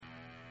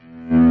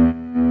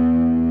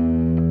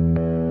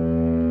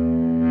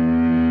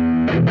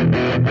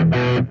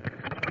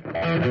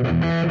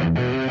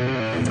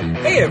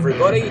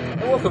everybody,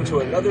 and welcome to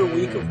another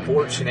week of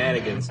Board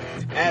Shenanigans.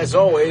 As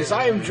always,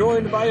 I am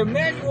joined by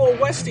Emmanuel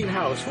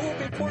Westinghouse, who will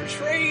be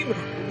portraying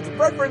the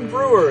Reverend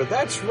Brewer.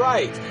 That's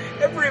right,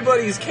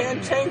 everybody's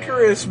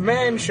cantankerous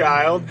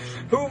man-child,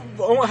 who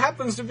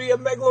happens to be a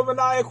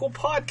megalomaniacal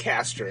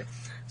podcaster.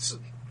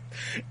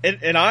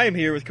 And I am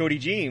here with Cody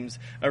James,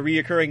 a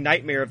reoccurring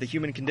nightmare of the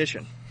human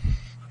condition.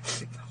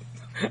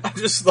 I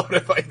just thought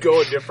if I'd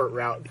go a different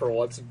route for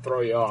once and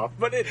throw you off,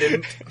 but it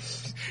didn't.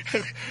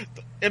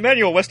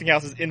 Emmanuel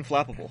Westinghouse is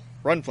inflappable.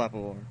 Run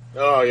flappable.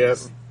 Oh,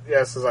 yes,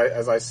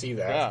 as I see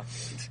that. Yeah.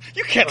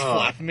 You can't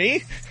flap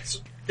me!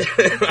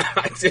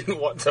 I didn't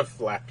want to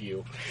flap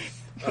you.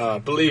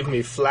 Believe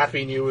me,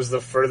 flapping you is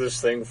the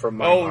furthest thing from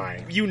my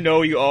mind. You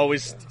know you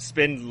always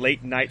spend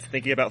late nights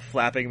thinking about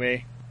flapping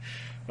me.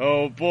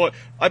 Oh boy,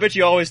 I bet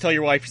you always tell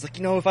your wife, she's like,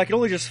 if I could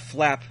only just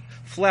flap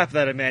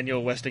that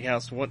Emmanuel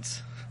Westinghouse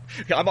once.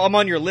 I'm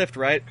on your list,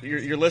 right?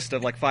 Your list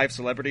of like 5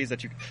 celebrities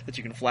that you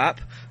can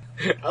flap.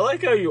 I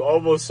like how you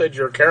almost said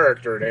your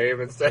character name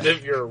instead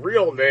of your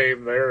real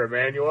name there,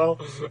 Emmanuel.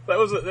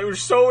 They were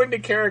so into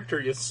character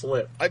you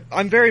slipped.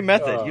 I'm very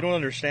method. You don't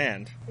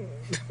understand.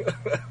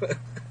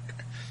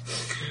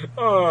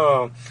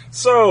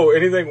 So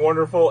anything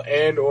wonderful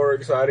and or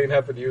exciting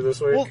happened to you this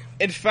week? Well,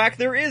 in fact,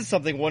 there is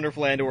something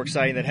wonderful and or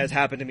exciting that has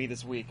happened to me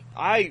this week.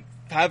 I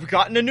have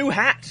gotten a new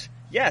hat.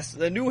 Yes,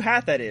 the new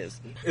hat, that is.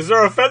 Is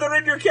there a feather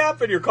in your cap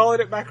and you're calling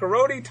it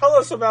macaroni? Tell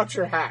us about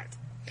your hat.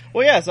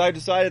 Well, yes, I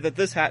decided that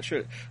this hat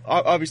should,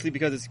 obviously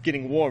because it's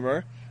getting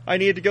warmer, I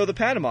needed to go the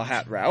Panama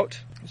hat route.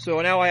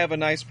 So now I have a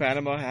nice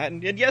Panama hat,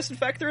 and yes, in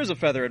fact, there is a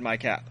feather in my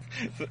cap.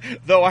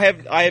 Though I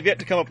have yet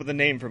to come up with a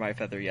name for my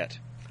feather yet.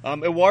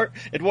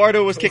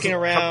 Eduardo was kicking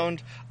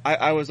around.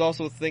 I was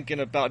also thinking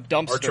about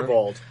Dumpster.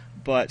 Archibald.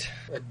 But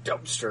a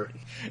dumpster.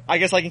 I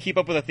guess I can keep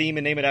up with a theme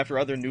and name it after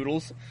other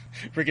noodles.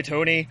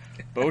 Rigatoni,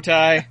 bow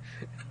tie.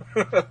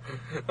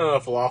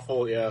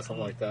 Falafel, yeah,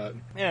 something like that.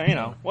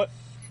 Yeah,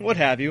 what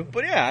have you.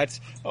 But yeah, it's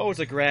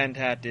a grand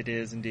hat, it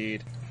is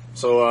indeed.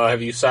 So,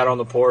 have you sat on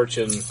the porch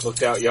and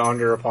looked out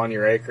yonder upon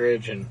your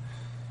acreage and,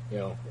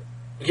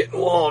 getting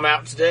warm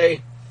out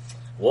today?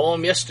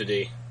 Warm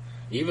yesterday.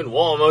 Even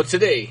warmer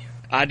today.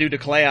 I do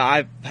declare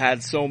I've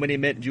had so many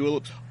mint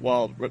juleps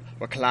while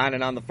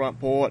reclining on the front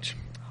porch,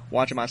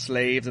 watching my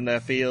slaves in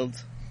their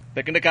fields,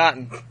 picking the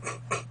cotton.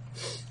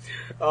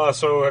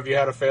 So have you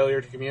had a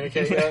failure to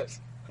communicate yet?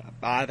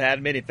 I've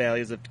had many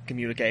failures of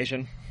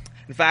communication.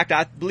 In fact,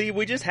 I believe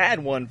we just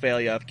had one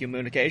failure of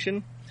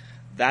communication.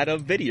 That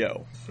of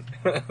video.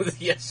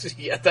 Yes,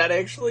 yeah, that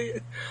actually...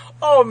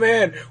 Oh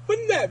man,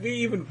 wouldn't that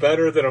be even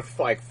better than a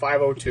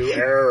 502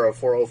 error or a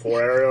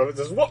 404 error?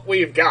 This is what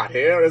we've got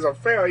here is a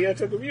failure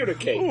to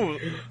communicate.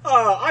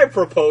 I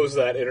propose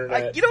that,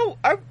 Internet.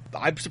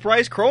 I'm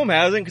surprised Chrome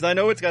hasn't, because I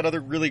know it's got other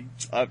really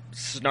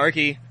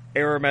snarky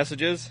error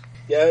messages.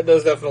 Yeah, it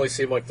does definitely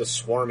seem like the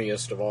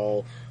swarmiest of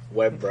all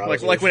web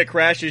browsers. Like when it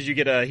crashes, you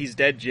get a "He's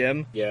dead,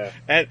 Jim." Yeah.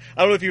 And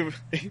I don't know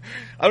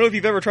if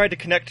you've ever tried to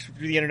connect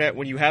through the internet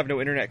when you have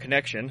no internet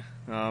connection.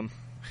 You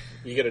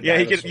get a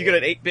dinosaur. you get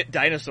an 8-bit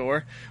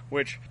dinosaur,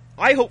 which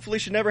I hopefully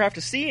should never have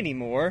to see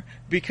anymore,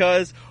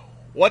 because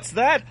what's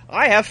that?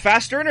 I have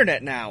faster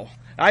internet now.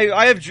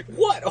 I have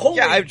what?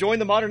 I've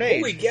joined the modern age.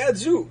 Holy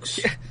gadzooks!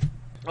 Yeah.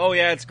 Oh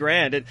yeah, it's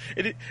grand.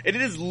 It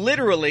is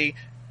literally,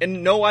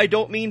 and no, I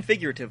don't mean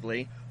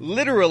figuratively,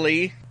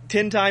 literally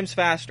 10 times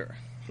faster.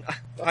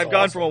 I've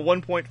gone from a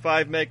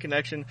 1.5 meg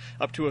connection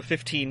up to a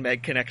 15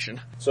 meg connection.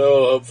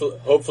 So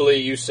hopefully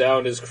you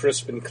sound as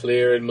crisp and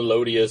clear and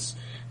melodious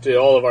to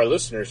all of our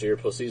listeners here,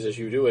 pussies, as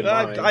you do in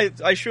mine.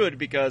 I should,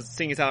 because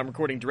seeing as how I'm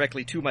recording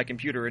directly to my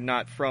computer and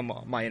not from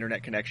my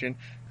internet connection.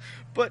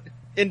 But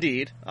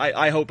indeed,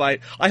 I hope I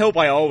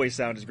always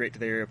sound as great to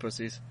the ear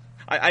pussies.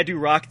 I do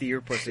rock the ear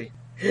pussy.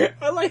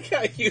 I like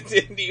how you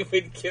didn't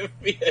even give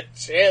me a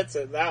chance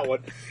in that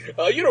one.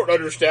 You don't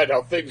understand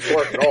how things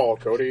work at all,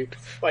 Cody.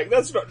 Like,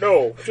 that's not,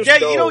 no. Just yeah,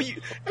 no.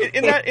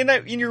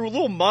 In your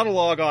little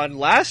monologue on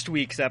last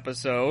week's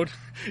episode,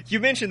 you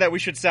mentioned that we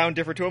should sound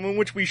different to them, in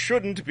which we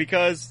shouldn't,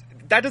 because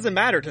that doesn't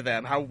matter to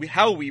them,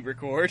 how we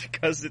record,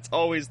 because it's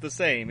always the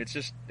same. It's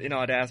just in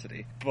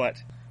Audacity.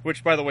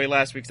 Which, by the way,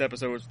 last week's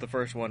episode was the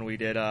first one we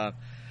did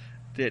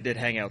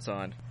Hangouts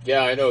on.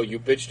 Yeah, I know. You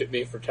bitched at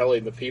me for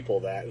telling the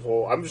people that.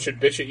 Well, I should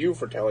bitch at you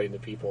for telling the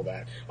people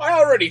that. I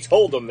already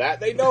told them that.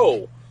 They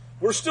know.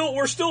 We're still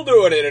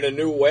doing it in a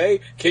new way.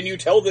 Can you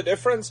tell the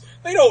difference?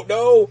 They don't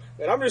know,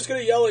 and I'm just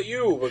going to yell at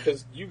you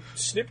because you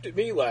snipped at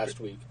me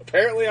last week.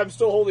 Apparently, I'm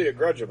still holding a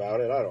grudge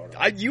about it. I don't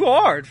know. You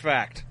are, in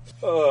fact.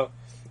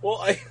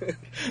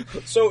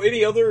 So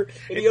any other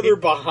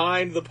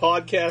behind the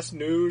podcast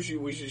news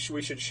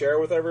we should share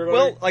with everybody?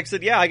 Well, like I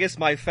said, yeah, I guess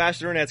my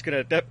fast internet's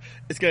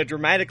gonna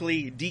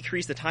dramatically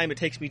decrease the time it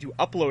takes me to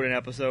upload an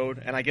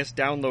episode, and I guess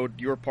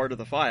download your part of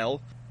the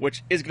file,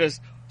 which is gonna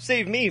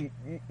save me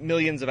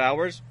millions of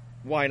hours.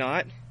 Why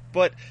not?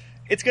 But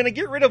it's gonna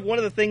get rid of one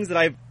of the things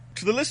that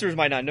so the listeners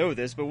might not know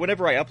this, but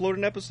whenever I upload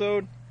an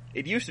episode,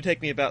 it used to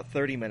take me about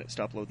 30 minutes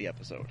to upload the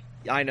episode.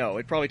 I know,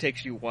 it probably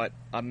takes you,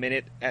 a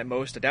minute at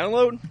most to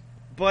download?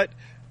 But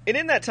And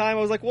in that time,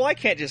 I was like, well, I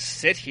can't just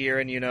sit here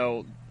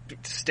and,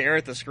 stare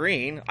at the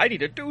screen. I need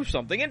to do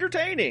something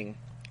entertaining.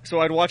 So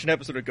I'd watch an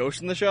episode of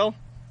Ghost in the Shell,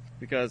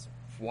 because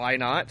why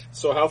not?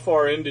 So how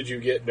far in did you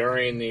get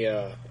during the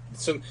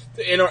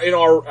in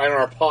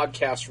our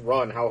podcast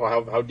run?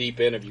 How deep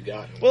in have you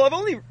gotten? Well,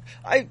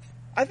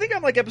 I think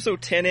I'm like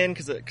episode 10 in,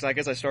 because I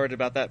guess I started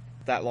about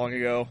that long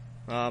ago.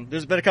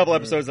 There's been a couple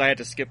episodes I had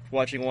to skip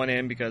watching one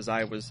in because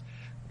I was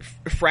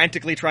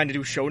frantically trying to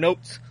do show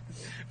notes.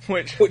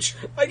 Which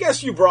I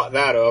guess you brought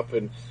that up,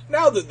 and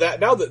now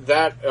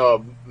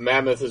that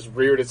mammoth has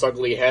reared its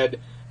ugly head,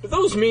 do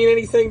those mean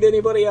anything to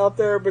anybody out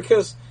there?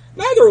 Because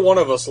neither one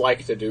of us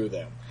like to do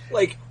them.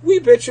 Like, we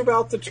bitch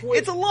about the Twitter.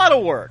 It's a lot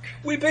of work.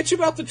 We bitch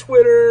about the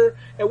Twitter,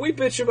 and we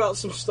bitch about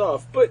some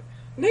stuff, but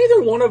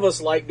neither one of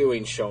us like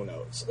doing show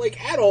notes.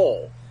 Like, at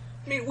all.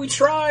 I mean, we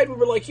tried, we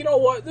were like, you know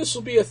what, this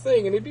will be a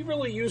thing, and it'd be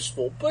really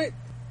useful, but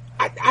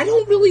I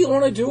don't really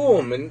want to do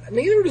them, and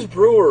neither does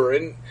Brewer,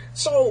 and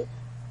so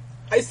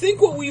I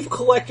think what we've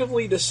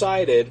collectively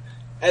decided,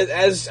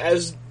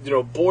 as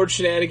Board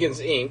Shenanigans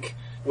Inc.,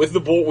 with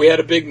the board, we had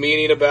a big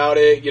meeting about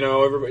it.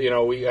 Everybody,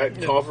 we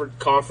had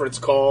conference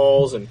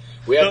calls, and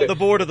we had the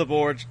board of the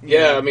board.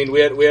 Yeah, I mean, we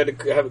had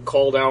to have a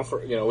call down for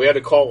we had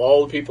to call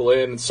all the people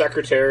in and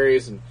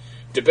secretaries and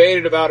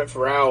debated about it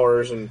for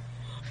hours. And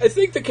I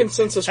think the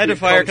consensus I had to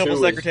fire a couple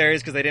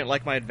secretaries because they didn't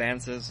like my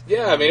advances.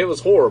 Yeah, I mean, it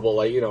was horrible.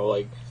 We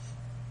were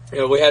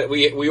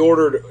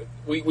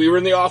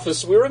in the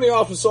office. We were in the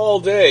office all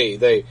day.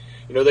 They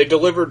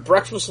delivered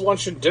breakfast,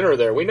 lunch, and dinner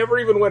there. We never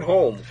even went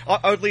home.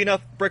 Oddly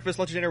enough, breakfast,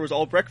 lunch, and dinner was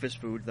all breakfast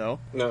food, though.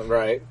 No,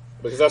 right.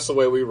 Because that's the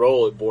way we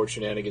roll at Board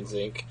Shenanigans,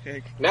 Inc.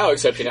 Now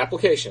accepting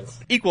applications.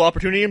 Equal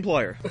opportunity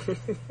employer.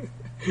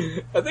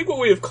 I think what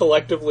we have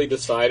collectively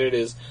decided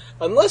is,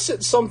 unless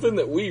it's something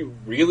that we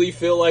really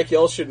feel like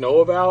y'all should know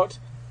about,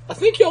 I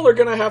think y'all are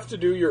going to have to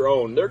do your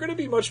own. They're going to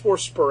be much more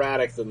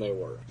sporadic than they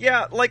were.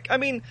 Yeah,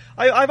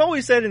 I've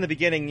always said in the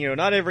beginning,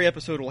 not every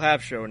episode will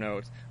have show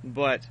notes,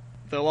 but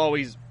they'll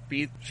always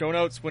be show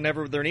notes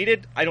whenever they're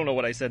needed. I don't know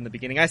what I said in the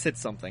beginning. I said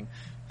something.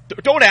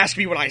 Don't ask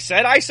me what I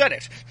said. I said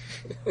it.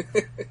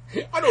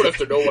 I don't have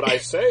to know what I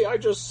say. I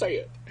just say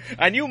it.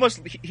 And you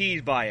must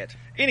heed by it.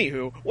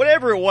 Anywho,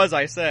 whatever it was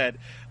I said,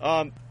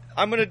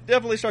 I'm going to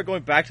definitely start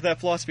going back to that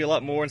philosophy a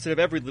lot more instead of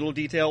every little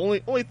detail.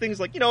 Only things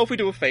like, if we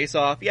do a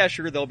face-off, yeah,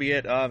 sure, there'll be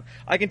it.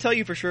 I can tell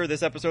you for sure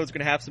this episode's going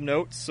to have some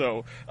notes,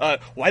 so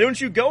why don't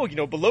you go,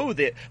 below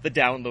the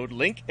download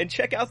link and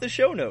check out the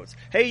show notes.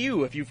 Hey,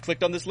 if you've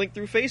clicked on this link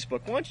through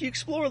Facebook, why don't you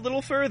explore a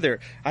little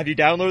further? Have you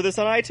downloaded this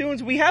on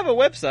iTunes? We have a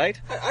website.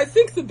 I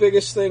think the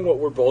biggest thing, what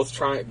we're both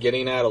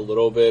getting at a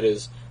little bit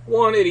is,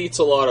 one, it eats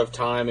a lot of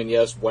time, and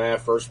yes,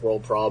 first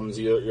world problems,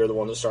 you're the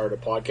one that started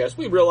a podcast.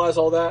 We realize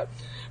all that.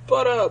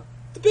 But,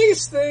 the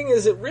biggest thing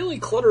is it really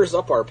clutters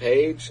up our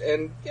page,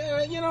 and,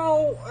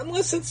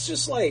 unless it's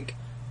just like,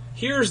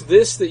 here's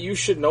this that you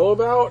should know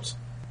about,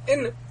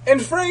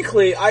 and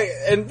frankly,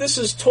 and this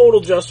is total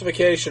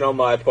justification on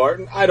my part,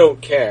 and I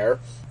don't care,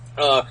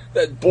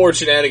 that Board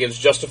Shenanigans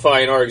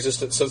justifying our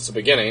existence since the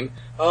beginning,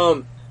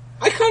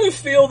 I kind of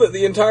feel that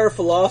the entire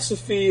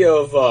philosophy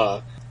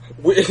of,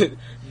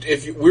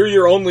 if we're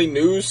your only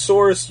news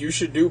source, you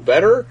should do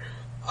better,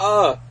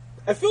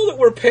 I feel that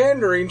we're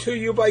pandering to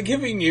you by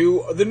giving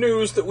you the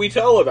news that we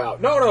tell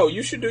about. No,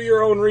 you should do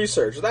your own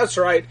research. That's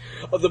right.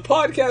 The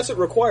podcast, it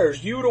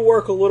requires you to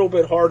work a little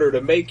bit harder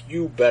to make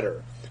you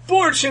better.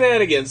 Board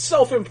Shenanigans,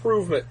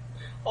 self-improvement,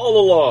 all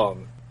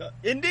along.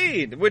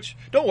 Indeed. Which,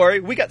 don't worry,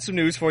 we got some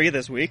news for you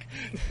this week.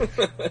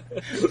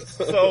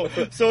 So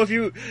if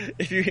you,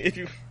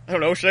 I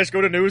don't know, should I just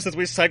go to news since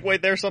we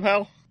segued there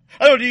somehow?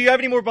 I don't know, do you have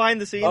any more behind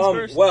the scenes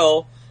first?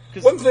 Well,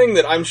 one thing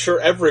that I'm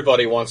sure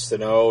everybody wants to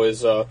know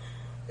is,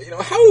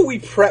 how do we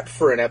prep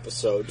for an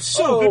episode?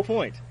 So, good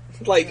point.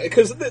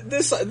 Because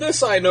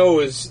this I know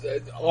is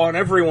on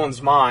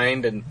everyone's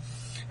mind, and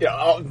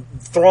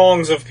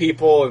throngs of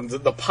people, and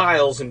the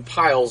piles and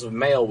piles of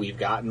mail we've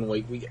gotten,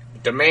 we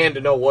demand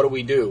to know what do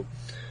we do.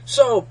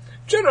 So,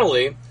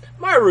 generally,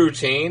 my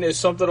routine is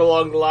something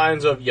along the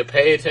lines of you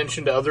pay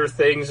attention to other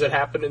things that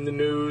happen in the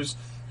news,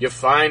 you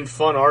find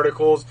fun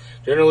articles.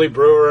 Generally,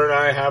 Brewer and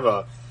I have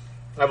a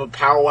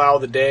powwow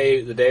the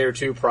day or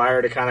two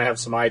prior to kind of have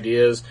some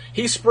ideas.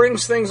 He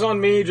springs things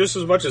on me just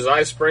as much as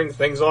I spring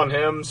things on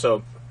him.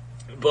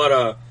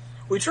 But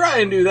we try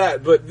and do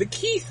that. But the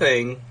key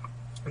thing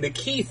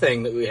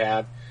that we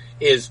have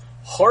is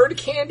hard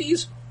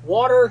candies,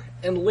 water,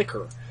 and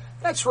liquor.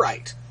 That's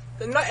right.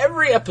 Not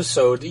every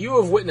episode that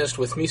you have witnessed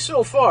with me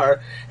so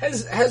far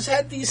has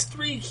had these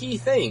three key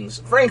things.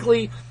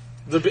 Frankly,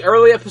 the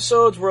early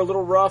episodes were a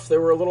little rough. They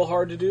were a little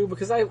hard to do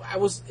because I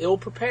was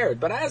ill-prepared.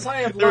 But as I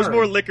have learned... There was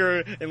more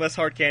liquor and less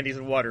hard candies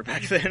and water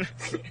back then.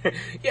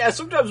 Yeah,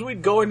 sometimes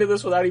we'd go into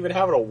this without even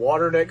having a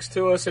water next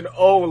to us, and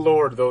oh,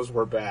 Lord, those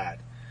were bad.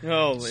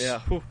 Oh, yeah.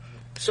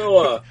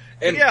 So,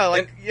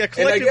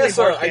 collectively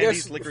hard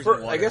candies, liquors, and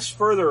water. I guess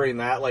furthering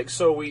that,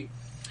 so we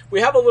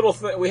have a little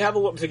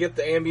to get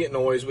the ambient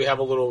noise, we have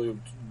a little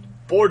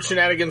Board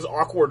Shenanigans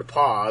awkward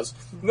pause,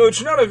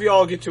 which none of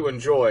y'all get to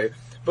enjoy.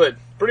 But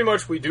pretty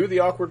much we do the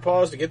awkward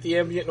pause to get the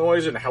ambient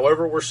noise, and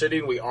however we're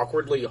sitting, we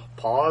awkwardly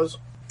pause.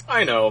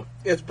 I know,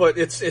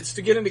 it's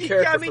to get into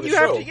character for the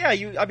show.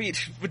 Have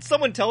to, when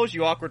someone tells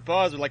you awkward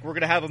pause, or like we're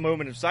going to have a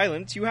moment of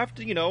silence, you have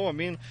to,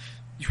 you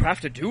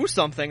have to do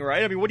something,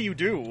 right? I mean, what do you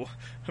do?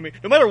 I mean,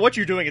 no matter what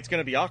you're doing, it's going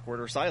to be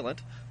awkward or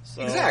silent.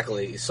 So.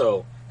 Exactly.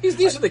 So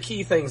these are the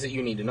key things that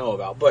you need to know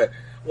about. But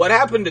what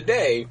happened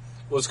today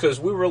was because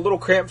we were a little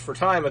cramped for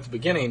time at the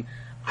beginning.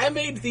 I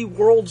made the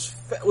world's,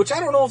 which I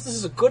don't know if this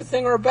is a good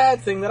thing or a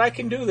bad thing that I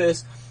can do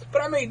this,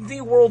 but I made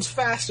the world's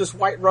fastest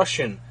White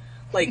Russian.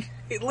 Like,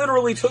 it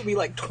literally took me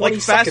like 20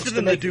 seconds to make. Faster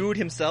than the dude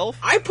himself?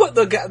 I put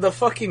the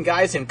fucking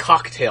guys in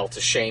Cocktail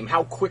to shame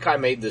how quick I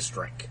made this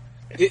drink.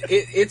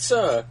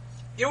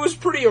 It was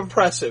pretty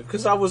impressive,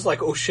 because I was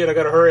like, oh shit, I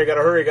gotta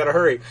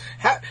hurry.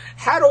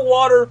 Had a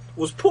water,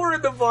 was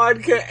pouring the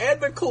vodka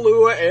and the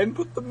Kahlua and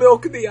put the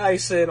milk and the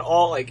ice in,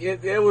 all like,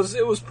 it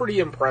was pretty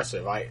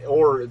impressive.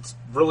 It's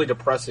really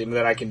depressing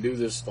that I can do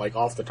this, like,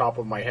 off the top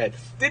of my head.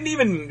 Didn't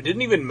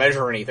even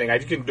measure anything, I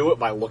can do it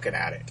by looking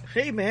at it.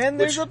 Hey man,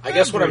 there's a I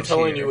guess what I'm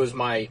telling you is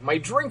my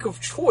drink of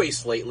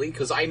choice lately,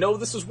 because I know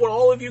this is what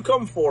all of you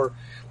come for.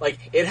 Like,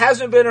 it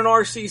hasn't been an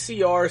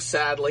RCCR,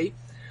 sadly.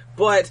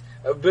 But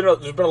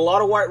there's been a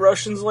lot of White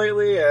Russians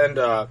lately,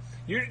 and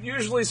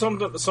usually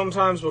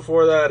sometimes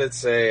before that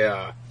it's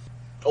a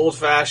old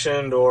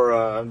fashioned, or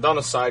I've done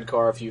a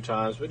sidecar a few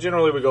times, but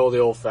generally we go the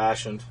old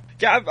fashioned.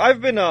 Yeah,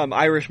 I've been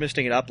Irish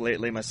misting it up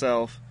lately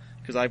myself,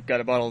 because I've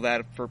got a bottle of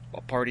that for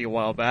a party a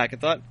while back,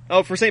 and thought,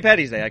 for St.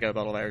 Paddy's Day I got a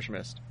bottle of Irish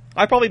mist.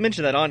 I probably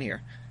mentioned that on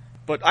here,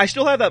 but I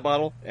still have that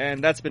bottle,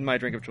 and that's been my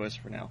drink of choice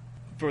for now.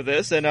 For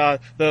this, and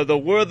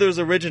the Werther's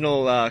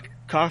original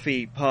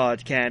coffee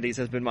hard candies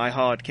has been my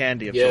hard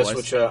candy of choice. Yes,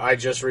 which I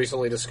just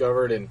recently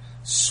discovered, and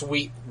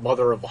sweet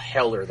mother of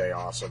hell are they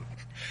awesome.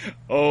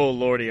 Oh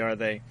lordy, are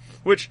they.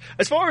 Which,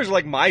 as far as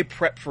like my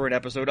prep for an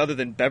episode, other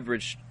than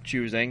beverage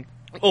choosing,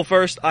 well,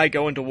 first I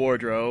go into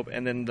wardrobe,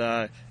 and then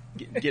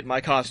get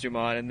my costume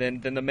on, and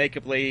then the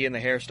makeup lady and the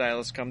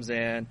hairstylist comes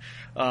in,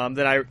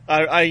 then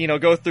I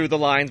go through the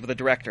lines with the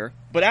director.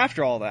 But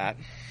after all that...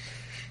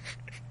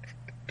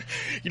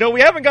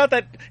 we haven't got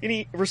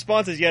any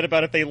responses yet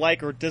about if they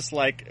like or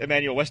dislike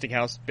Emmanuel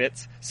Westinghouse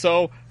bits,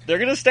 so they're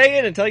gonna stay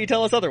in until you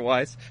tell us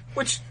otherwise.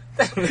 Which...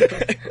 but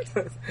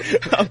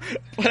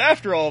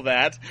after all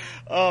that,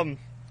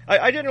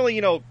 I generally,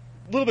 a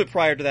little bit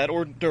prior to that,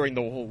 or during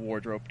the whole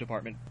wardrobe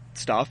department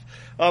stuff,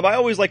 I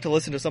always like to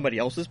listen to somebody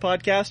else's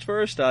podcast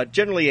first,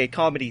 generally a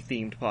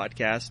comedy-themed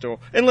podcast, or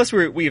unless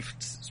we've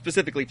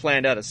specifically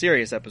planned out a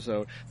serious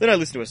episode, then I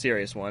listen to a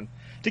serious one,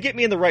 to get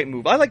me in the right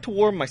mood. I like to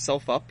warm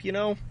myself up,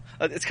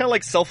 it's kind of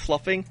like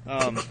self-fluffing.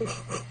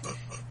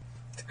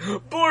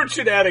 Board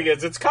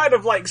Shenanigans, it's kind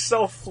of like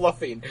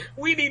self-fluffing.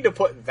 We need to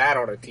put that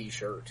on a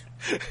t-shirt.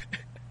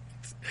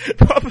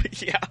 Probably,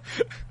 yeah.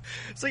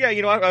 So yeah,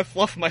 I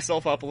fluff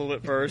myself up a little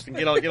bit first and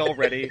get all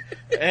ready,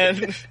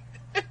 and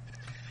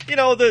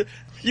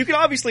you can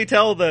obviously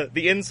tell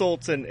the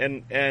insults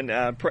and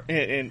I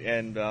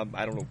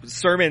don't know,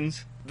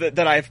 sermons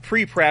that I've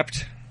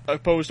pre-prepped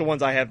opposed to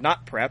ones I have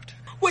not prepped.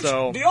 Which,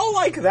 do y'all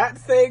like that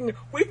thing?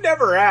 We've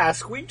never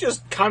asked. We've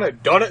just kind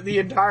of done it the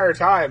entire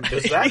time.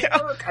 Does that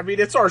work? I mean,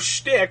 it's our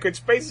shtick. It's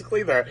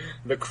basically the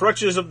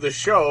crutches of the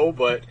show,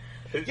 but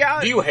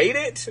do you hate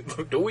it?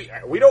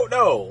 We don't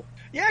know.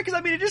 Yeah, because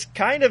it just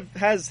kind of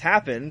has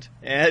happened,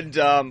 and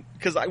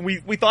because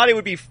we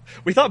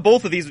thought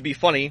both of these would be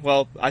funny.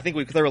 Well, I think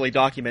we thoroughly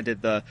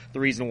documented the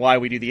reason why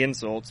we do the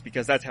insults,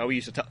 because that's how we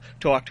used to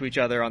talk to each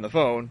other on the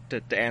phone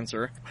to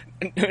answer.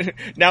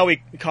 Now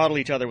we coddle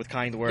each other with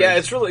kind words. Yeah,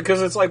 it's really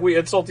because it's like we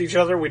insult each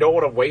other. We don't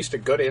want to waste a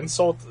good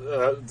insult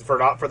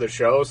for the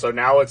show. So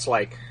now it's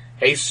like,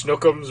 hey,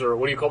 Snookums, or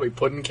what do you call me,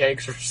 pudding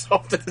cakes or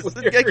something.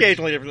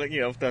 Occasionally,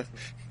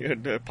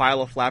 the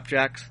pile of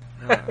flapjacks.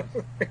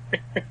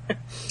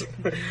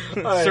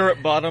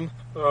 Syrup bottom.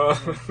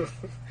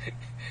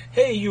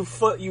 Hey, you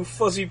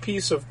fuzzy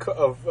piece of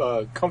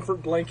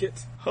comfort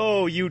blanket.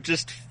 Oh, you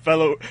just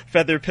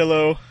feather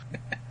pillow.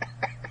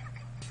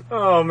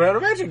 Oh man,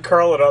 imagine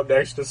curling up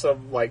next to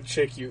some like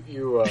chick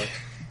you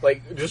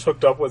like just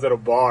hooked up with at a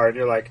bar, and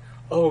you're like,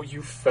 oh,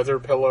 you feather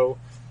pillow.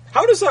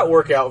 How does that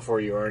work out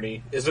for you,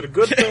 Ernie? Is it a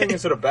good thing?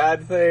 Is it a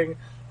bad thing?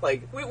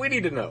 Like, we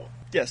need to know.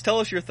 Yes, tell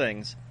us your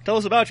things. Tell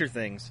us about your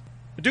things.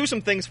 Do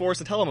some things for us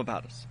and tell them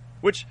about us.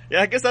 Which,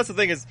 yeah, I guess that's the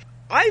thing is,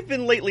 I've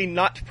been lately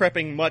not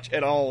prepping much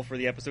at all for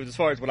the episodes as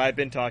far as what I've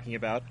been talking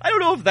about. I don't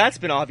know if that's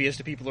been obvious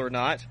to people or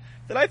not.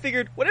 That I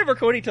figured, whatever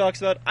Cody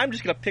talks about, I'm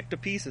just gonna pick to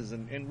pieces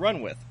and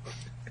run with.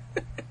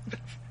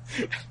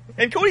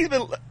 And Cody's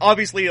been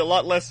obviously a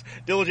lot less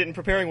diligent in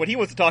preparing what he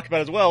wants to talk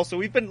about as well, so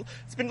it's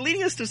been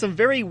leading us to some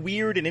very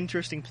weird and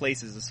interesting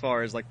places as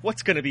far as like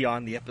what's going to be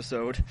on the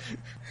episode.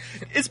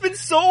 It's been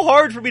so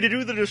hard for me to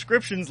do the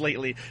descriptions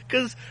lately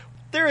because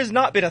there has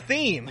not been a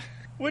theme,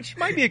 which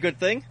might be a good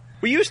thing.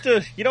 We used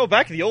to,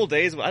 back in the old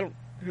days,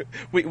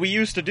 we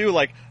used to do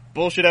like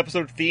bullshit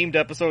episode, themed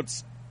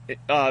episodes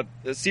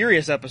the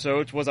serious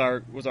episodes was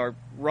our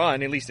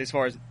run, at least as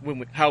far as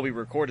how we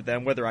recorded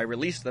them. Whether I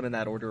released them in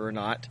that order or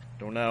not,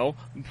 don't know.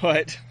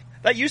 But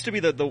that used to be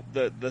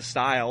the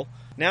style.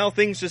 Now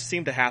things just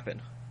seem to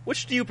happen.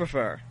 Which do you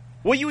prefer?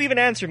 Will you even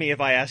answer me if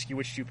I ask you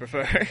which you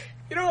prefer?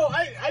 You know,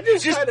 I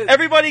just kinda...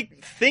 Everybody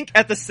think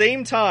at the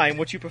same time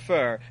what you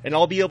prefer, and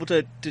I'll be able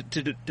to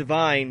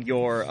divine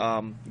your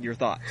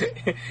thoughts.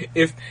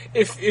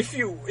 if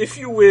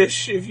you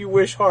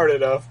wish hard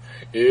enough,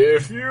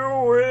 if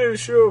you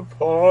wish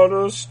upon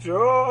a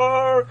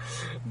star,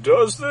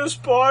 does this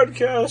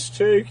podcast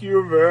take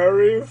you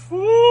very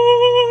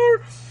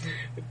far?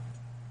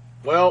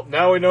 Well,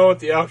 now we know what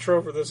the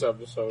outro for this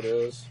episode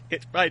is.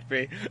 It might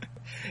be.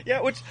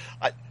 Yeah,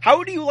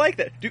 how do you like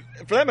that?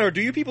 For that matter,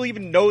 do you people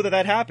even know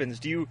that happens?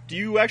 Do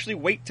you actually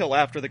wait till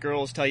after the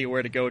girls tell you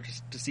where to go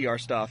to see our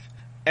stuff?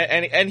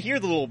 And hear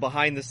the little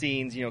behind the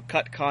scenes,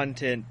 cut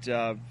content,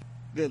 the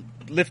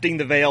lifting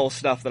the veil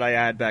stuff that I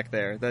add back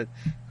there, the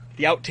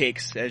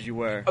outtakes, as you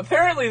were.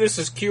 Apparently this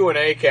is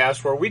Q&A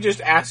cast where we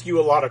just ask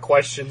you a lot of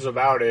questions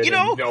about it. I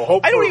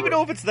don't even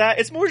know if it's that.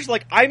 It's more just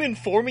like, I'm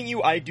informing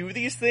you I do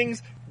these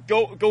things.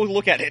 Go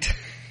look at it.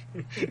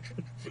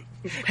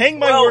 Hang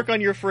my work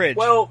on your fridge.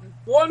 Well,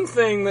 one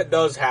thing that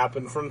does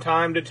happen from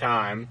time to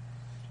time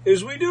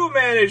is we do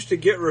manage to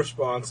get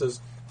responses,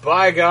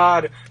 by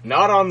God,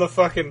 not on the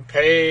fucking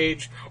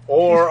page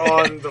or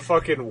on the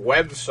fucking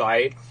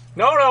website.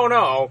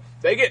 No.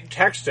 They get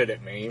texted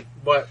at me,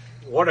 but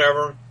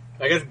whatever.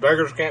 I guess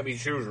beggars can't be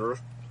choosers.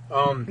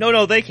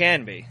 No, they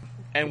can be.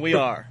 And we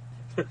are.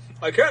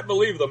 I can't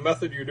believe the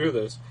method you do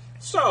this.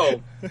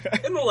 So,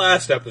 in the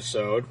last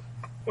episode,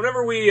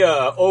 whenever we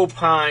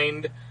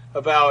opined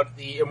about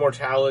the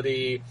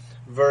immortality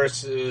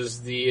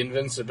versus the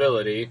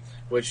invincibility,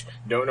 which,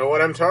 don't know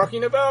what I'm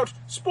talking about?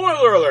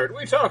 Spoiler alert,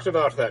 we talked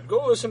about that.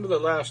 Go listen to the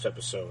last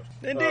episode.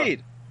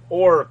 Indeed.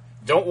 Or,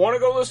 don't want to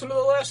go listen to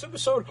the last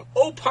episode?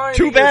 Opine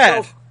too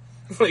bad.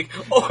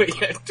 Yourself. Oh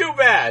yeah, too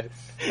bad.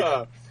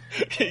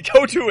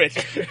 Go to it.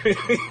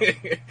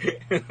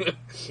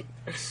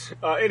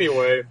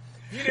 Anyway,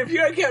 if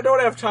you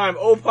don't have time,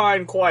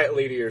 opine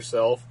quietly to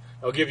yourself.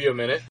 I'll give you a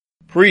minute.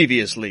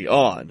 Previously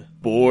on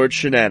Board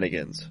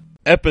Shenanigans,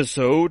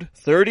 episode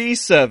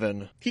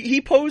 37.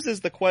 He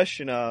poses the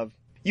question of,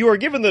 you are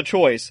given the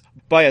choice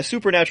by a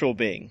supernatural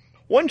being.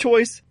 One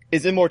choice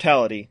is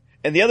immortality,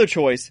 and the other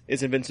choice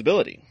is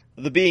invincibility.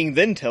 The being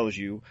then tells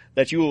you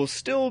that you will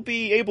still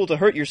be able to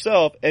hurt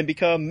yourself and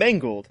become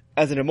mangled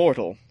as an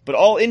immortal, but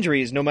all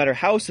injuries, no matter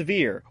how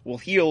severe, will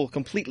heal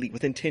completely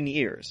within 10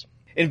 years.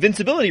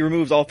 Invincibility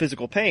removes all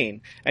physical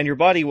pain, and your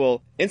body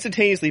will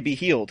instantaneously be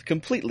healed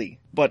completely,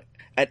 but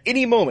at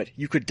any moment,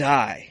 you could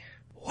die.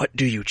 What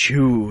do you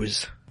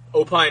choose?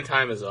 Opine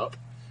time is up.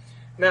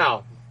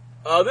 Now,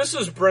 this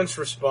is Brent's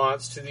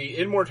response to the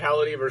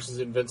immortality versus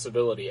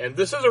invincibility. And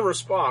this is a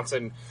response,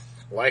 and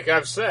like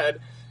I've said,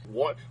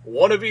 want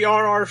to be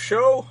on our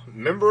show?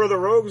 Member of the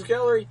Rogues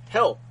Gallery?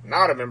 Hell,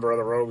 not a member of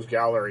the Rogues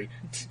Gallery.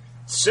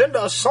 Send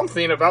us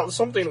something about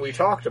something we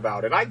talked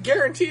about, and I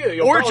guarantee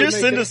you'll or just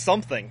send us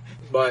something.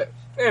 But,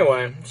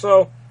 anyway,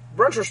 so,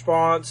 Brent's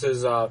response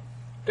is,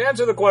 to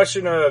answer the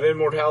question of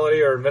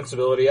immortality or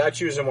invincibility, I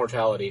choose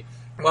immortality.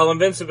 While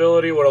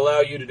invincibility would allow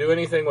you to do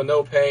anything with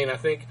no pain, I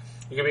think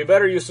you can be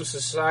better use of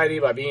society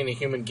by being a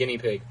human guinea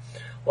pig.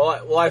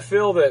 While I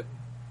feel that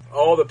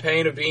all the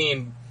pain of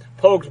being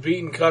poked,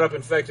 beaten, cut up,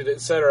 infected,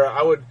 etc.,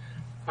 I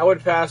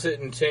would pass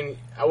in 10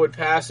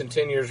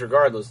 years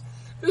regardless.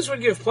 This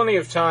would give plenty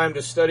of time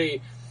to study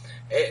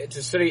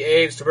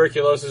AIDS,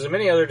 tuberculosis, and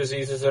many other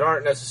diseases that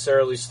aren't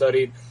necessarily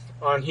studied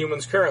on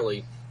humans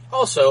currently.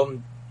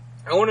 Also,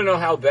 I want to know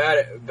how bad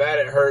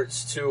it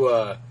hurts to,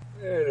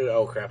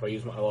 oh crap, I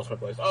lost my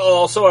place. Oh,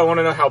 also I want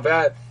to know how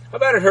bad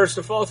it hurts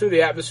to fall through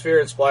the atmosphere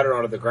and splatter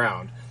onto the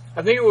ground.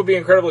 I think it would be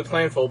incredibly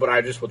painful, but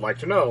I just would like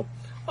to know.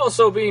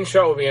 Also, being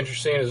shot would be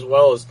interesting, as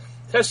well as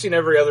testing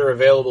every other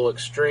available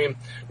extreme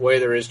way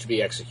there is to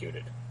be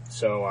executed.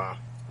 So,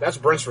 that's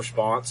Brent's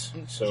response.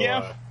 So,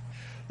 yeah.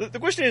 The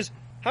question is,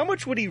 how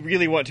much would he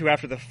really want to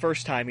after the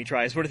first time he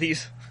tries? What are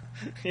these...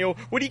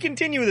 would he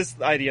continue this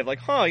idea of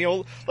like,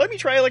 let me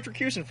try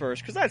electrocution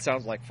first, because that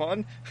sounds like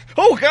fun.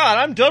 Oh god,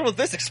 I'm done with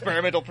this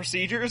experimental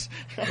procedures.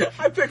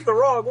 I picked the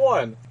wrong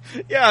one.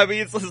 Yeah, I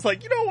mean, it's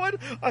like, you know what?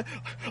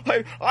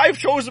 I've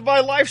chosen my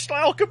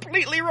lifestyle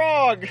completely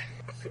wrong.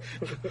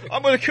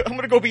 I'm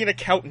gonna go be an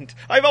accountant.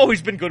 I've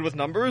always been good with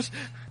numbers.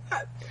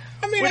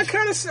 I mean, I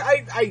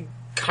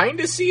kind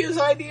of see his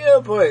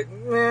idea, but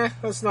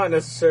that's not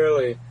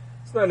necessarily...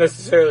 It's not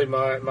necessarily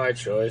my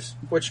choice.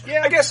 Which,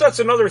 yeah, I guess that's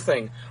another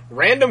thing.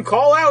 Random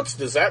call-outs,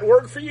 does that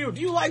work for you?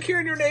 Do you like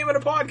hearing your name in a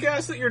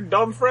podcast that your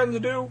dumb friends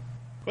do?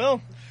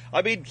 Well,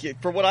 I mean,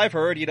 for what I've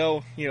heard,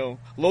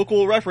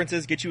 local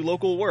references get you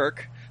local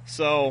work.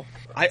 So,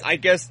 I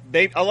guess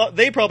they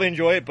probably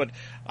enjoy it, but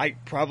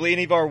probably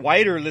any of our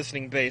wider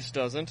listening base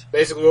doesn't.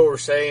 Basically what we're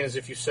saying is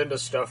if you send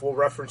us stuff, we'll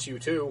reference you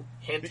too.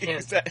 Hint,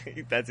 hint.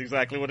 That's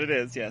exactly what it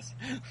is, yes.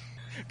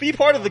 Be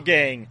part of the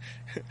gang.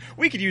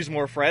 We could use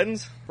more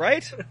friends,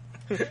 right?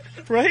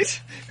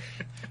 Right?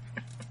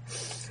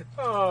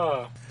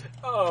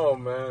 Oh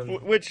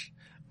man. Which,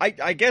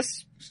 I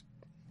guess,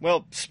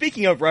 well,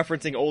 speaking of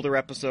referencing older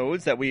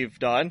episodes that we've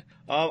done,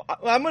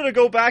 I'm gonna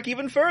go back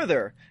even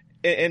further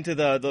into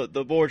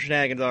the board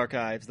shenanigans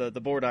archives, the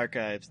board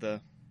archives, I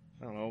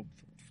don't know,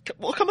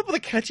 we'll come up with a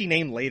catchy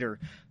name later.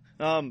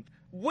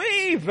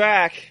 Way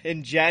back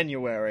in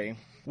January,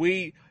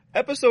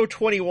 episode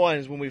 21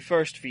 is when we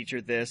first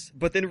featured this,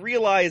 but then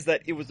realized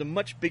that it was a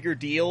much bigger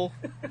deal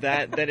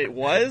than it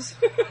was.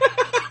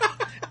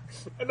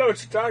 I know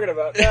what you're talking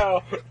about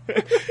now.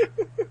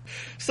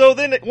 So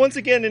then, once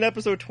again, in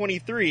episode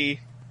 23,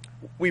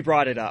 we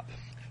brought it up.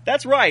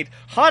 That's right,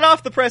 hot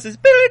off the presses.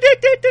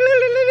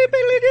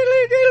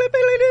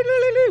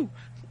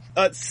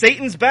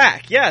 Satan's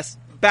back, yes,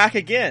 back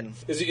again.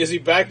 Is he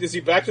back? Is he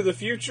back to the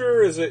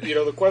future? Is it,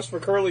 the quest for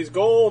Curly's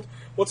gold?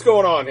 What's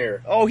going on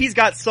here? Oh, he's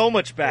got so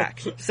much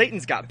back.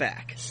 Satan's got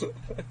back.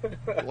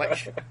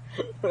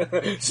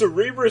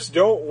 Cerebrus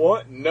don't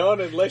want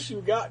none unless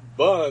you got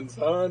buns,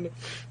 hon.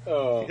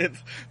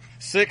 It's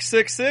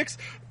 666,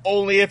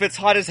 only if it's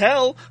hot as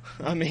hell.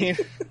 I mean...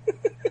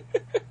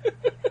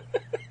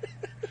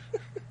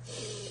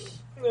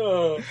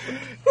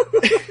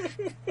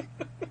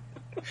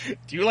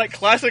 Do you like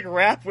classic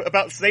rap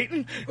about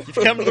Satan? You've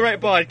come to the right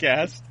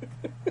podcast.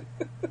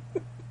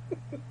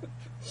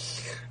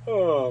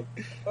 I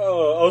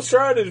was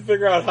trying to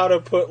figure out how to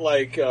put,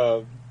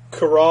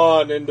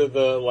 Quran into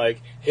the,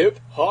 hip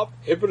hop,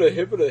 hippita,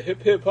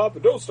 hip hip hop,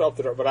 and don't stop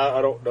the drum, but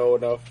I don't know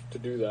enough to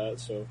do that,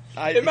 so.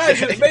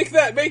 Imagine,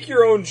 make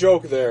your own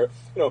joke there.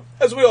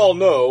 As we all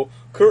know,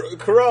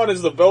 Quran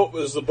is the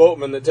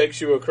boatman that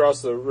takes you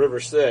across the River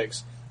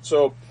Styx.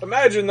 So,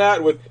 imagine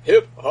that with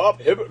hip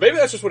hop, maybe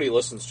that's just what he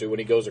listens to when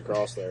he goes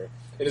across there.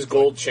 In his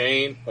gold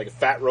chain, like a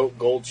fat rope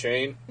gold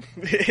chain.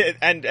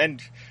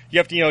 and you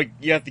have to,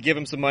 you have to give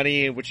him some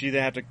money, which you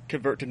then have to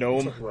convert to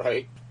gnome.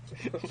 Right.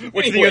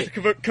 Which then you have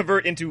to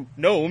convert into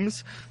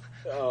gnomes.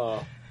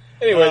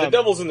 Anyway, the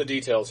devil's in the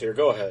details here.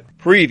 Go ahead.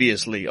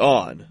 Previously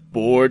on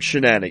Board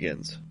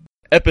Shenanigans.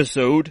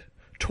 Episode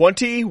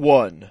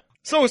 21.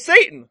 So,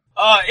 Satan!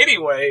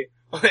 Anyway,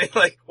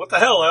 what the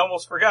hell? I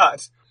almost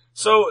forgot.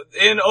 So,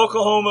 in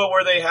Oklahoma,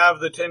 where they have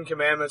the Ten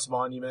Commandments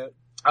monument,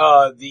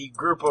 the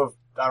group of,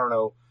 I don't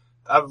know,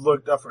 I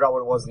forgot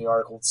what it was in the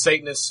article,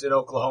 Satanists in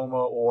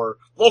Oklahoma, or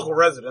local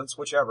residents,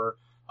 whichever,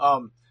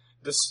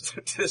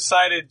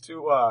 decided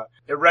to,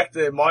 erect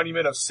a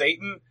monument of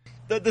Satan.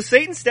 The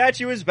Satan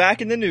statue is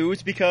back in the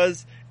news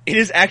because it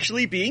is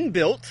actually being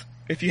built,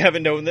 if you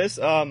haven't known this,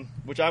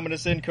 which I'm gonna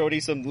send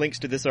Cody some links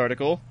to this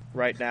article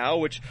right now,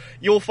 which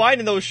you'll find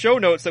in those show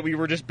notes that we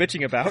were just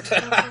bitching about.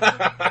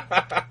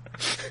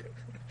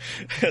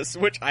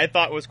 Which I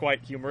thought was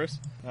quite humorous.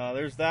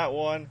 There's that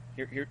one.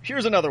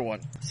 Here's another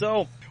one.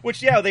 So,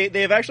 which they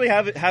have actually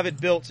have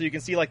it built so you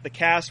can see the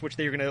cast, which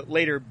they're gonna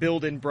later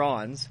build in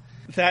bronze,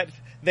 that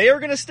they are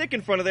gonna stick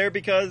in front of there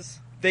because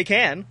they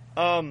can.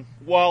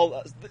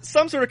 While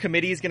some sort of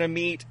committee is gonna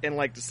meet and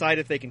decide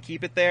if they can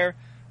keep it there,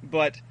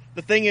 but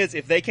the thing is,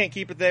 if they can't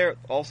keep it there,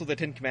 also the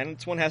Ten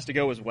Commandments one has to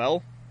go as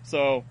well.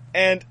 So,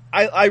 and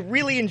I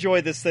really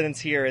enjoy this sentence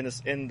here in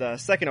the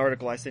second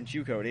article I sent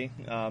you, Cody.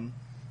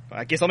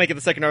 I guess I'll make it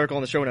the second article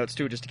in the show notes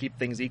too, just to keep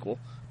things equal.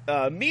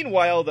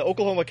 Meanwhile, the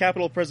Oklahoma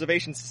Capital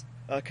Preservation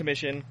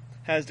Commission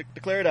has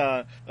declared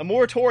a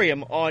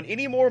moratorium on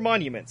any more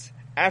monuments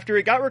after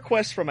it got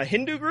requests from a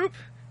Hindu group,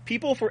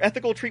 People for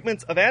Ethical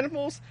Treatments of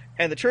Animals,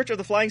 and the Church of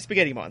the Flying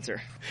Spaghetti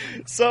Monster.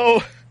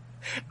 So,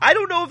 I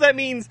don't know if that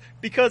means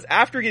because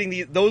after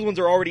getting those ones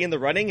are already in the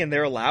running and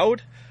they're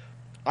allowed.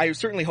 I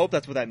certainly hope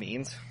that's what that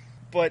means.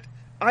 But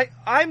I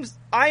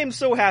am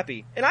so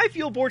happy, and I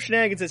feel Board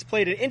Shenanigans has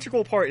played an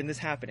integral part in this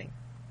happening.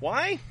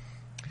 Why?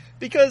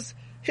 Because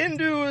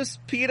Hindus,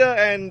 PETA,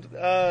 and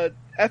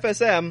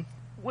FSM,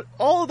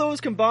 all of those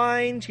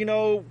combined,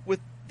 with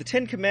the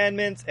Ten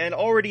Commandments, and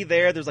already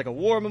there's a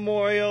war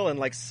memorial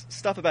and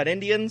stuff about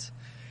Indians.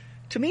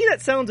 To me,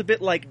 that sounds a bit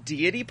like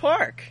Deity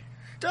Park,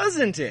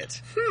 doesn't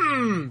it?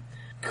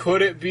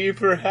 Could it be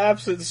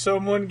perhaps that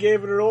someone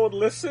gave it an old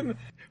listen?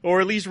 Or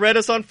at least read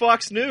us on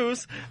Fox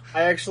News.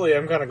 I actually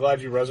am kind of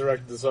glad you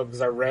resurrected this up because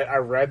I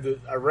read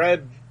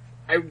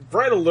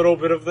a little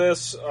bit of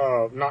this.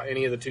 Not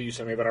any of the two you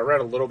sent me, but I read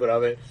a little bit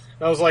of it.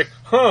 And I was like,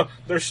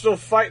 they're still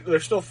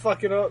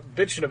fucking up,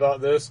 bitching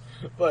about this.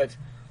 But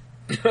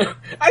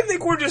I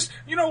think we're just,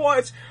 you know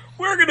what?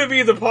 We're going to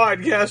be the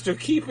podcast of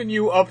keeping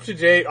you up to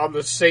date on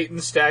the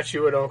Satan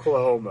statue in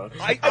Oklahoma.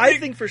 I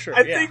think for sure.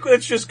 I think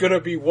that's just going to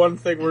be one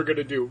thing we're going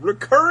to do.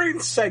 Recurring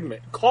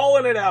segment.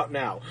 Calling it out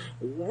now.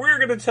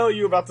 We're going to tell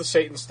you about the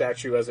Satan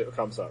statue as it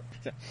comes up.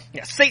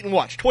 Yeah, Satan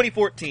Watch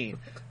 2014.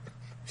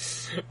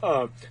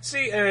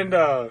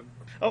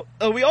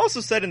 We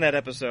also said in that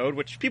episode,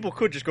 which people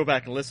could just go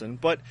back and listen,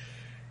 but,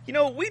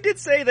 we did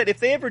say that if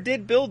they ever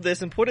did build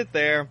this and put it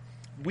there,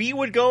 we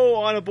would go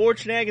on a Board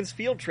Shenanigans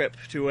field trip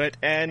to it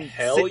and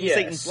sit in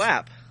Satan's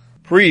lap.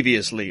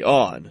 Previously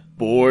on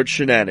Board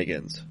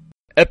Shenanigans.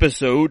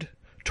 Episode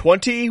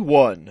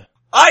 21.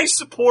 I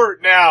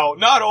support now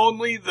not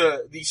only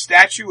the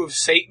statue of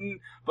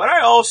Satan, but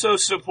I also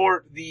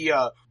support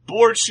the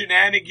board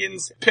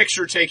Shenanigans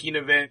picture-taking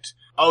event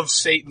of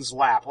Satan's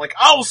lap. Like,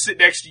 I'll sit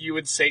next to you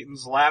in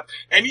Satan's lap,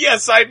 and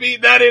yes, I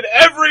mean that in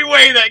every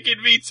way that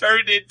can be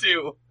turned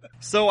into.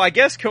 So I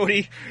guess,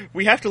 Cody,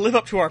 we have to live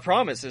up to our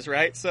promises,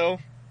 right? So,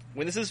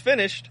 when this is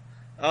finished,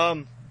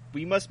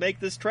 we must make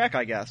this trek,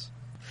 I guess.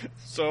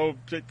 So,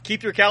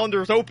 keep your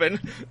calendars open.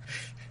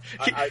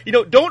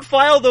 Don't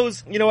file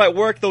those, at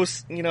work,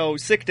 those,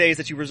 sick days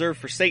that you reserve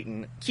for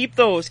Satan. Keep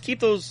those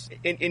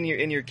in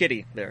your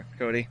kitty there,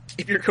 Cody.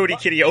 Keep your Cody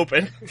kitty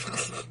open.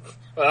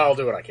 I'll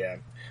do what I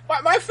can.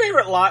 My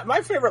favorite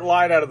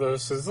line out of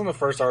this is in the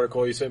first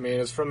article you sent me,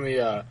 and it's from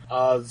the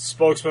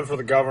spokesman for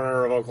the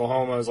governor of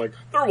Oklahoma. Is like,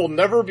 there will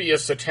never be a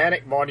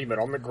satanic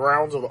monument on the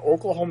grounds of the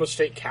Oklahoma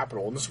State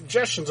Capitol, and the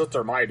suggestions that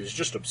they're made is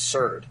just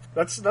absurd.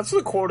 That's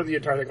the quote of the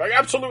entire thing. Like,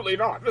 absolutely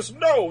not. This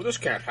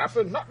can't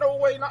happen. Not no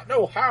way. Not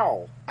no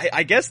how.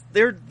 I guess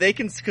they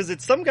can, because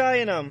it's some guy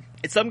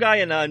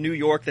in New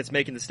York that's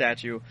making the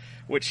statue,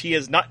 which he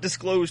has not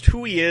disclosed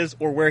who he is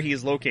or where he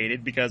is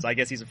located, because I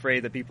guess he's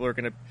afraid that people are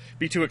going to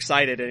be too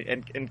excited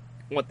and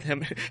want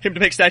him to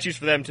make statues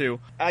for them too.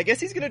 I guess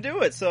he's going to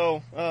do it.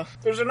 So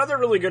there's another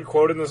really good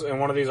quote in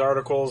one of these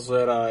articles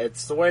that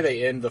it's the way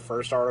they end the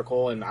first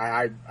article, and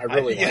I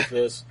really like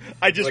this.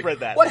 I just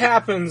read that. What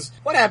happens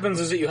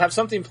is that you have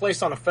something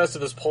placed on a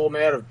Festivus pole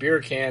made out of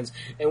beer cans,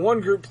 and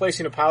one group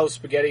placing a pile of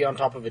spaghetti on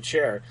top of a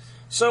chair.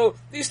 So,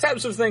 these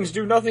types of things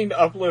do nothing to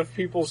uplift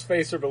people's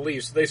faith or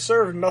beliefs. They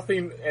serve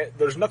nothing,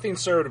 there's nothing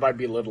served by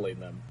belittling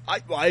them.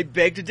 I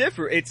beg to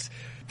differ.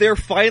 They're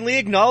finally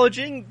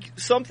acknowledging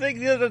something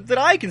that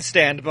I can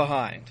stand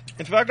behind.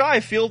 In fact,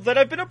 I feel that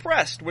I've been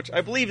oppressed, which I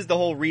believe is the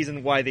whole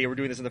reason why they were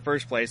doing this in the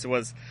first place. It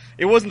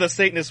wasn't the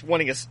Satanists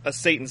wanting a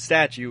Satan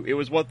statue. It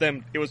was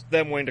them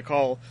wanting to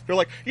call. They're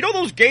like,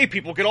 those gay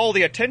people get all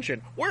the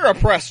attention. We're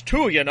oppressed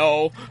too,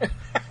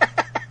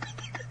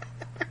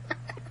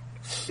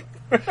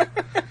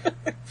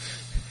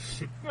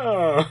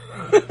 Oh.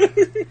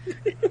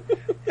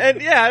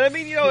 And yeah,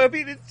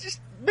 it's just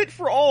meant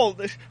for all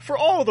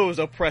those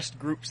oppressed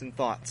groups and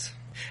thoughts.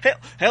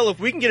 Hell, if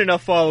we can get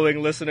enough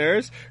following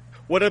listeners,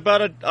 what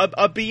about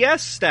a BS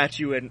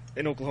statue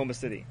in Oklahoma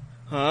City?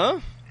 Huh?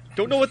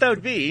 Don't know what that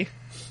would be.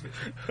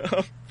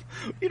 I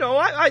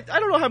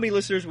don't know how many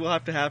listeners we'll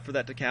have to for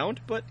that to count,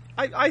 but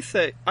I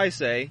say,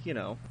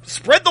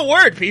 spread the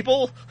word,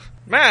 people.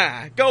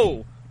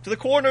 Go to the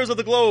corners of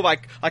the globe.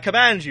 I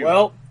command you.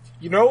 Well,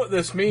 you know what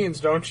this means,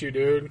 don't you,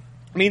 dude?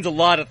 It means a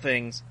lot of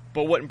things,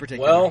 but what in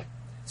particular? Well,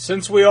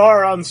 since we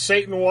are on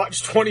Satan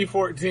Watch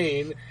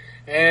 2014,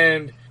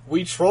 and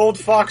we trolled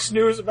Fox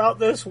News about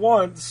this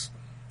once,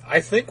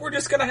 I think we're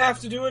just gonna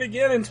have to do it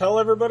again and tell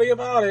everybody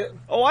about it.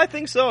 Oh, I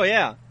think so,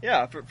 yeah.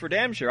 Yeah, for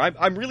damn sure.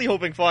 I'm really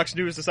hoping Fox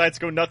News decides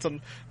to go nuts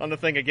on the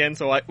thing again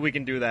so we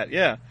can do that,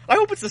 yeah. I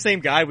hope it's the same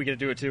guy we get to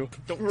do it to.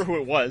 Don't remember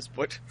who it was,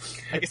 but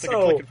I guess I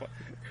can click and find.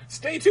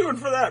 Stay tuned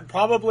for that,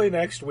 probably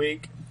next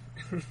week.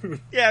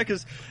 Yeah,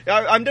 because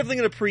I'm definitely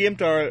going to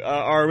preempt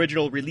our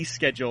original release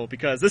schedule,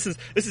 because this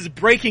is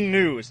breaking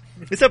news.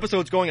 This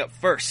episode's going up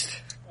first.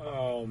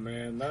 Oh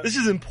man, this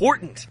is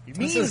important. It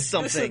means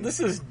something. This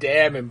is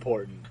damn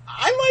important.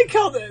 I like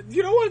how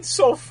what's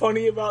so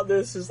funny about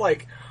this is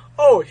like,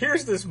 oh,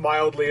 here's this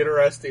mildly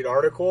interesting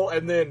article,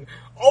 and then,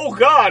 oh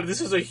god,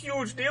 this is a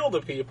huge deal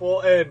to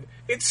people, and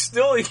it's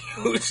still a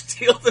huge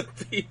deal to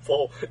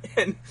people,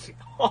 and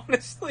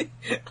honestly,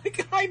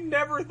 I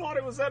never thought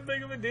it was that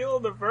big of a deal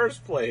in the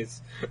first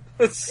place.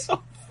 It's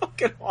so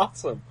fucking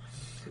awesome.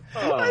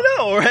 I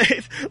know,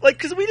 right?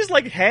 Because we just,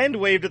 hand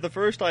waved it the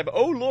first time.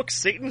 Oh, look,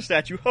 Satan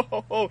statue. Ho,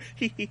 ho, ho.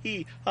 Hee, hee,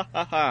 hee. Ha,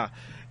 ha, ha.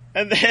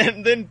 And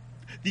then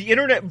the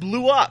internet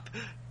blew up.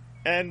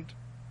 And,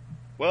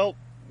 well,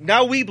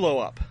 now we blow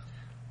up.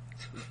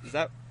 Is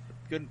that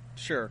good?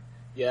 Sure.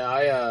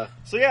 Yeah,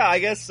 So yeah, I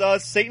guess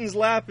Satan's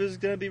Lap is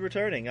going to be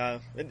returning.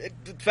 In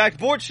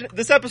fact,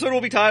 this episode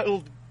will be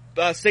titled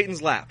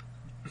Satan's Lap.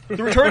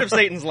 The Return of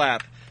Satan's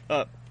Lap.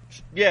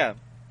 Yeah,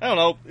 I don't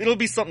know. It'll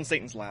be something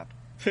Satan's Lap.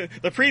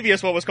 The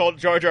previous one was called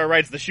Jar Jar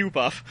Rides the Shoe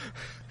Puff.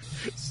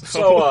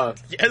 So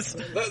yes,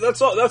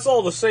 that's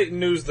all the Satan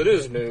news that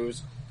is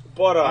news.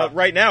 But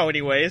right now,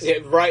 anyways. Yeah,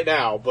 right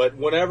now, but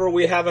whenever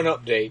we have an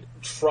update,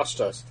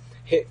 trust us,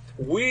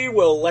 we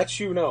will let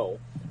you know.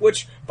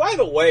 Which, by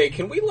the way,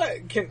 do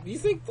you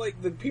think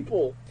the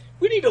people?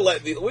 We need to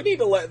let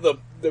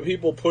the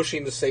people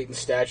pushing the Satan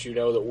statue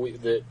know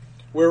that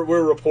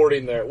we're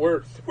reporting there.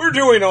 We're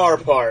doing our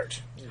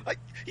part.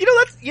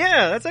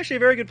 That's actually a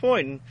very good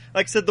point. And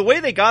like I said, the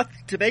way they got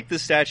to make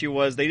this statue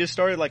was they just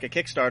started a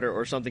Kickstarter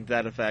or something to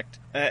that effect,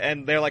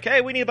 and they're like, "Hey,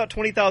 we need about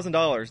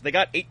 $20,000." They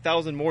got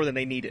 $8,000 more than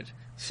they needed.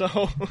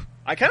 So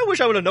I kind of wish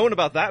I would have known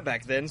about that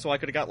back then, so I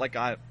could have got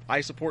a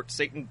 "I support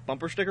Satan"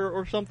 bumper sticker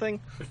or something,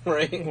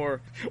 right?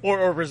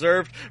 Or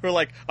reserved,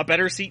 or a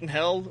better seat in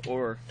hell,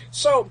 or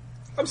so.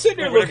 I'm sitting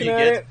here looking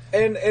at it,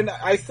 and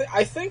I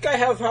think I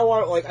have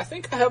I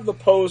think I have the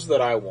pose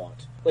that I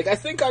want. I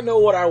think I know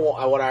what I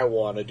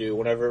want to do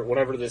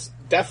whenever this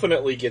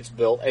definitely gets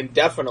built and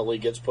definitely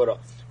gets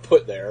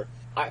put there.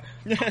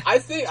 I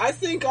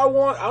think I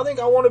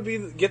want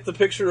to get the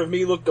picture of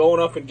me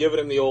going up and giving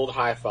him the old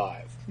high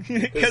five.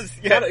 Because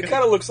it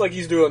kind of looks like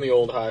he's doing the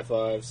old high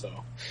five. So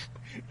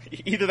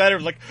either that or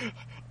like,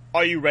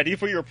 are you ready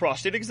for your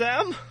prostate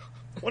exam?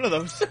 One of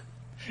those.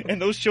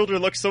 And those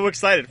children look so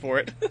excited for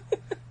it.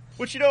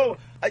 Which, the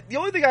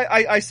only thing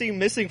I see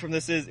missing from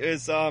this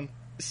is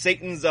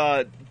Satan's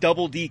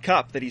double D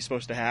cup that he's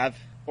supposed to have,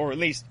 or at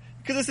least.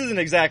 Because this isn't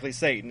exactly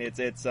Satan, it's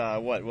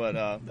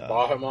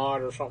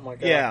Bahamut or something like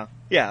that.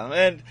 Yeah,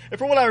 and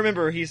from what I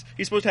remember, he's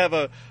supposed to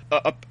have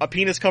a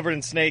penis covered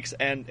in snakes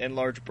and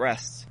large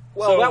breasts.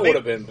 Well, so that would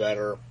have been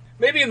better.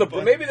 Maybe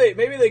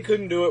they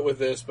couldn't do it with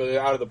this, but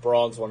out of the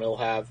bronze one, he'll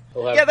have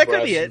yeah, that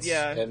could be it.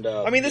 Yeah, and,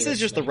 I mean, this is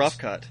just the rough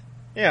cut.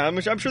 Yeah,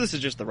 I'm sure this is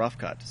just the rough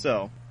cut.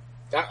 So,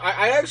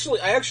 I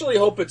actually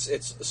hope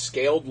it's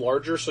scaled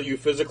larger so you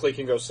physically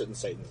can go sit in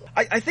Satan's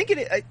lap. I think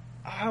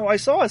I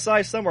saw a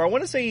size somewhere. I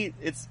want to say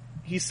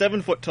he's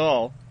 7 foot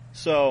tall.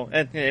 So,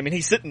 and I mean,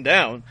 he's sitting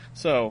down.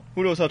 So,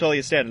 who knows how tall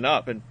he's standing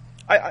up? And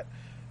I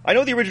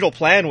know the original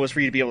plan was for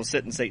you to be able to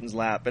sit in Satan's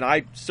lap, and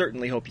I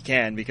certainly hope you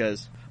can,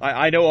 because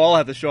I know I'll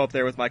have to show up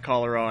there with my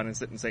collar on and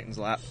sit in Satan's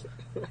lap.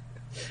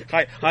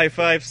 High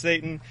five,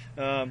 Satan.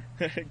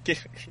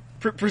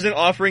 Present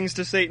offerings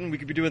to Satan. We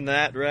could be doing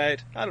that,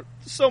 right?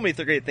 So many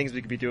great things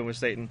we could be doing with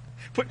Satan.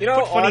 Put funny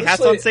honestly,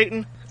 hats on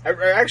Satan.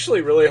 I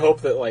actually really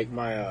hope that like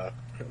my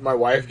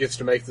wife gets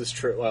to make this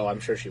trip. Well, I'm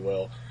sure she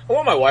will. I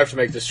want my wife to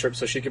make this trip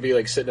so she could be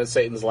like sitting in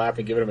Satan's lap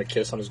and giving him a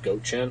kiss on his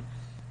goat chin.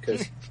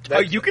 Cause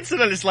you can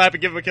sit on his lap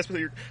and give him a kiss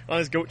on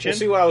his goat chin? Well,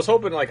 see, what I was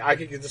hoping, like, I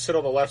could get to sit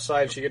on the left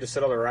side, and she get to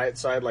sit on the right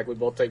side, like, we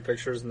both take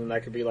pictures, and then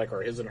that could be, like,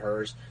 his and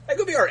hers. That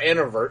could be our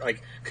anniversary,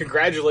 like,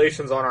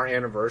 congratulations on our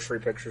anniversary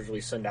pictures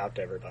we send out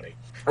to everybody.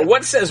 Or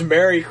what says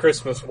Merry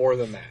Christmas more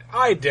than that?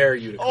 I dare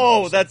you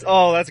to that's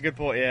a good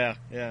point,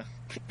 yeah.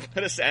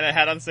 Put a Santa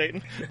hat on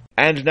Satan.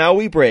 And now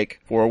we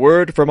break for a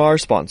word from our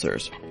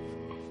sponsors.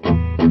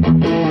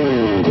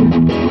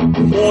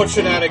 More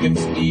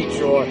Shenanigans need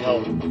your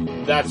help.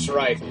 That's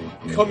right.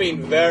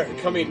 Coming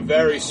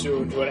very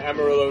soon to an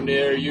Amarillo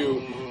near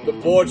you, the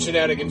Board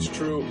Shenanigans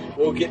crew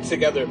will get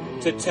together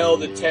to tell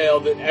the tale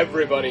that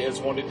everybody has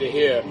wanted to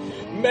hear.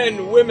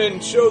 Men, women,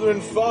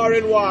 children far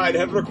and wide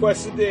have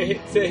requested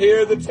to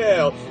hear the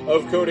tale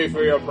of Cody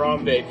for your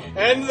prom date.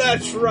 And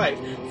that's right.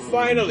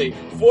 Finally,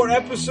 for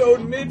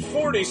episode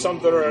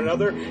mid-40-something or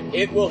another,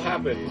 it will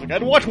happen.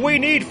 And what we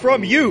need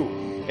from you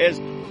is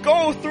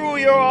go through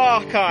your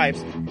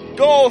archives,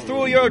 go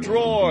through your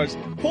drawers,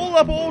 pull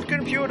up old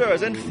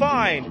computers, and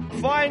find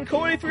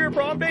Cody for your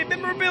prom date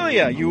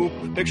memorabilia.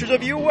 Pictures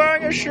of you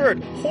wearing a shirt,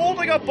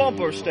 holding a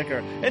bumper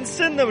sticker, and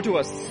send them to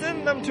us.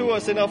 Send them to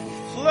us in a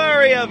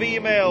flurry of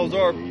emails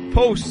or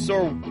posts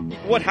or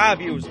what have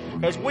yous,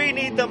 because we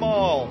need them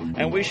all,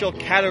 and we shall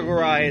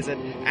categorize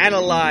and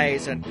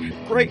analyze and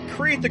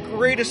create the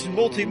greatest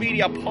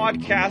multimedia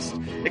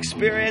podcast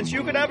experience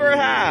you could ever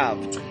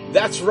have.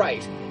 That's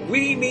right.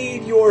 We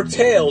need your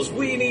tales.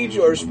 We need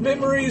your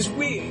memories.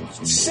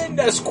 Send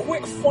us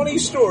quick, funny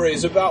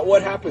stories about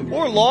what happened,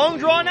 or long,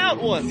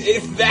 drawn-out ones.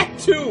 If that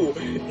too.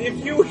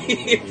 If you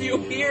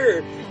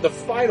hear the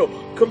final,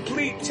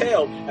 complete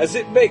tale as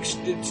it makes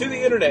to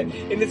the internet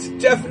in its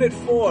definite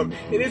form,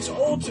 in its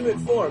ultimate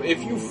form,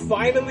 if you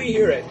finally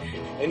hear it,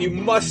 and you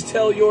must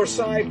tell your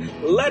side,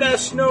 let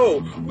us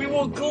know. We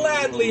will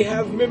gladly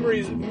have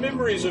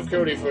memories of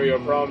Cody for your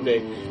prom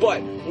date.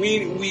 But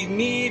we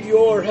need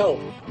your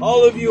help.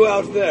 All of you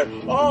out there,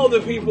 all the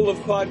people of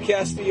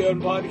Podcastia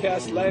and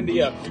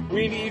Podcastlandia,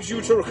 we need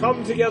you to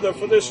come together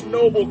for this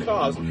noble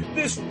cause,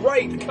 this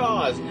right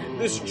cause,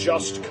 this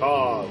just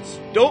cause.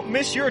 Don't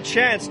miss your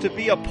chance to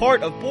be a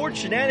part of Board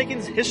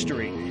Shenanigans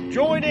history.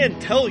 Join in,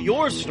 tell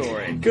your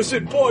story. Because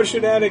at Board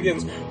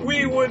Shenanigans,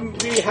 we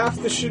wouldn't be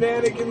half the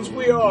shenanigans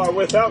we are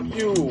without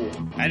you.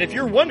 And if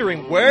you're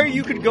wondering where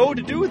you could go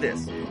to do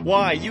this,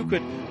 why, you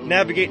could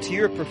navigate to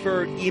your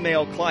preferred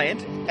email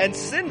client and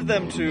send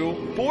them to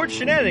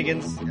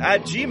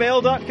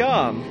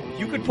boardshenanigans@gmail.com.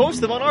 You could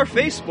post them on our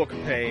Facebook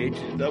page,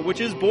 which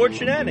is Board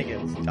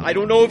Shenanigans. I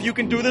don't know if you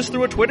can do this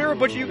through a Twitter,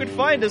 but you could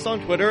find us on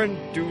Twitter and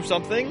do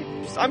something.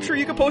 I'm sure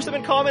you can post them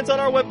in comments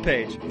on our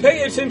webpage.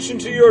 Pay attention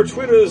to your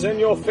Twitters and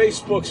your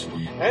Facebooks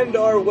and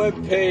our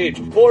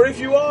webpage. For if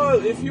you are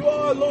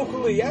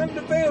locally and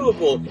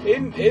available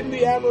in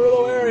the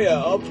Amarillo area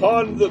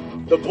upon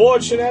the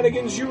Board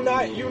Shenanigans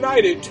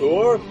United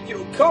tour,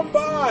 come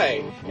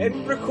by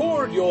and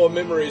record your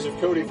memories of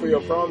Cody for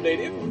your prom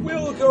date. It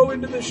will go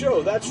into the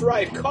show. That's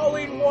right.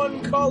 Calling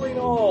one, calling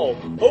all.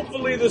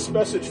 Hopefully this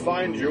message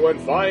finds you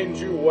and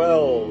finds you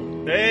well.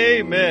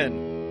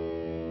 Amen.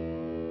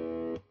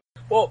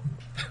 Well,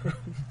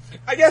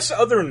 I guess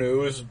other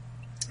news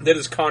that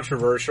is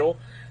controversial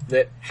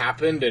that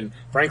happened, and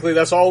frankly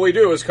that's all we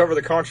do is cover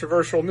the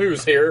controversial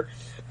news here.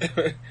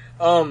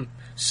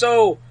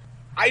 So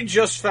I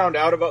just found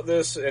out about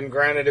this, and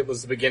granted it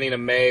was the beginning of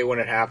May when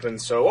it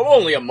happened, so I'm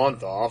only a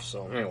month off,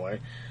 so anyway.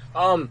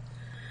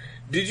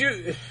 Did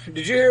you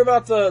hear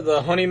about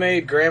the Honey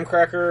Maid graham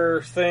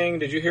cracker thing?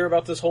 Did you hear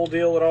about this whole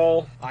deal at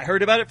all? I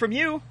heard about it from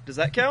you. Does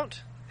that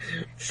count?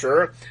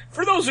 Sure.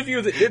 For those of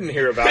you that didn't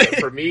hear about it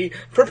from me,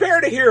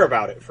 prepare to hear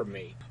about it from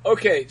me.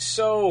 Okay,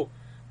 so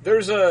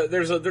there's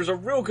a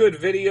real good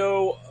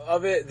video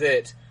of it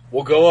that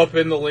will go up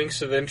in the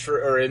links of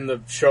or in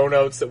the show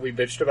notes that we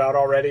bitched about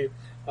already.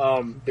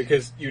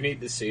 Because you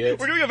need to see it.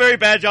 We're doing a very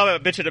bad job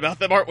at bitching about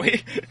them, aren't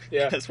we?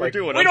 Yeah. Yes, we're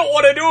doing we them. don't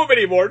want to do them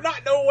anymore.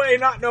 Not no way,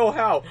 not no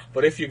how.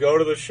 But if you go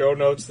to the show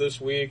notes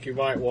this week, you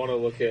might want to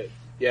look at,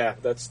 yeah,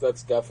 that's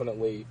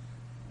definitely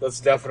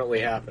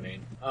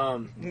happening.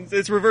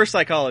 It's reverse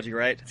psychology,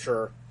 right?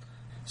 Sure.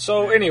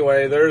 So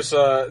anyway, there's,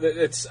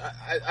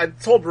 I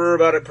told Brewer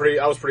about it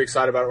I was pretty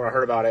excited about it when I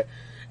heard about it.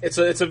 It's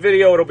a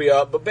video, it'll be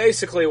up, but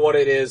basically what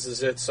it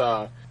is it's,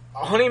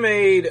 Honey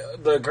made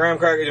the graham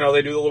crackers,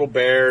 they do the little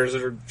bears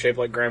that are shaped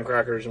like graham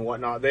crackers and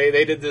whatnot.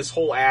 They did this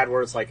whole ad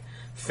where it's like,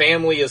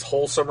 family is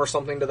wholesome or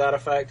something to that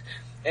effect.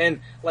 And,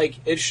 like,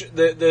 in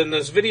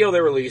this video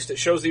they released, it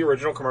shows the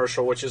original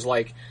commercial, which is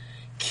like,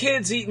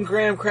 kids eating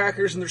graham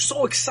crackers and they're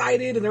so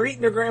excited and they're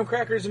eating their graham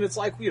crackers and it's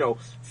like,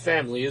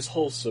 family is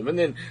wholesome. And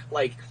then,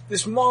 like,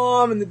 this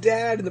mom and the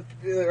dad and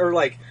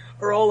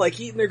are all like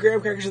eating their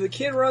graham crackers and the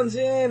kid runs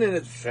in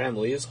and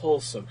family is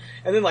wholesome.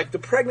 And then, like, the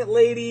pregnant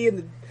lady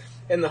and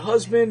the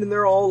husband, and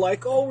they're all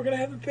like, oh, we're going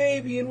to have a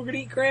baby, and we're going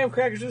to eat graham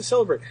crackers to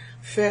celebrate.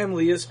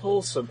 Family is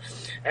wholesome.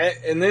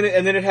 And then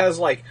it has,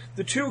 like,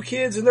 the two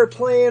kids, and they're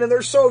playing, and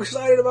they're so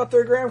excited about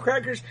their graham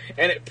crackers,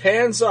 and it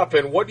pans up,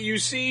 and what do you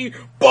see?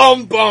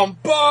 Bum, bum,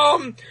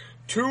 bum!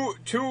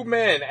 Two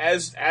men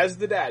as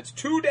the dads.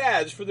 Two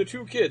dads for the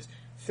two kids.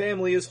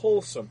 Family is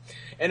wholesome.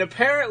 And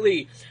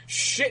apparently,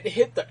 shit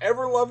hit the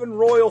ever-loving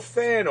royal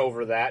fan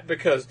over that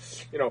because,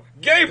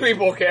 gay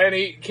people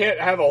can't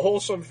have a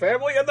wholesome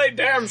family, and they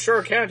damn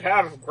sure can't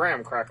have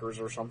graham crackers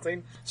or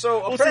something.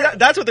 So,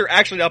 that's what they're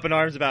actually up in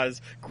arms about,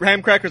 is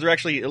graham crackers are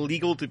actually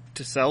illegal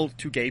to sell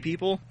to gay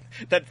people.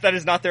 That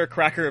is not their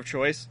cracker of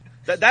choice.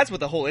 That's what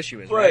the whole issue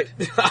is, right?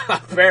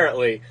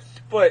 Apparently.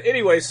 But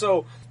anyway,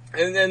 so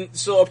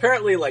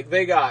apparently, like,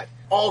 they got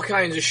all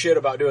kinds of shit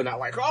about doing that.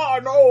 Like, oh,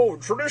 no,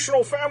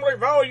 traditional family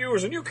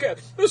values, and you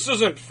can't, this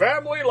isn't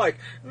family. Like,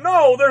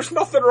 no, there's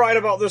nothing right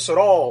about this at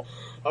all.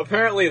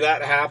 Apparently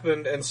that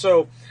happened, and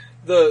so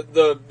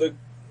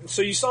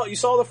so you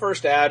saw the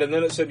first ad, and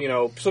then it said,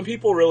 some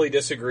people really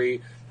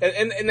disagree,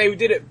 and they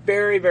did it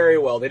very, very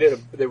well. They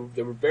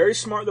were very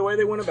smart the way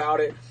they went about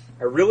it.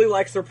 I really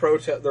liked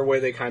their way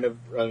they kind of,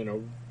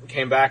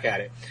 came back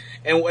at it.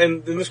 And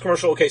in this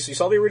commercial, okay, so you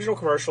saw the original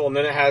commercial, and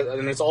then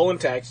it's all in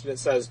text, and it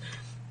says,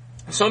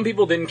 some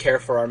people didn't care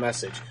for our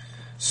message,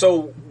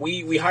 so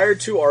we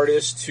hired two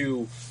artists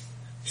to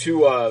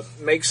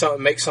make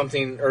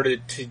something, or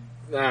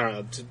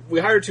we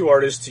hired two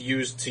artists to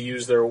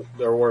use their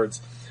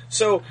words.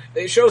 So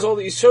it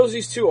shows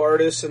these two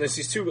artists, and it's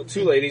these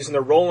two ladies, and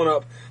they're rolling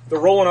up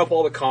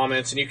all the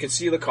comments, and you can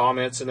see the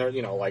comments, and they're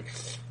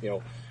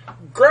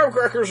graham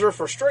crackers are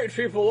for straight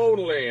people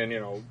only,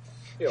 and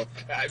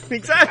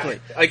exactly.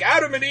 Like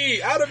Adam and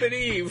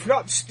Eve,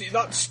 not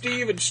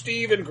Steve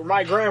and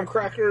my graham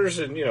crackers,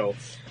 and a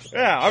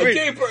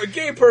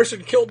gay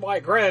person killed my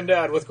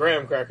granddad with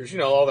graham crackers,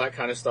 all that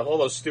kind of stuff, all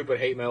those stupid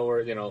hate mail, where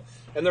and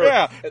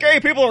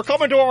gay people are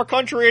coming to our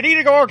country and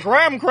eating our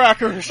graham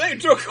crackers. They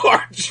took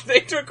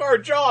our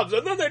jobs,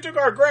 and then they took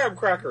our graham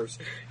crackers,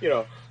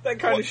 that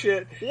kind of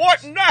shit.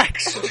 What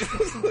next?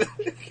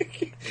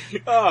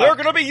 They're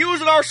going to be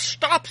using our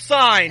stop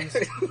signs.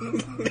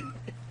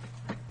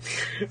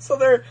 So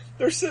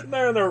they're sitting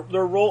there and they're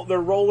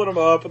rolling them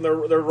up, and they're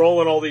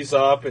rolling all these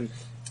up, and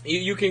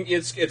you can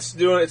it's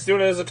doing it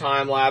as a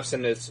time lapse,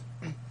 and it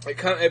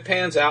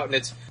pans out, and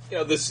it's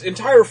this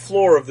entire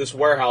floor of this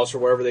warehouse or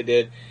wherever they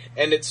did,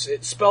 and it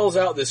spells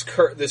out this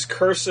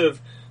cursive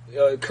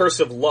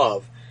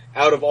love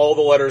out of all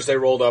the letters they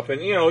rolled up,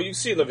 and you can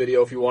see in the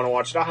video if you want to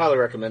watch it. I highly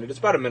recommend it. It's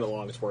about a minute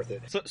long. It's worth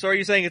it. So are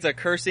you saying it's a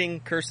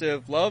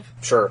cursive love?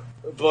 Sure,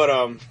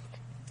 but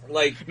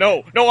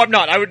no, I'm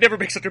not. I would never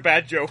make such a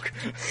bad joke.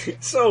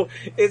 So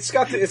it's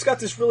got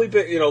this really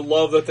big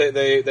love that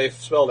they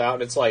spelled out,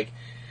 and it's like,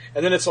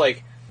 and then it's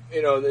like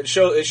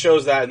it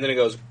shows that, and then it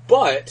goes,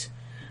 but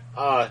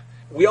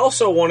we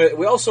also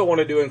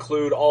wanted to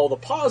include all the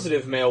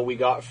positive mail we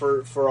got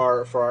for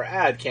our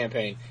ad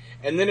campaign,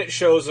 and then it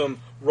shows them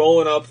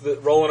rolling up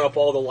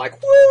all the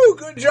like, woo,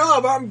 good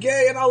job, I'm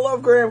gay and I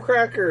love graham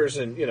crackers,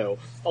 and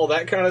all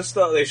that kind of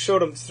stuff. They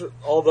showed them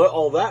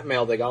all that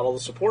mail they got, all the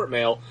support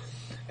mail.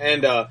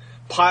 And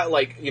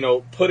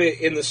put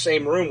it in the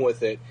same room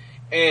with it,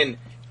 and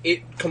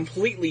it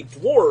completely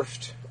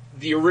dwarfed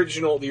the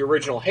original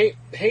hate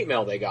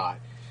mail they got,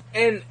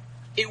 and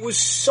it was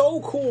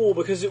so cool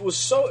because it was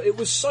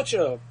such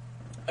a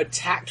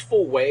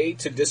tactful way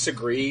to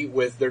disagree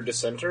with their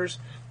dissenters.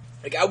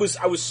 Like I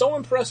was so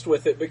impressed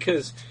with it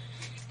because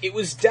it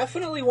was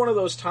definitely one of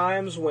those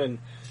times when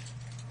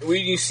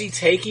you see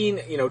taking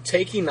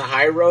the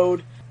high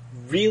road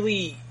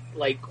really.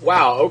 Like,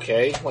 wow,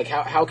 okay, like,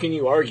 how can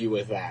you argue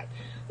with that?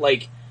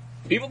 Like,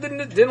 people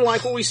didn't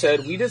like what we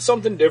said. We did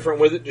something different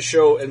with it to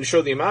show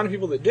the amount of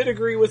people that did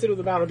agree with it, or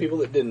the amount of people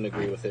that didn't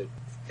agree with it.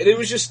 And it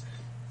was just,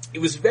 It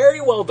was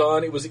very well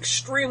done. It was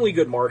extremely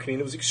good marketing.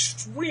 It was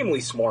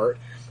extremely smart.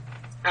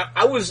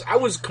 I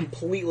was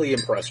completely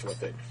impressed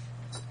with it.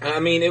 I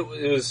mean, it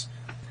was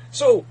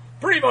so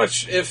pretty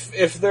much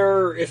if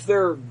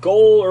their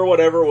goal or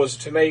whatever was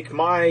to make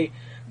my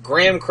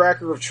graham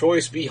cracker of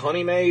choice be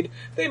Honey Maid,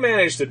 they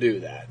managed to do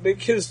that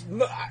because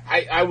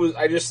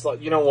I just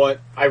thought, you know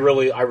what, I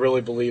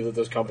really believe that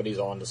this company's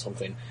on to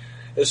something.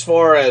 As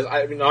far as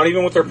not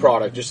even with their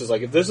product, just as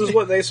like if this is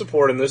what they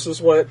support and this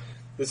is what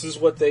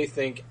they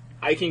think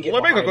I can get.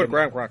 Well, they make a good them.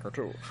 graham cracker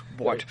too.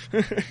 What?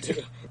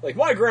 Like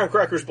my graham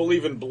crackers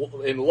believe in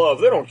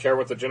love. They don't care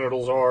what the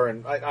genitals are,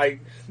 and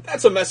I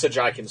that's a message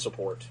I can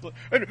support.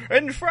 And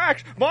in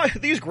fact,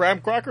 these graham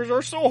crackers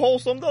are so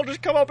wholesome they'll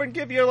just come up and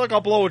give you like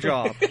a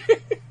blowjob.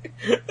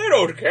 They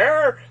don't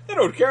care. They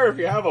don't care if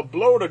you have a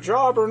blow to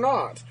job or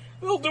not.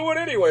 They'll do it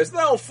anyways.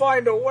 They'll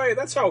find a way.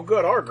 That's how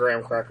good our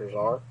graham crackers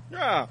are.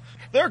 Yeah,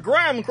 they're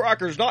graham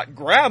crackers, not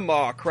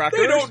grandma crackers.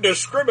 They don't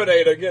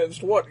discriminate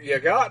against what you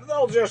got.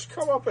 They'll just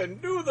come up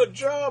and do the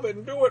job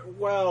and do it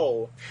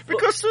well.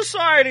 Because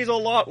society's a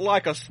lot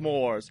like a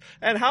s'mores.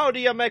 And how do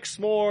you make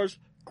s'mores?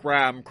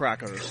 Graham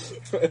crackers.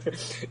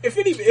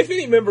 If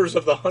any members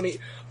of the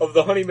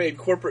Honey Maid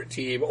corporate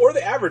team or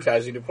the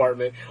advertising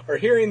department are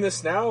hearing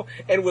this now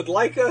and would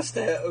like us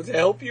to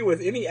help you with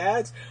any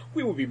ads,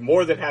 we will be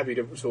more than happy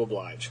to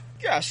oblige.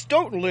 Yes,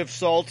 don't live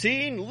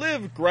saltine,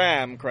 live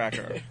graham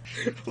cracker.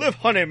 Live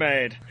Honey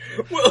Maid.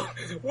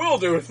 We'll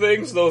do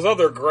things those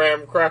other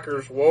graham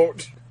crackers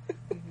won't.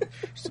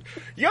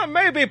 You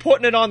may be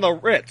putting it on the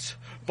Ritz,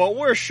 but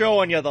we're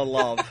showing you the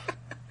love.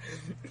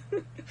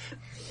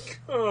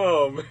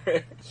 Oh,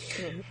 man.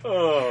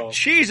 Oh.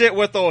 Cheese it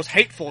with those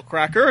hateful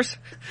crackers.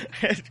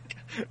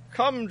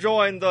 Come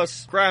join the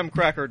graham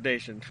cracker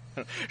nation.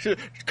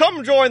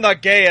 Come join the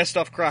gayest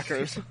of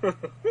crackers.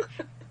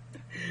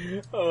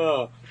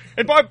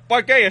 And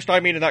by gayest, I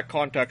mean in that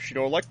context, you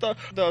know, like the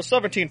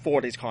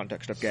 1740s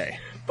context of gay.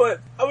 But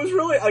I was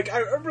really, like, I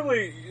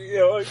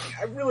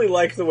really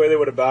liked the way they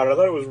went about it. I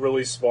thought it was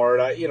really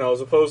smart.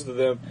 As opposed to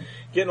them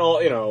getting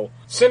all,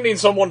 sending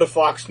someone to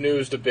Fox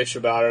News to bitch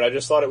about it. I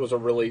just thought it was a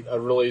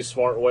really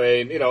smart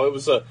way. And,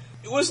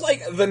 it was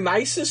like the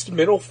nicest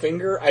middle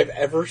finger I've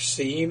ever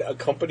seen a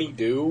company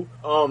do.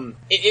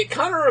 It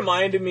kind of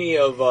reminded me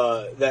of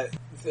that.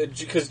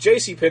 Because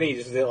JCPenney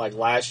just did it like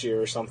last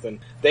year or something.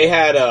 They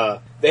had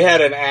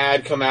an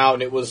ad come out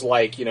and it was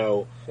like,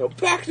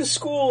 back to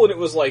school, and it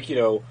was like,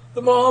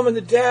 the mom and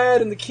the dad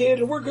and the kid,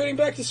 and we're getting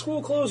back to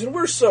school clothes and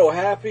we're so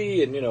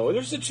happy, and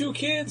there's the two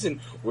kids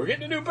and we're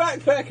getting a new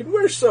backpack and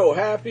we're so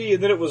happy,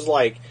 and then it was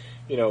like,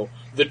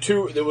 the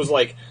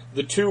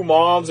two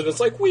moms, and it's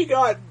like, we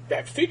got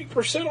that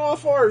 50%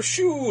 off our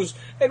shoes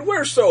and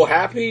we're so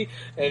happy,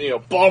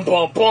 and bum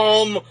bum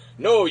bum,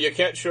 no, you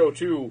can't show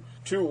two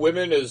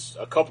women as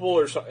a couple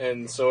or something,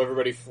 and so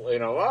everybody,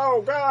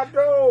 oh God,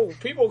 no,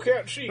 people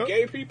can't see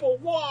gay people,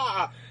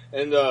 wah,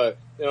 and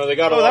they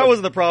got. Oh, that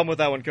wasn't the problem with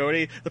that one,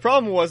 Cody. The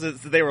problem was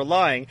that they were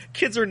lying.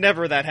 Kids are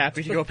never that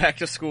happy to go back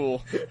to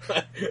school.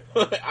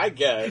 I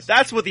guess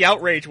that's what the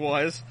outrage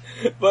was.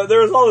 But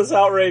there was all this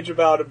outrage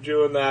about him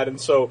doing that, and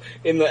so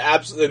in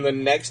the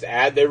next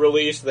ad they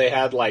released, they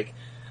had like,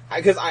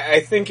 because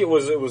I think it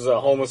was a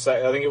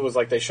homosexual. I think it was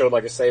like they showed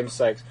like a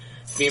same-sex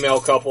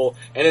female couple,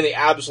 and in the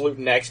absolute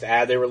next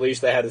ad they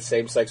released, they had a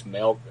same-sex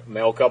male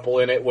couple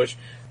in it, which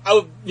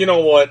I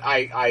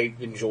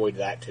enjoyed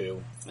that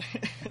too.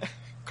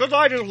 Because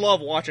I just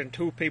love watching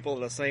two people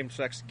of the same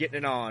sex getting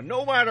it on,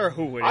 no matter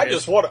who it is.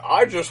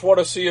 I just want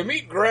to see them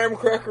eat graham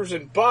crackers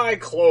and buy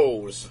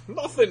clothes.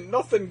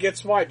 Nothing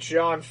gets my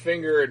John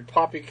finger and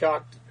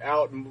poppycocked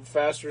out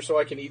faster so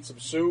I can eat some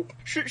soup.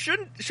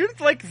 Shouldn't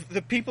like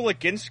the people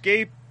against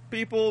gay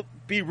people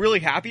be really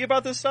happy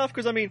about this stuff?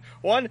 Because, I mean,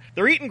 one,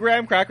 they're eating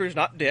graham crackers,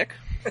 not dick.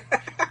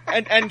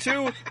 and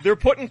two, they're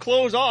putting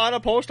clothes on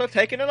opposed to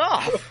taking it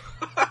off.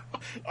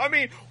 I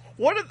mean,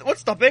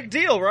 what's the big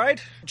deal,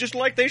 right? Just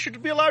like they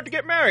should be allowed to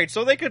get married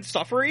so they could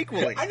suffer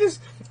equally. I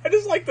just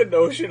like the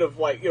notion of,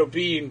 like,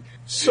 being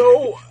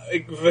so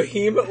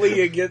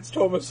vehemently against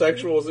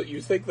homosexuals that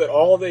you think that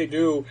all they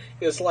do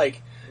is,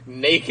 like,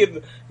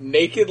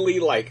 nakedly,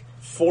 like,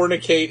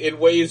 fornicate in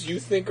ways you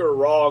think are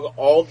wrong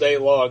all day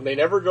long. They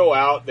never go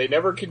out. They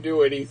never can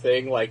do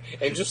anything. Like,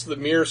 and just the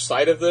mere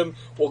sight of them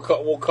will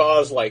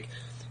cause like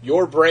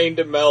your brain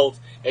to melt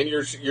and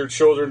your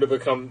children to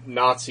become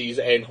Nazis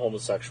and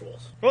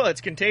homosexuals. Well,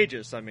 it's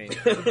contagious. I mean,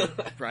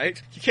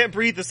 right? You can't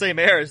breathe the same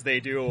air as they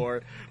do,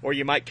 or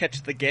you might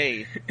catch the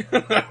gay.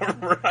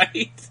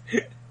 Right.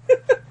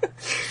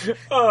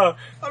 I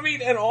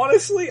mean, and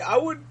honestly, I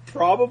would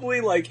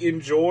probably like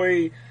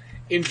enjoy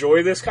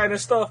this kind of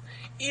stuff,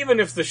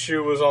 even if the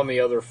shoe was on the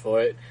other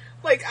foot.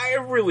 Like, I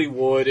really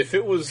would, if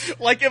it was...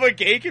 Like, if a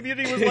gay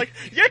community was like,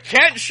 you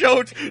can't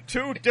show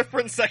two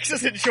different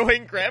sexes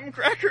enjoying graham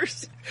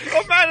crackers.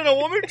 A man and a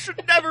woman should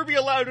never be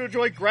allowed to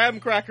enjoy graham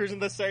crackers in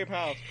the same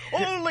house.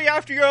 Only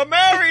after you're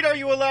married are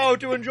you allowed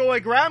to enjoy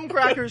graham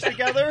crackers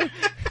together.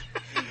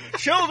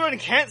 children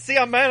can't see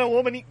a man and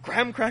woman eat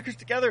graham crackers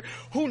together,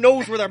 who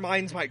knows where their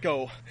minds might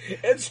go?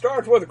 It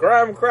starts with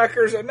graham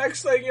crackers, and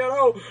next thing you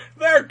know,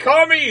 they're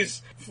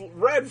commies!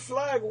 Red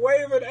flag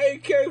waving,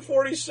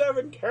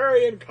 AK-47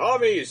 carrying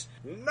commies!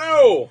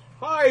 No!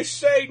 I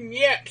say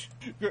niet!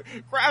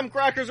 Graham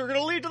crackers are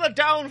gonna lead to the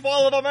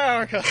downfall of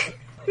America!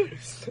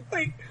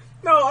 Like,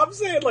 no, I'm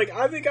saying, like,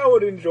 I think I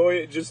would enjoy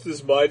it just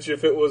as much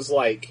if it was,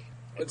 like,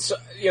 it's,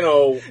 you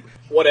know,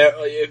 whatever,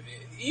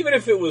 even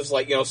if it was,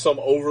 like, you know, some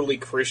overly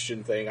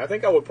Christian thing, I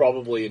think I would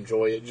probably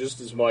enjoy it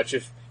just as much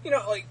if, you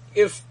know, like,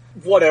 if,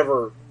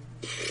 whatever,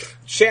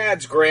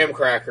 Chad's Graham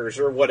Crackers,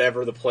 or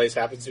whatever the place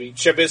happens to be,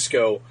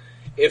 Chabisco,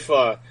 if,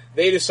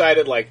 they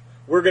decided, like,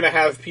 we're gonna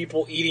have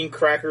people eating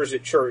crackers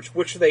at church,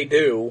 which they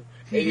do,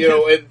 and, you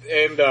know, and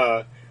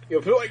you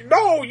know, people are like,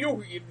 no,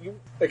 you,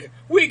 like,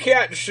 we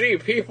can't see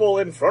people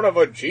in front of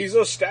a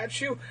Jesus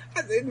statue.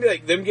 And,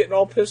 like, them getting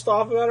all pissed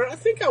off about it, I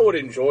think I would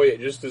enjoy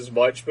it just as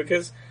much,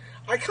 because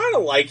I kind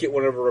of like it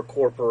whenever a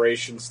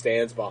corporation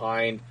stands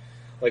behind,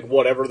 like,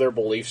 whatever their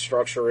belief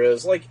structure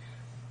is. Like,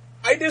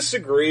 I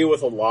disagree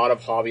with a lot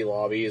of Hobby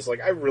Lobbies.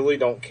 Like, I really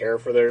don't care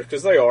for theirs,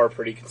 because they are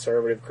pretty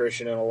conservative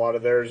Christian in a lot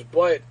of theirs,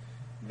 but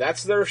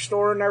that's their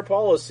store and their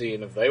policy,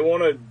 and if they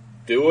want to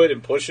do it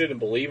and push it and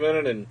believe in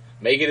it and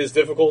make it as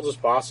difficult as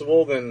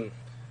possible, then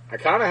I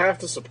kind of have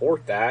to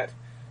support that,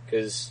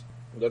 because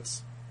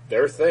that's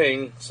their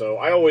thing. So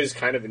I always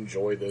kind of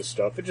enjoy this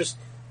stuff.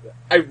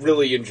 I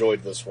really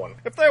enjoyed this one.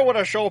 If they want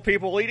to show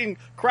people eating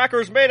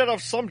crackers made out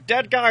of some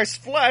dead guy's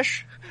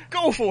flesh,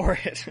 go for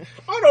it.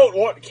 I don't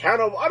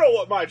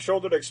want my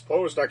children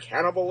exposed to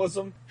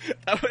cannibalism.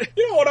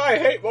 You know what I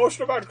hate most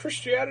about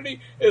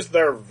Christianity is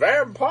their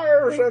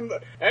vampires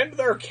and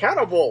their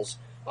cannibals.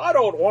 I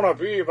don't want to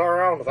be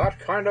around that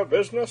kind of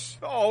business.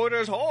 Oh, it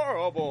is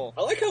horrible.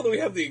 I like how we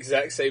have the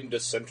exact same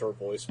dissenter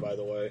voice, by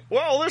the way.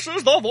 Well, this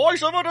is the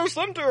voice of a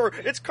dissenter.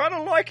 It's kind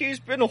of like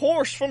he's been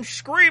hoarse from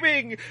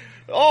screaming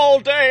all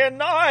day and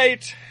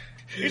night.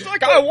 He's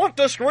like, I want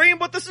to scream,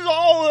 but this is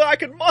all that I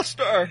can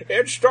muster.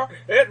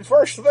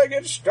 First thing,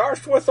 it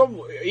starts with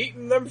them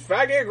eating them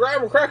faggy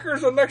graham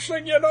crackers, and next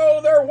thing you know,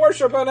 they're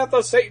worshipping at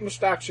the Satan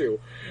statue.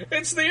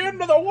 It's the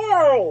end of the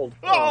world.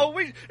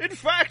 In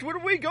fact,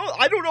 when we go,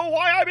 I don't know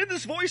why I'm in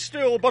this voice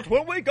still, but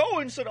when we go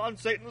and sit on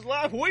Satan's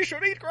lap, we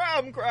should eat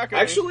graham crackers.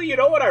 Actually, you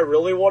know what I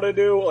really want to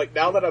do? Like,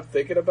 now that I'm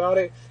thinking about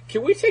it,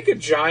 can we take a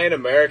giant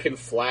American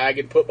flag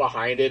and put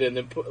behind it, and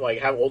then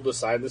have hold the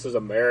sign, this is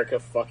America,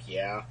 fuck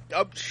yeah.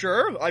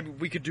 Sure.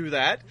 We could do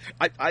that.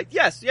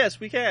 Yes,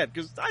 we can,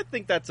 because I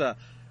think that's a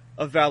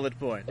valid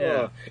point.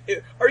 Yeah.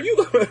 Are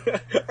you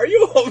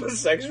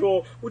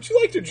homosexual? Would you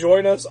like to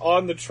join us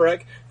on the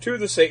trek to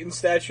the Satan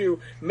statue?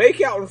 Make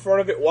out in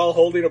front of it while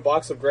holding a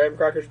box of graham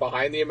crackers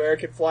behind the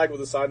American flag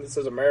with a sign that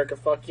says America,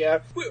 fuck yeah.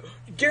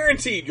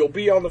 Guaranteed you'll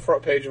be on the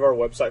front page of our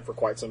website for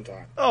quite some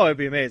time. Oh, it'd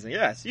be amazing,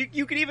 yes.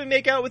 You could even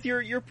make out with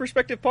your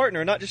prospective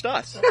partner, not just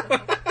us.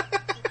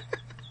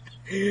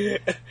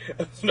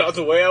 That's not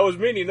the way I was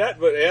meaning that,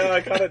 but yeah, I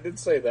kind of did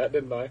say that,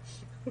 didn't I?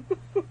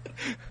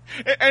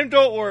 And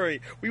don't worry,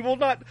 we will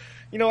not,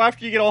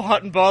 after you get all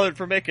hot and bothered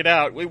for making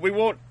out, we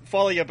won't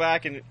follow you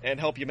back and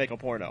help you make a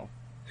porno.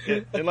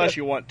 Unless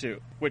you want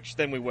to, which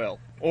then we will.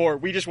 Or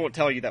we just won't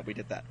tell you that we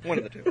did that. One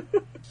of the two.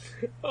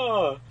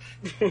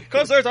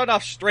 Because there's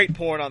enough straight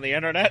porn on the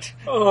internet.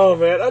 Oh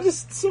man,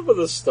 some of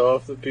the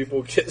stuff that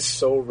people get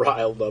so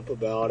riled up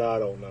about, I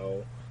don't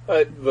know.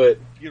 But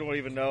you don't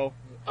even know?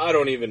 I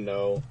don't even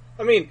know.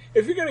 I mean,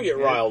 if you're gonna get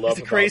riled up, is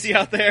it crazy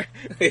out there?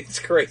 It's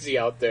crazy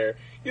out there.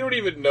 You don't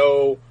even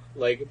know.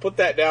 Like, put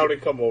that down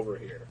and come over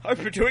here.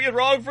 I've been doing it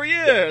wrong for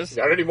years.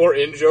 Got any more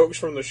in-jokes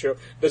from the show?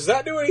 Does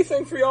that do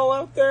anything for y'all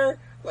out there?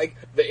 Like,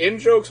 the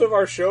in-jokes of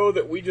our show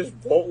that we just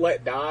won't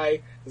let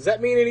die? Does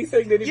that mean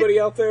anything to anybody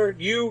out there?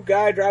 You,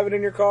 guy driving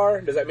in your car,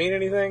 does that mean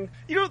anything?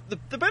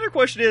 The better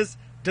question is,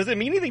 does it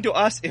mean anything to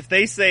us if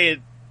they say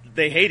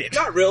they hate it?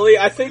 Not really.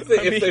 I think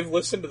that if they've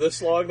listened to this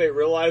long, they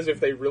realize if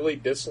they really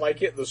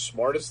dislike it, the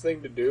smartest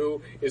thing to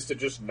do is to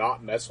just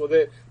not mess with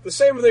it. The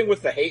same thing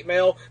with the hate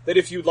mail, that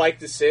if you'd like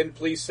to send,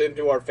 please send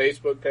to our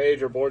Facebook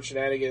page or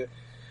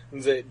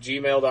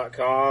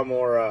boardshenanigans@gmail.com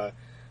or on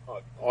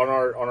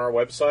our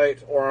website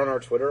or on our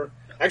Twitter.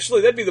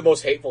 Actually, that'd be the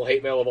most hateful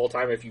hate mail of all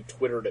time if you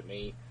Twittered at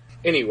me.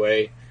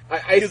 Anyway,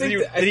 I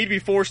think he'd be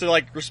forced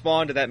to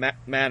respond to that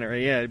manner.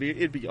 Yeah,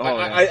 it'd be.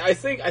 I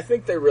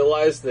think they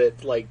realize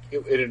that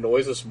it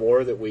annoys us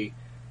more that we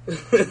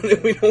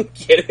that we don't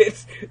get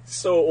it.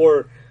 So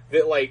or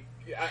that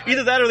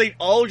either that or they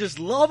all just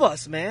love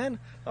us, man.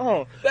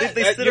 Oh, they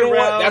sit you know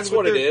around. What? That's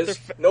what it is.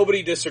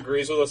 Nobody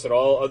disagrees with us at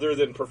all, other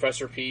than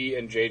Professor P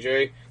and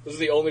JJ. Those are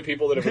the only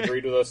people that have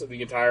agreed with us in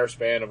the entire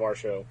span of our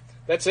show.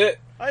 That's it.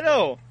 I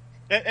know,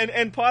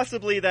 and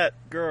possibly that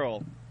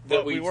girl.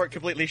 But we weren't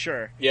completely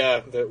sure. Yeah,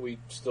 that we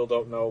still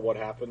don't know what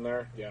happened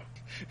there. Yeah.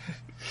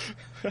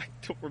 I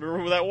don't remember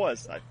who that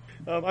was.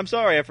 I'm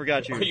sorry, I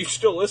forgot you. Are you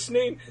still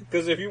listening?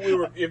 Because if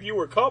you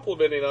were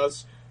complimenting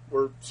us,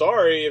 we're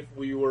sorry if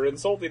we were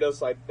insulting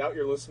us. I doubt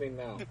you're listening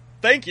now.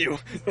 Thank you.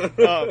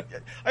 I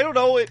don't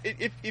know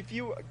if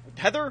you...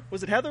 Heather?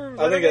 Was it Heather?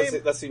 I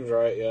think that seems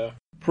right, yeah.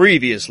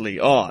 Previously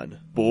on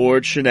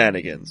Board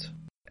Shenanigans.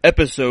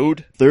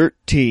 Episode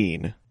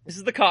 13. This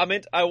is the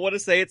comment. I want to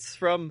say it's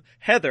from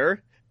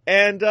Heather.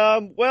 And,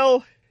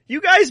 well,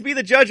 you guys be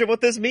the judge of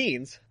what this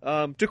means.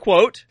 To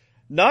quote,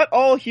 "Not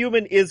all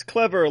human is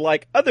clever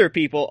like other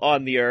people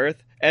on the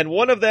earth, and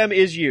one of them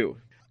is you."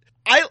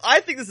 I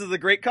think this is a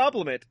great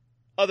compliment.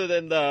 Other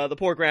than the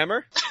poor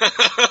grammar.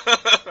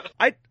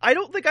 I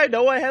don't think I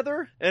know a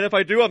Heather, and if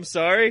I do, I'm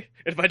sorry.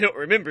 And if I don't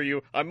remember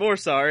you, I'm more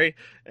sorry.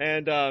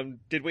 And,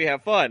 did we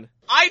have fun?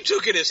 I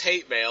took it as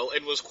hate mail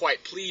and was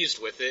quite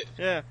pleased with it.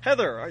 Yeah.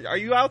 Heather, are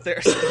you out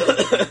there?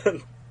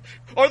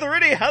 Are there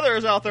any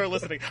Heathers out there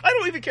listening? I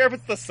don't even care if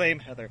it's the same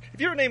Heather. If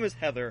your name is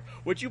Heather,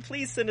 would you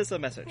please send us a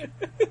message?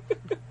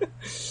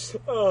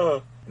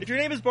 If your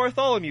name is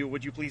Bartholomew,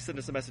 would you please send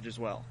us a message as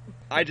well?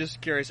 I'm just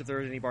curious if there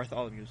are any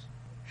Bartholomews.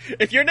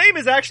 If your name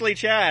is actually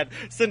Chad,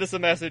 send us a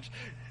message.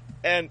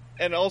 And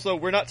also,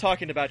 we're not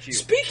talking about you.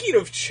 Speaking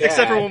of Chad...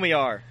 Except for when we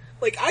are.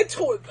 Like,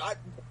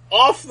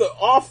 off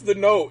the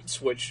notes,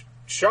 which,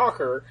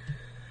 shocker,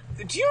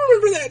 do you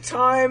remember that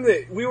time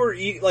that we were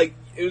it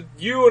was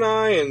you and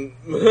I and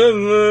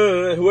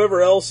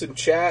whoever else in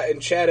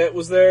Chadette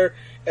was there,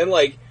 and,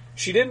 like,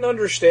 she didn't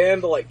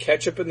understand the, like,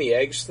 ketchup in the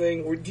eggs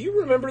thing? Do you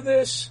remember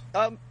this?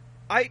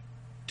 I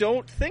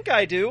don't think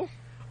I do.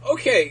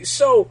 Okay,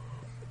 so...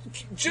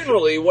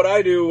 Generally, what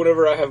I do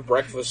whenever I have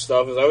breakfast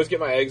stuff is I always get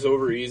my eggs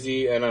over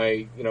easy, and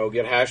I,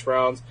 get hash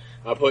browns.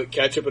 I put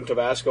ketchup and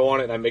Tabasco on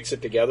it, and I mix it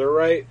together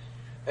right.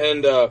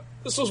 And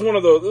this was one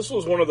of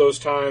those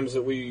times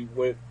that we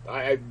went.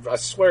 I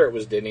swear it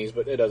was Denny's,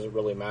 but it doesn't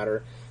really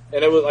matter.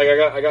 And it was like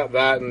I got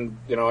that, and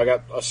I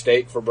got a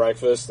steak for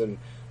breakfast, and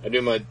I do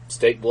my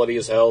steak bloody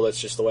as hell. That's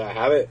just the way I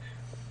have it.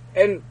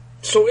 And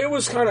so it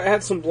was kind of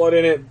had some blood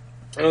in it,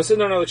 and I was sitting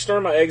there and I was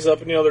stirring my eggs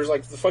up, and there's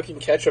like the fucking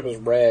ketchup is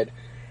red.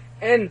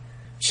 And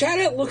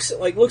Chadette looks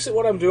at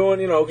what I'm doing,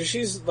 because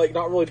she's, like,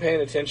 not really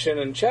paying attention,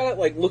 and Chadette,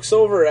 like, looks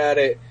over at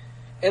it,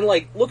 and,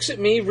 like, looks at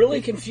me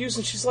really confused,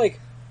 and she's like,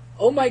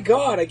 "Oh my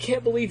god, I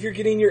can't believe you're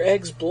getting your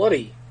eggs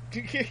bloody."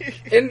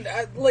 And,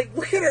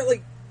 look at her,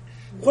 like,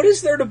 what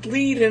is there to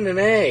bleed in an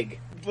egg?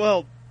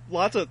 Well,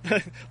 lots of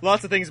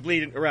things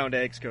bleed around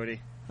eggs, Cody.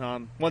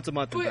 Once a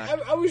month, in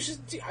fact. I was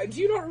just... Do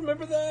you not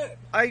remember that?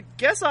 I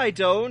guess I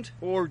don't.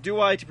 Or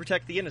do I, to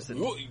protect the innocent?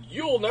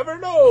 You'll never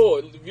know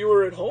if you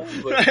were at home.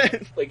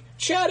 But, like,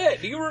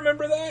 Chadette, do you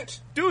remember that?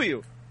 Do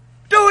you?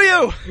 Do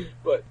you?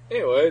 But,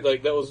 anyway,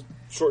 like, that was a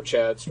short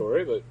Chad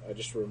story, but I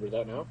just remember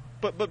that now.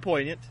 But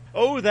poignant.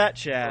 Oh, that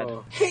Chad.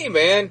 Hey,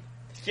 man.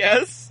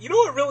 Yes? You know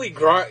what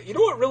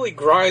really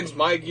grinds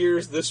my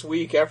gears this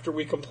week after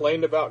we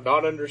complained about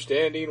not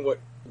understanding what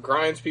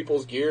grinds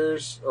people's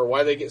gears or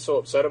why they get so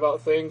upset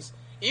about things,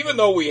 even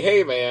though we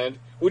hey-man,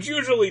 which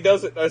usually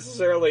doesn't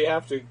necessarily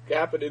have to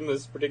happen in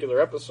this particular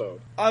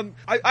episode.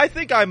 I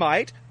think I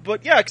might,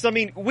 but yeah,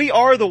 because we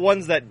are the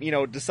ones that,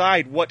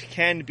 decide what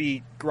can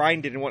be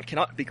grinded and what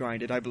cannot be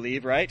grinded, I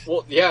believe, right?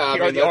 Well, yeah. We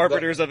are the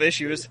arbiters of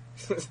issues.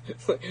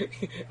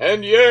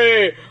 And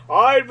yea,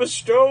 I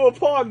bestow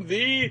upon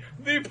thee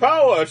the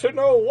power to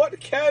know what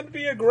can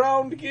be a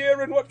ground gear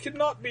and what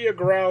cannot be a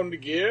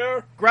ground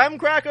gear. Graham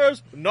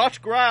crackers,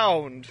 not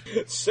ground.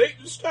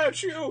 Satan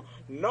statue,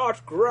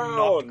 not ground.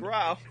 Not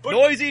ground. But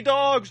noisy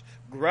dogs,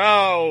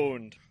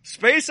 ground.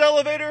 Space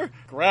elevator,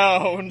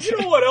 ground.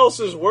 You know what else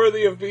is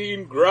worthy of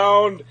being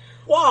ground?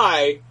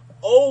 Why?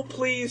 Oh,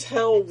 please,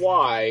 hell,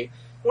 why?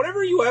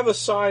 Whenever you have a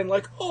sign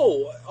like,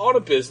 on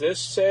a business,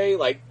 say,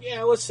 like,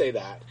 yeah, let's say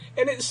that,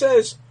 and it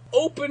says,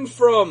 open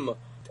from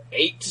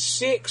 8 to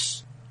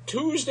 6,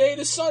 Tuesday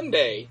to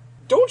Sunday,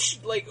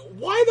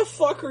 why the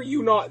fuck are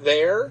you not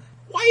there?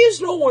 Why is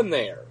no one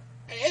there?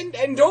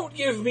 And don't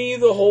give me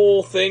the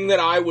whole thing that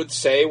I would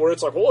say where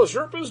it's like, well, it's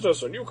your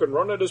business and you can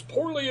run it as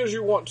poorly as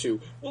you want to.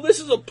 Well, this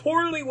is a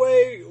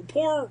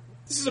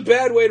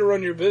bad way to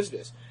run your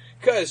business.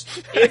 Because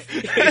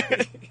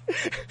if...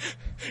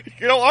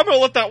 I'm going to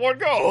let that one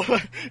go.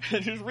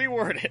 And just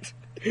reword it.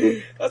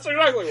 That's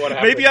exactly what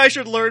happened. Maybe I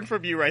should learn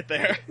from you right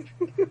there.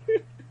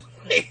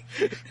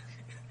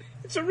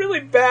 It's a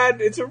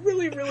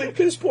really, really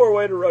piss poor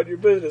way to run your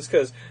business.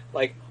 Because,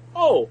 like,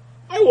 I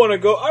want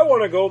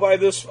to go by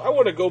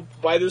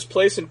this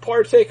place and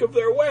partake of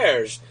their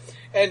wares.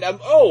 And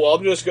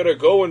I'm just going to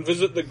go and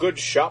visit the good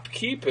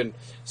shopkeep and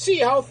see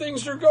how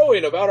things are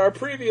going about our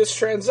previous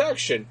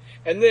transaction.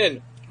 And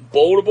then,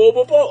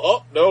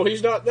 oh, no,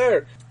 he's not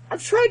there.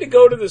 I've tried to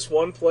go to this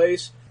one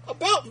place.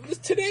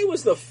 Today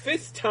was the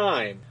 5th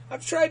time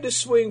I've tried to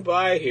swing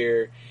by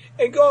here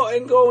and go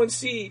and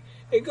see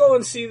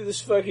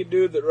this fucking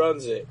dude that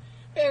runs it.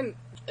 And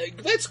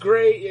that's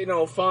great,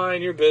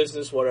 fine, your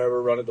business,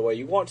 whatever, run it the way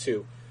you want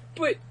to.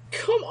 But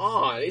come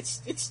on,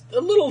 it's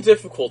a little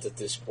difficult at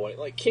this point.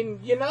 Like, can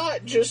you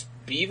not just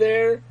be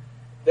there?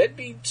 That'd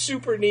be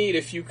super neat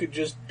if you could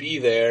just be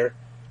there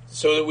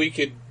so that we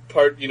could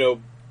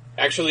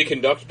actually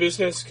conduct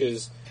business,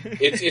 because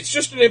It's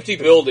just an empty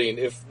building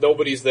if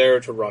nobody's there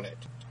to run it.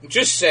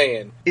 Just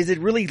saying. Is it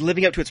really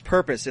living up to its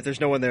purpose if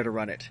there's no one there to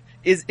run it?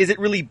 Is it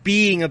really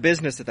being a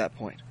business at that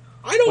point?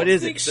 I don't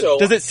think so.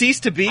 Does it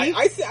cease to be?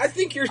 I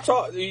think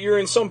you're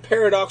in some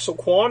paradoxical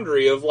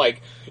quandary of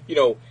like,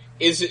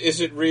 is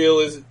it real?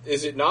 Is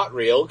it not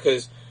real?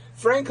 Because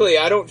frankly,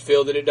 I don't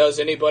feel that it does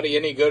anybody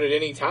any good at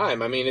any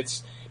time. I mean,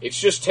 it's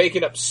just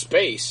taking up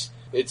space.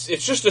 It's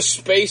just a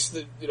space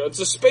that it's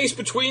a space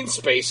between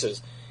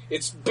spaces.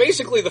 It's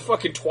basically the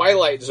fucking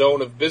Twilight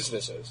Zone of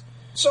businesses.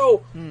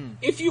 So,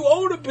 if you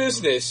own a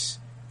business,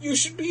 you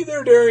should be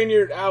there during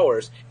your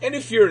hours. And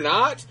if you're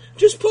not,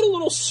 just put a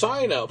little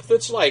sign up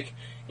that's like,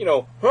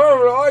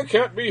 I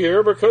can't be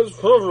here because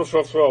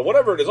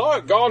whatever it is,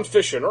 I've gone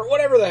fishing, or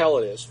whatever the hell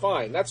it is.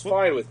 Fine, that's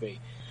fine with me.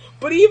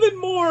 But even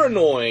more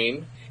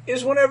annoying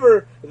is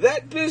whenever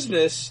that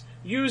business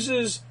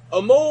uses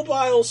a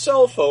mobile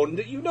cell phone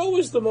that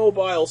is the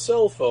mobile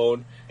cell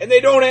phone, and they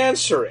don't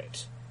answer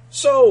it.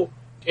 So,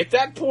 at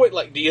that point,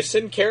 like, do you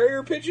send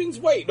carrier pigeons?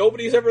 Wait,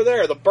 nobody's ever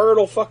there. The bird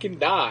will fucking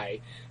die.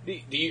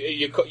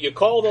 You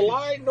call the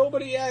line?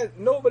 Nobody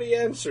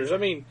answers. I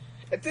mean,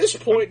 at this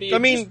point,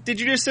 did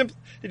you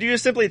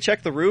just simply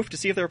check the roof to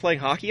see if they were playing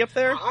hockey up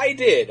there? I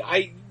did.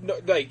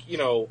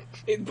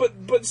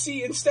 But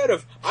see, instead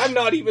of I'm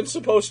not even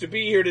supposed to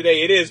be here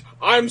today, it is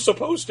I'm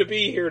supposed to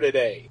be here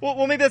today.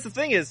 Well, maybe that's the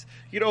thing is,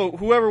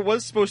 whoever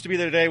was supposed to be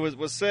there today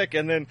was sick,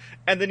 and then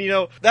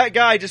that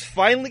guy just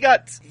finally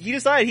he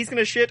decided he's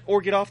gonna shit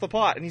or get off the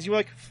pot, and he's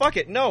like, fuck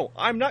it, no,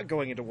 I'm not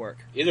going into work.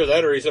 Either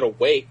that or he's at a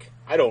wake.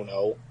 I don't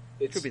know.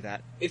 It could be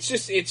that.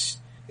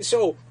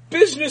 So,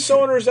 business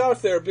owners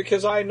out there,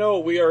 because I know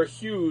we are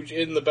huge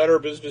in the Better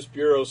Business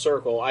Bureau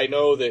circle. I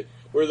know that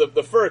we're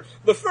the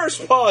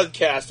first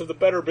podcast of the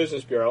Better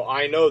Business Bureau.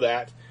 I know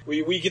that.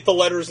 We get the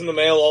letters in the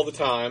mail all the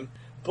time.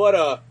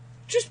 But,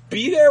 just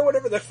be there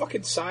whatever the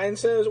fucking sign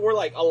says, or,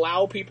 like,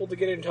 allow people to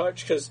get in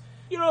touch, because,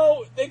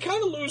 they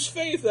kind of lose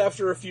faith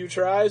after a few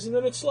tries, and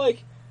then it's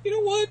like, you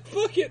know what,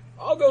 fuck it,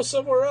 I'll go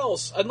somewhere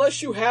else.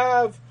 Unless you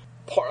have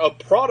a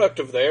product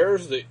of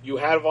theirs that you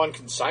have on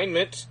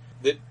consignment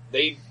that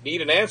they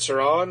need an answer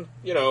on,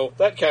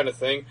 that kind of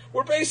thing.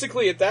 Where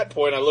basically at that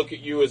point I look at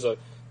you as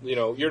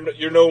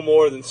you're no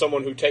more than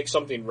someone who takes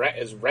something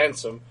as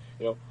ransom.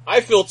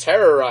 I feel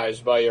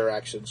terrorized by your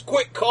actions.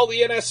 Quick, call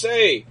the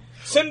NSA.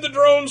 Send the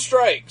drone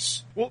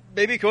strikes. Well,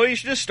 maybe, Cody, you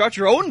should just start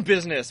your own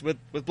business with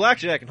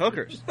blackjack and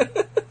hookers.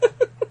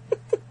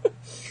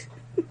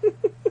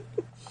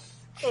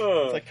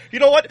 It's like, you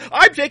know what?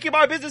 I'm taking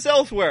my business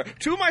elsewhere,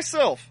 to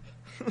myself.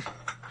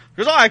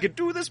 Because I could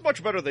do this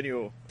much better than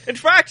you. In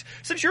fact,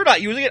 since you're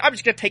not using it, I'm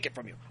just going to take it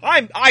from you.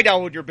 I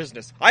download your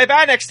business. I've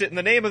annexed it in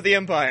the name of the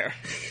Empire.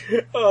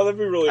 Oh, that'd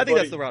be really funny. I think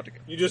that's the route to go.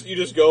 You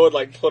just go and,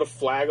 like, put a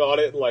flag on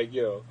it and, like,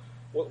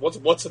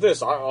 what's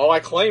this? I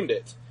claimed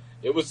it.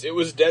 It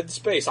was dead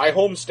space. I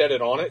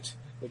homesteaded on it.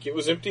 Like, it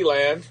was empty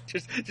land.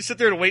 Just sit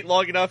there and wait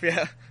long enough,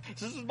 yeah.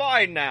 This is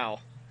mine now.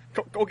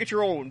 Go get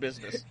your own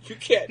business. You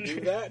can't do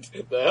that.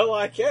 The hell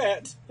I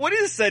can't. What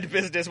is said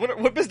business?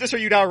 What business are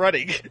you now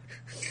running?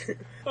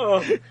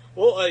 Well,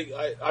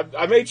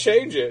 I may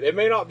change it. It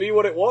may not be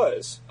what it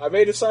was. I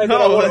may decide that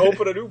I want to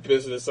open a new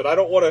business, and I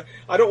don't want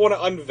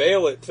to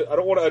unveil it. I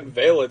don't want to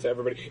unveil it to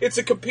everybody. It's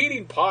a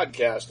competing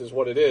podcast, is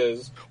what it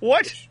is.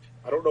 What?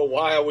 I don't know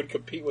why I would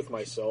compete with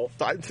myself.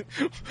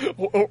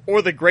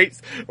 or the great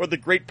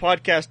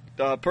podcast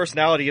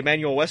personality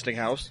Emmanuel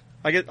Westinghouse.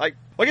 I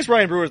guess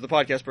Ryan Brewer is the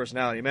podcast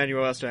personality.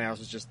 Emmanuel Westinghouse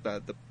is just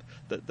the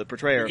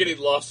portrayer. You're getting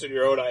lost in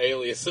your own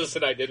aliases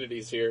and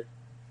identities here.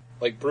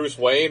 Like Bruce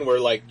Wayne, where or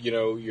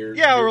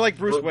like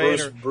Bruce Wayne.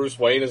 Bruce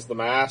Wayne is the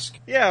Mask.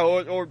 Yeah,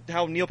 or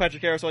how Neil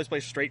Patrick Harris always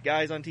plays straight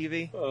guys on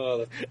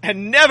TV.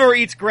 And never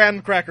eats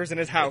graham crackers in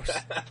his house.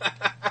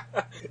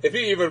 If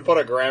he even put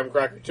a graham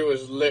cracker to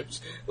his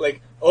lips,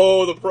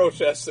 the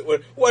protests that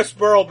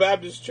Westboro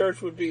Baptist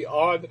Church would be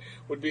on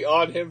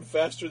him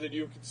faster than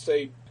you could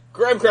say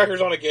graham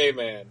crackers on a gay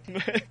man.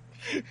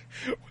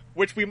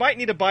 Which we might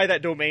need to buy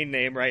that domain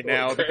name right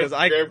now because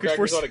I graham could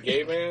crackers on a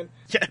gay man.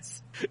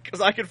 Yes,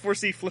 because I could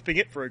foresee flipping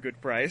it for a good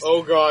price.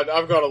 Oh God,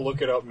 I've got to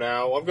look it up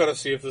now. I've got to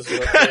see if this is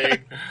a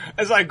thing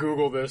as I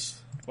Google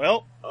this.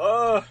 Well,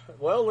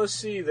 let's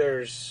see.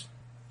 There's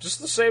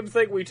just the same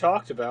thing we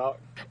talked about.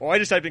 Well, I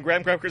just typed in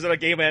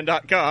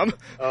grahamcrackers@gayman.com.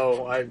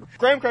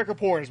 Graham cracker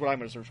porn is what I'm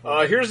going to search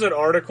for. Here's an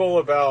article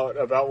about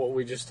what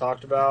we just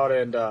talked about,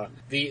 and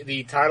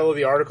the title of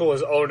the article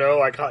is "Oh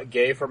no, I caught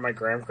gay from my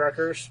graham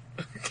crackers."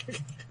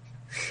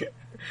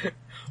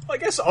 Well, I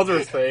guess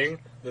other thing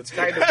that's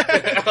kind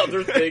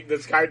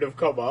of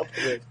come up.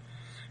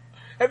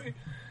 Have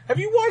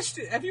you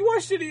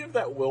watched any of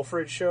that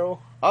Wilfred show?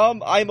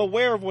 I'm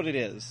aware of what it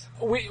is.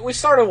 We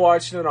started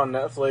watching it on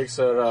Netflix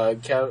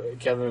at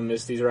Kevin and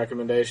Misty's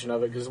recommendation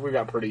of it because we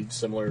got pretty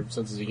similar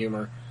senses of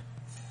humor.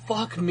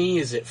 Fuck me,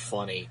 is it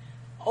funny?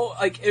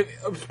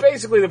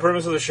 Basically the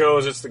premise of the show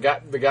is it's the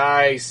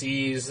guy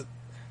sees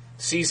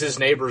his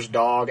neighbor's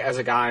dog as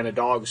a guy in a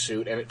dog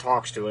suit, and it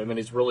talks to him, and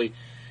he's really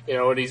you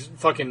know, and he's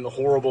fucking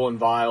horrible and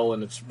vile,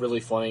 and it's really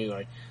funny,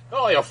 like,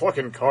 oh, you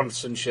fucking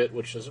cunts and shit,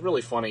 which is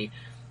really funny,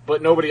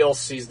 but nobody else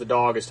sees the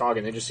dog as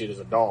talking, they just see it as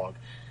a dog.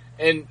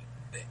 And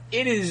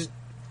it is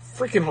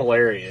freaking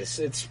hilarious.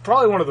 It's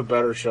probably one of the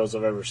better shows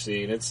I've ever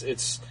seen.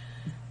 It's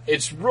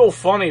real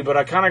funny, but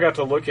I kind of got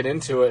to looking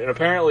into it, and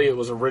apparently it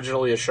was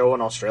originally a show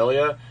in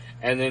Australia,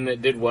 and then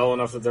it did well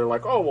enough that they're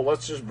like, oh, well,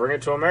 let's just bring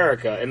it to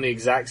America. And the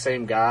exact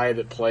same guy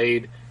that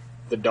played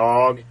the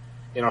dog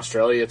in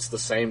Australia, it's the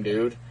same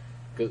dude.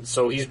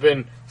 So he's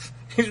been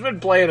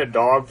playing a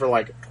dog for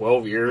like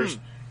 12 years.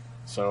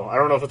 So I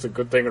don't know if it's a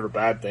good thing or a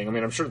bad thing. I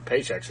mean, I'm sure the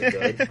paychecks are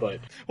good, but...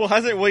 Well,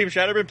 hasn't William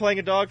Shatner been playing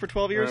a dog for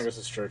 12 years? I guess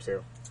it's true,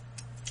 too.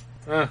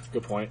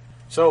 Good point.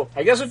 So,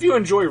 I guess if you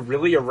enjoy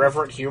really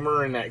irreverent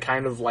humor and that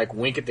kind of, like,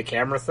 wink at the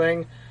camera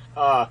thing,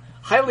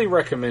 highly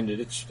recommended.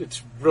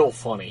 It's real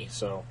funny.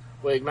 So,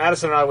 like,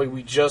 Madison and I,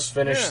 we just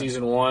finished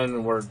season 1,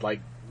 and we're,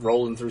 like,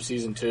 rolling through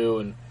season 2,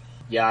 and,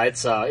 yeah,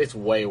 it's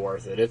way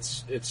worth it.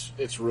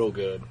 It's real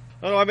good.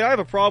 I don't know, I mean, I have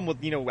a problem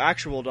with, you know,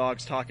 actual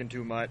dogs talking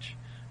too much.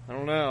 I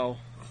don't know.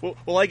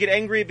 Will I get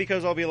angry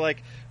because I'll be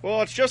like,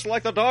 well, it's just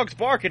like the dog's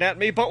barking at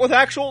me, but with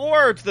actual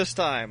words this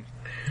time?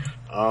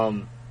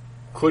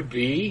 Could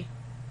be.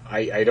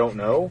 I don't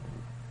know.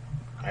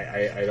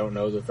 I don't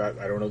know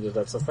that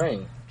that's a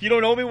thing. You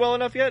don't know me well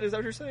enough yet? Is that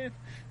what you're saying?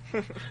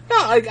 No,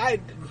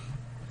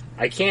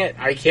 I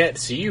can't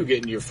see you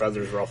getting your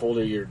feathers ruffled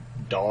or your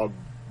dog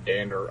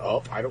dander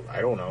up. I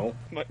don't know.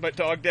 My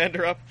dog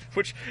dander up,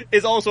 which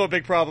is also a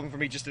big problem for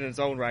me just in its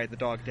own right, the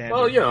dog dander.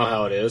 Well, you know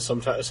how it is.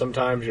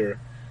 Sometimes you're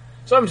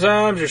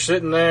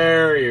sitting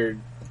there,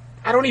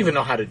 I don't even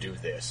know how to do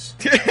this.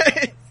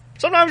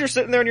 Sometimes you're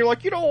sitting there and you're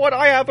like, you know what,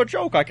 I have a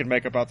joke I can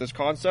make about this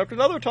concept.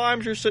 And other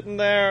times you're sitting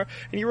there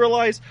and you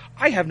realize,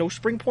 I have no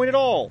spring point at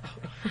all.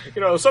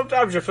 You know,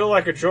 sometimes you feel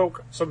like a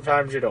joke,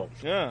 sometimes you don't.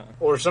 Yeah.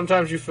 Or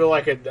sometimes you feel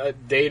like a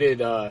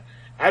dated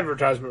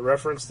advertisement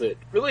reference that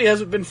really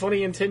hasn't been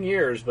funny in 10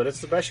 years, but it's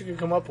the best you can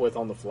come up with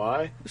on the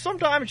fly.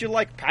 Sometimes you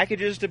like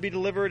packages to be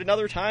delivered, and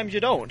other times you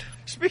don't.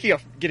 Speaking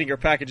of getting your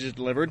packages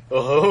delivered...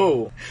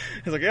 Oh!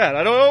 It's like, yeah,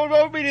 I don't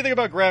know anything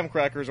about graham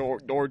crackers or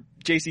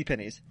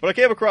JCPenney's, but I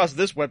came across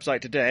this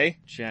website today,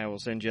 which I will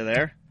send you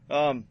there.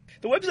 The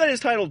website is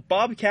titled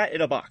Bobcat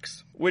in a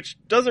Box, which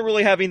doesn't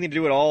really have anything to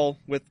do at all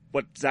with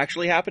what's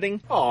actually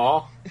happening.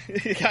 Aw.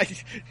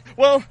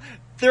 Well...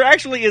 There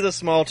actually is a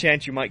small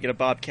chance you might get a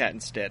bobcat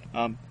instead.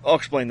 I'll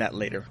explain that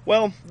later.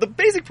 Well, the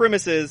basic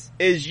premise is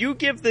you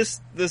give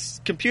this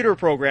computer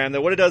program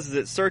that what it does is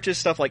it searches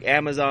stuff like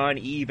Amazon,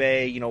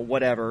 eBay, you know,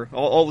 whatever,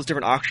 all those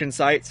different auction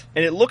sites,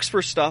 and it looks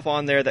for stuff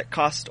on there that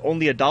costs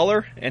only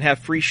 $1 and have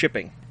free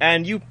shipping.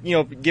 And you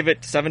know, give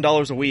it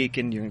 $7 a week,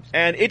 and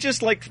it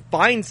just like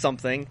finds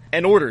something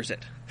and orders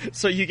it.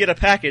 So you get a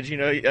package, you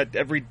know,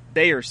 every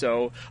day or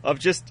so of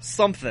just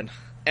something,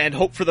 and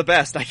hope for the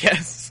best, I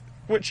guess.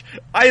 Which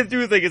I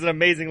do think is an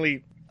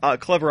amazingly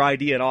clever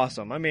idea and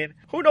awesome. I mean,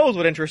 who knows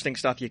what interesting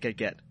stuff you could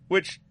get.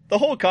 Which, the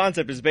whole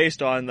concept is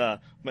based on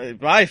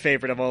my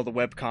favorite of all the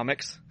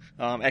webcomics,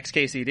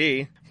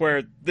 XKCD,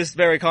 where this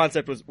very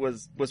concept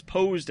was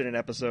posed in an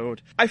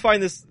episode. I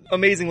find this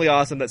amazingly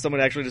awesome that someone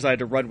actually decided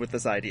to run with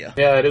this idea.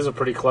 Yeah, it is a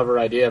pretty clever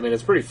idea. I mean,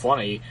 it's pretty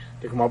funny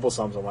to come up with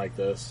something like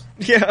this.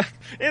 Yeah,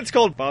 it's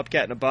called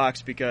Bobcat in a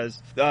Box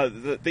because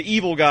the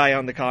evil guy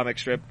on the comic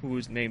strip,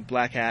 who's named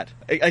Black Hat,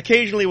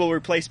 occasionally will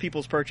replace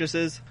people's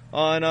purchases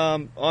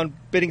on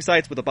bidding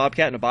sites with a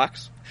Bobcat in a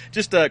box,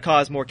 just to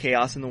cause more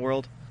chaos in the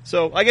world.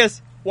 So, I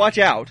guess, watch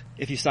out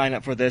if you sign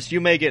up for this.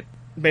 You may get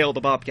mailed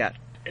a Bobcat.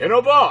 In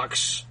a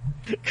box!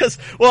 Because,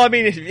 well, I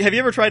mean, have you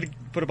ever tried to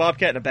put a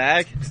Bobcat in a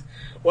bag?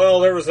 Well,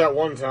 there was that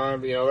one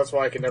time, you know, that's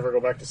why I can never go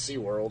back to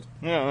SeaWorld.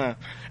 Yeah.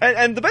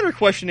 And the better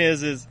question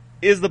is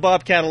the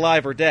Bobcat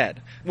alive or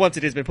dead, once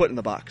it has been put in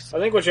the box? I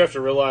think what you have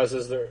to realize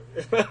is there...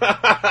 yeah,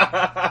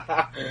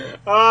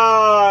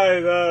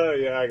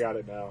 I got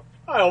it now.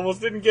 I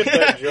almost didn't get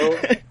that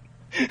joke.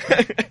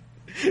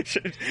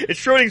 It's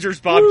Schrodinger's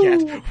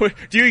Bobcat. Woo.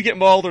 Do you get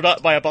mauled or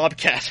not by a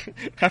Bobcat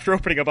after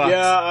opening a box? Yeah,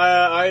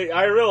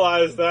 I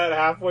realized that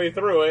halfway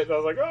through it, and I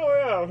was like,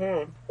 oh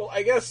yeah, Well,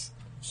 I guess,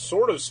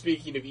 sort of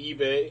speaking of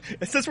eBay...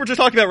 Since we're just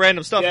talking about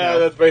random stuff now. Yeah,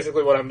 that's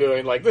basically what I'm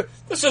doing. Like,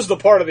 this is the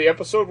part of the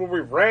episode where we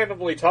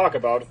randomly talk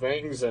about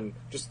things and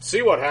just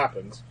see what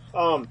happens.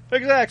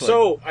 Exactly.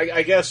 So,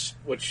 I guess,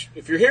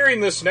 if you're hearing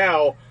this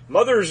now,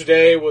 Mother's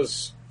Day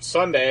was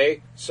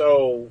Sunday,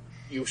 so...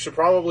 You should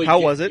probably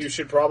You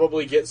should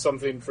probably get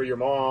something for your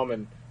mom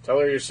and tell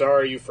her you're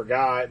sorry you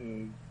forgot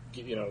and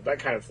you know that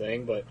kind of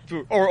thing. But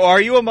or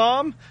are you a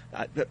mom?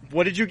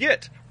 What did you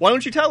get? Why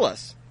don't you tell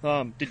us?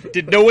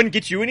 Did no one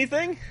get you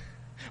anything?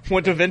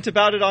 Want to vent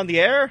about it on the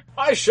air?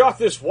 I shot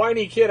this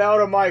whiny kid out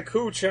of my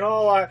cooch, and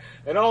all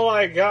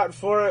I got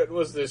for it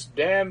was this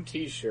damn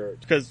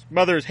T-shirt. Because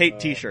mothers hate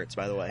T-shirts,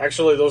 by the way.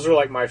 Actually, those are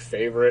like my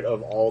favorite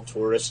of all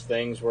tourist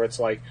things, where it's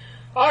like.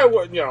 I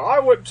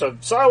went to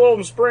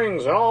Siloam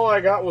Springs and all I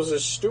got was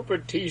this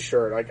stupid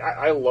T-shirt. Like,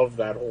 I love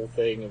that whole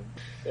thing. And,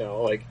 you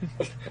know, like,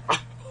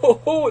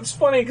 oh, it's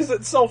funny because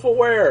it's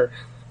self-aware.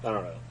 I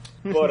don't know.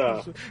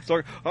 But,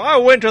 So I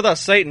went to the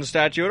Satan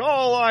statue, and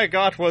all I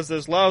got was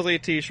this lousy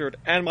T-shirt,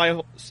 and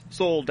my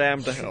soul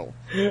damned to hell.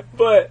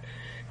 But,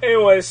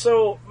 anyway,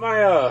 so,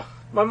 my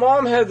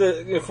mom had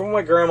from when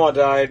my grandma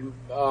died,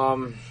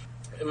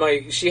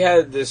 she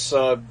had this,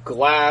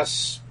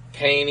 glass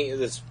painting,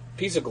 this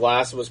piece of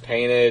glass that was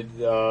painted,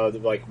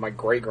 like my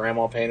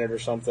great-grandma painted or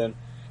something.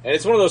 And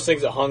it's one of those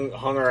things that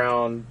hung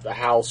around the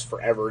house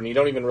forever, and you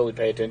don't even really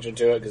pay attention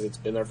to it because it's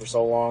been there for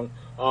so long.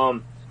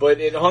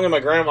 But it hung in my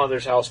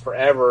grandmother's house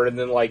forever, and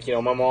then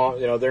my mom,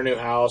 their new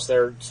house,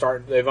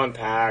 they've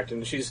unpacked,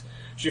 and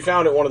she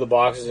found it in one of the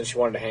boxes and she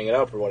wanted to hang it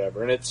up or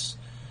whatever. And it's,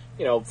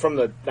 from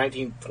the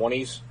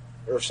 1920s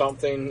or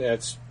something.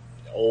 It's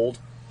old,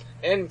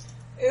 and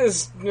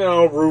it's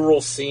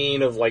rural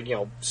scene of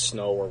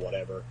snow or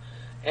whatever,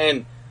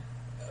 and.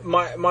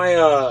 My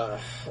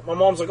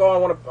mom's like, oh,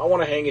 I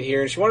want to hang it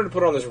here, and she wanted to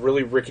put it on this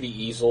really rickety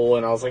easel,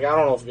 and I was like, I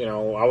don't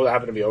know if I would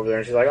happen to be over there,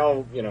 and she's like,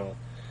 oh,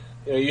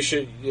 you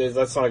should,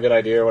 that's not a good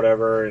idea or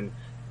whatever, and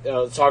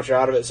talked her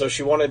out of it. So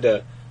she wound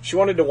up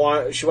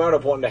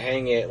wanting to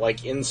hang it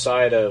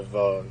inside of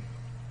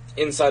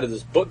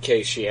this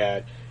bookcase she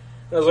had.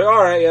 And I was like,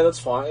 all right, yeah, that's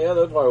fine, yeah,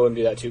 that probably wouldn't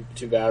be that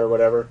too bad or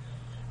whatever.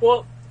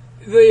 Well,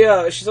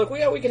 she's like, well,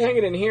 yeah, we can hang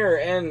it in here,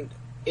 and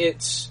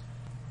it's.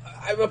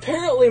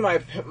 Apparently, my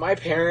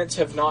parents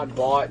have not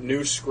bought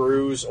new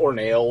screws or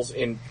nails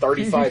in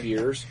 35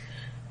 years,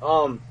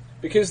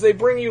 because they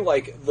bring you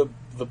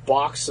the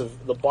box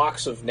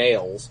of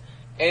nails,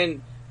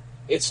 and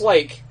it's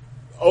like,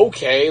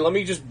 okay, let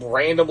me just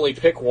randomly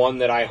pick one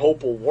that I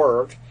hope will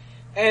work,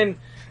 and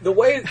the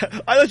way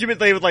I thought you meant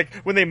they would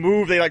when they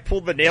move they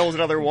pulled the nails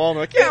out of their wall and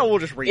they're like, yeah, we'll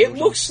just reuse it.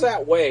 Looks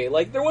that way.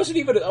 There wasn't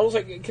even. I was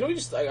like, can we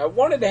just? I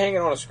wanted to hang it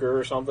on a screw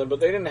or something, but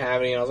they didn't have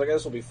any, and I was like,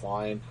 this will be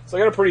fine. So I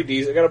got a pretty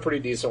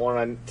decent one.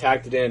 I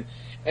tacked it in,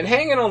 and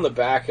hanging on the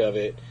back of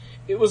it,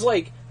 it was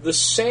the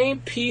same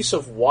piece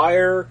of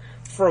wire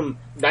from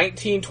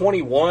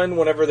 1921.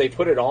 Whenever they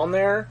put it on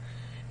there,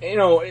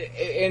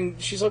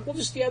 and she's like, well,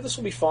 this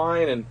will be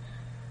fine, and.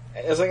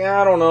 I was like,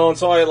 I don't know, and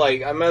so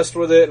I messed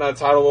with it, and I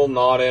tied a little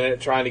knot in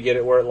it, trying to get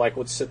it where it,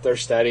 would sit there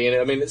steady,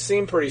 and it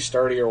seemed pretty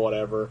sturdy or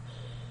whatever,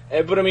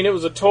 but, it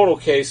was a total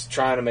case of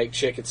trying to make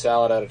chicken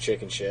salad out of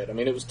chicken shit.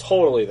 It was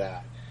totally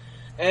that.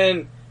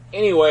 And,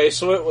 anyway,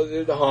 so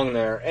it hung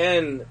there,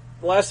 and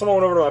last time I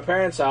went over to my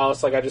parents'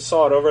 house, I just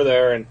saw it over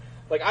there, and,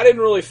 I didn't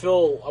really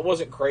I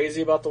wasn't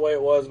crazy about the way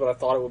it was, but I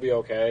thought it would be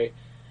okay,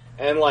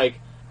 and,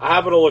 I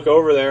happened to look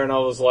over there, and I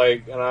was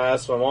like, and I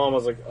asked my mom, I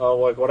was like, oh,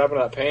 what happened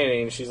to that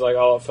painting? And she's like,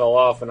 oh, it fell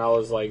off, and I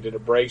was like, did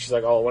it break? She's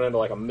like, oh, it went into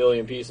a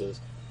million pieces.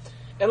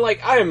 And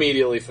I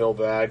immediately feel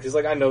bad, because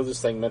I know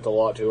this thing meant a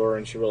lot to her,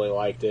 and she really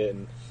liked it,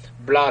 and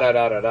blah, da,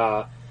 da, da,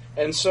 da.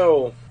 And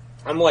so,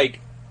 I'm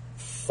like,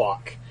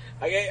 fuck.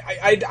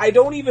 I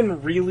don't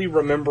even really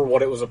remember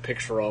what it was a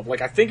picture of.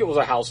 I think it was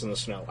a house in the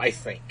snow, I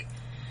think.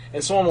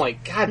 And so I'm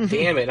like, god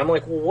damn it. And I'm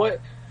like, well,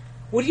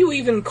 what do you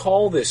even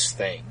call this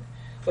thing?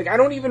 I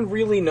don't even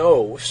really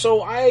know.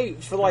 So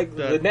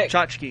the next...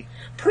 Tchotchke.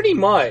 Pretty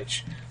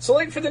much.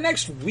 So, for the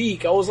next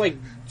week, I was,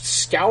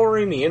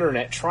 scouring the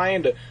internet,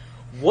 trying to...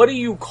 What do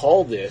you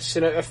call this?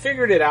 And I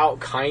figured it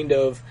out, kind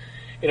of.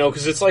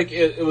 Because it's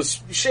it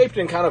was shaped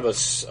in kind of a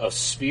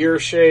sphere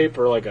shape,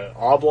 or an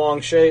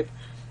oblong shape.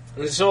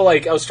 And so, I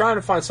was trying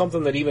to find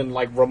something that even,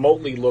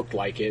 remotely looked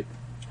like it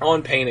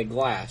on painted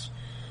glass.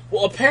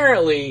 Well,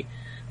 apparently,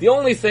 the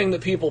only thing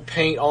that people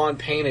paint on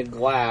painted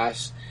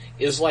glass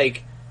is,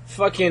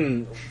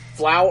 fucking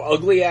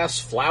ugly ass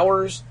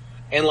flowers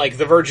and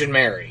the Virgin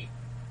Mary.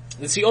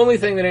 It's the only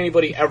thing that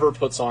anybody ever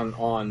puts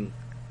on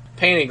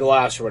painted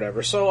glass or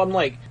whatever. So I'm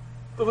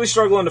really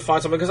struggling to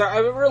find something, because I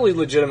really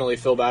legitimately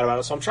feel bad about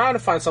it. So I'm trying to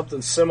find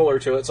something similar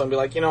to it. So I'm be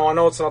like, I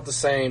know it's not the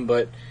same,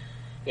 but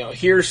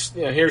here's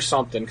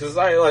something, because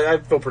I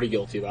feel pretty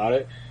guilty about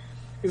it,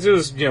 because it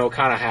was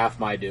kind of half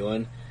my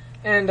doing.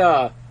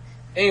 And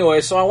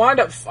anyway, so I wind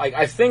up,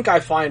 I think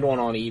I find one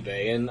on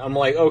eBay, and I'm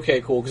like,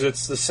 okay, cool, because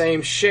it's the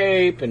same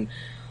shape, and,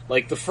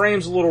 the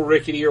frame's a little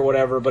rickety or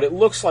whatever, but it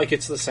looks like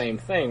it's the same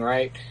thing,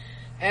 right?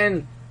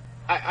 And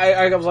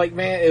I was like,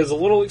 man, it was a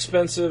little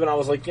expensive, and I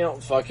was like,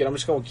 fuck it, I'm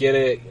just gonna get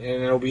it,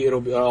 and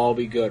it'll all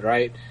be good,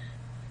 right?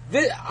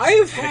 It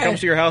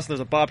comes to your house and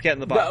there's a bobcat in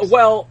the box.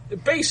 Well,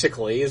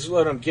 basically, is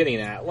what I'm getting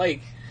at.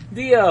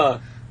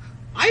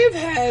 I have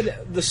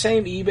had the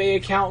same eBay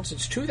account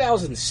since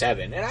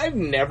 2007, and I've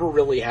never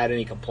really had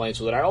any complaints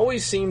with it.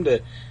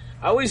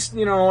 I've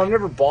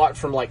never bought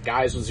from,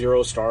 guys with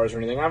 0 stars or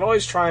anything. I've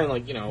always tried,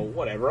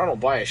 whatever. I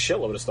don't buy a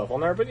shitload of stuff on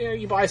there, but,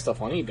 you buy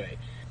stuff on eBay.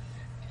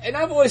 And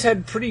I've always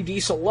had pretty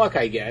decent luck,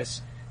 I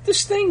guess.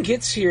 This thing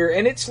gets here,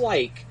 and it's,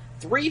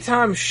 3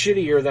 times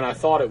shittier than I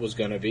thought it was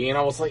going to be, and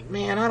I was like,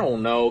 man, I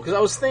don't know, because I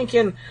was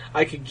thinking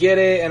I could get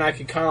it, and I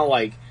could kind of,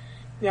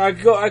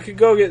 I could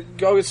go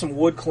get some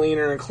wood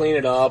cleaner and clean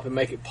it up and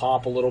make it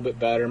pop a little bit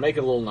better, make it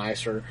a little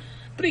nicer.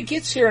 But it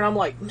gets here and I'm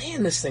like,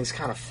 man, this thing's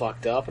kind of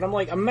fucked up. And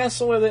I'm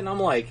messing with it, and I'm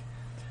like,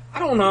 I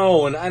don't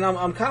know. And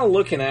I'm kind of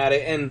looking at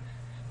it, and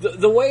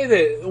the way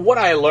that what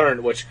I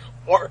learned, which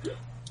Art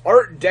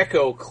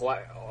Deco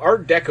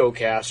Art Deco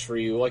cast for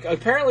you. Like,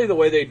 apparently the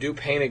way they do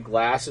painted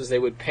glass is they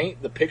would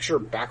paint the picture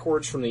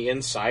backwards from the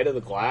inside of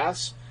the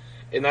glass,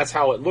 and that's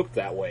how it looked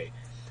that way.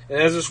 And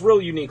it has this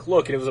real unique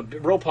look, and it was a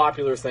real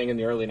popular thing in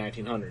the early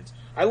 1900s.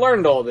 I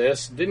learned all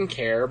this, didn't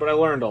care, but I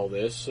learned all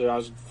this, so I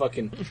was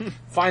fucking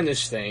find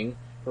this thing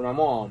for my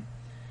mom.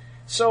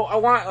 So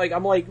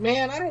I'm like,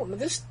 man,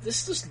 this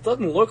just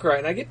doesn't look right,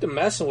 and I get to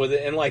messing with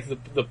it, and like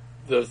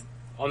the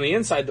on the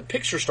inside, the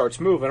picture starts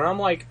moving, and I'm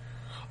like,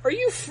 are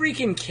you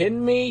freaking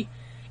kidding me?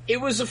 It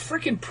was a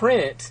freaking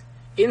print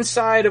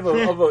inside of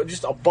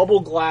just a bubble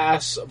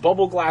glass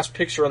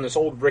picture on this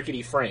old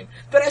rickety frame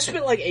that I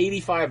spent like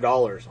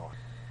 $85 on.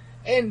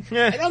 And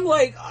I'm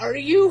like, are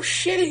you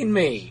shitting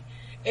me?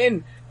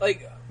 And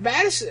like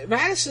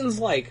Madison's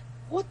like,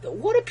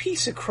 what a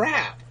piece of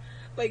crap.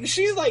 Like,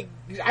 she's like,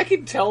 I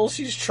can tell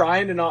she's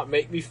trying to not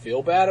make me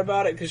feel bad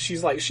about it, because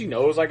she's like, she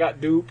knows I got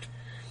duped.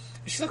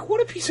 She's like,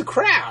 what a piece of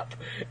crap.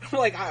 I'm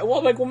like,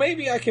 well,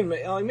 maybe I can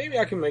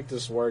make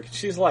this work.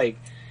 She's like,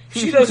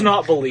 she does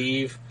not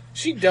believe.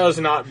 She does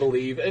not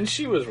believe, and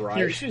she was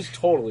right. She was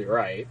totally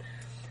right.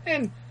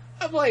 And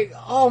I'm like,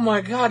 oh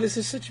my god, this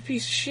is such a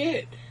piece of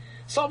shit.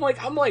 So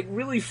I'm like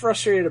really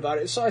frustrated about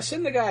it. So I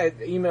send the guy an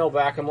email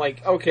back. I'm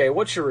like, okay,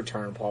 what's your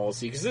return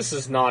policy? Because this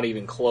is not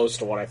even close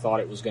to what I thought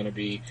it was going to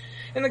be.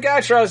 And the guy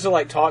tries to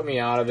like talk me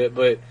out of it,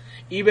 but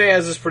eBay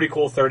has this pretty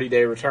cool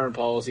 30-day return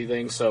policy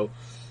thing. So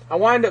I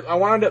wound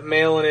up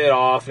mailing it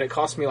off, and it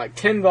cost me like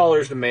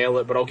 $10 to mail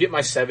it, but I'll get my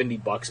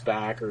 $70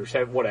 back or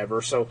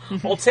whatever. So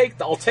I'll take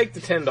the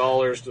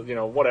 $10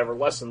 to, whatever,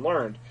 lesson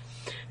learned.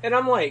 And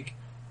I'm like,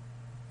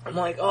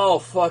 oh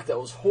fuck, that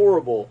was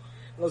horrible.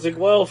 I was like,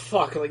 well,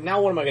 fuck. Like,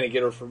 now what am I going to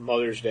get her for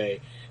Mother's Day?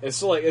 And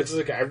so, it's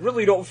like I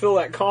really don't feel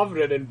that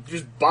confident in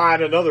just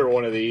buying another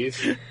one of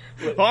these.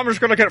 Well, I'm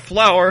just going to get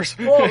flowers.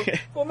 well,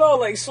 no,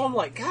 like, so I'm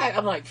like, God,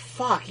 I'm like,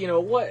 fuck,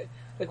 what?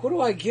 Like, what do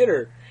I get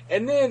her?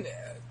 And then,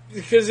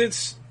 because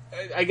it's,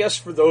 I guess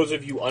for those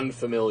of you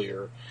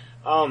unfamiliar,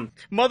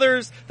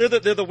 mothers, they're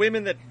the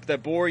women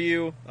that bore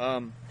you.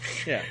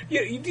 Yeah. Do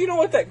you know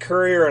what that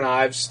Currier and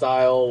Ives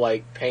style,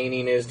 like,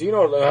 painting is? Do you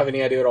have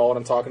any idea at all what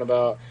I'm talking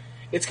about?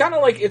 It's kind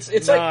of like it's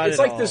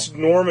like this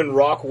Norman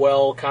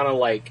Rockwell kind of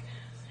like,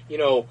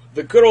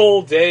 the good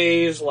old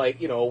days, like,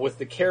 with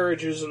the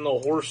carriages and the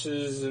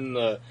horses and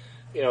the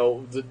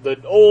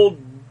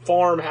old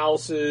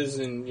farmhouses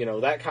and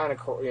that kind of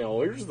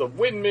here's the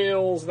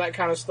windmills and that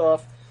kind of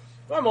stuff.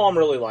 My mom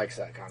really likes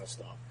that kind of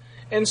stuff,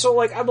 and so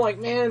like I'm like,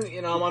 man,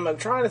 I'm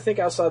trying to think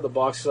outside the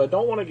box because I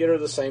don't want to get her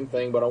the same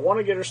thing, but I want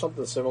to get her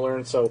something similar,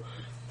 and so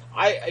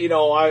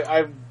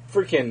I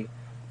freaking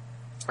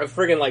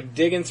like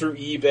digging through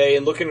eBay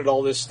and looking at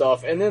all this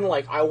stuff, and then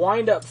like I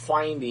wind up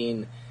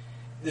finding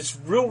this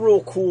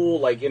real cool,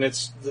 like, and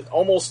it's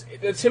almost,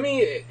 to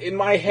me, in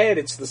my head,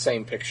 it's the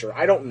same picture.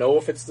 I don't know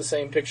if it's the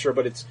same picture,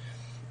 but it's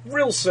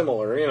real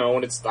similar,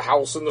 and it's the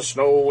house and the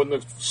snow and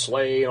the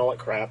sleigh and all that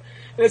crap,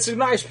 and it's a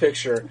nice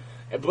picture.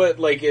 But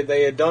like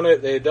they had done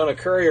a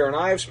Currier and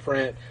Ives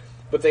print,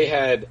 but they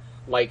had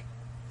like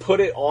put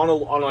it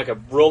on like a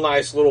real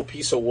nice little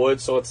piece of wood,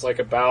 so it's like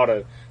about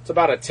a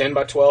 10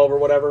 by 12 or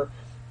whatever.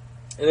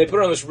 And they put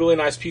it on this really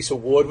nice piece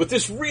of wood with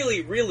this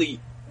really, really,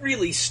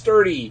 really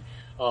sturdy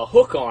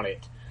hook on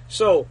it.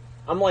 So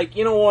I'm like,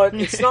 you know what?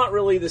 It's not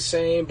really the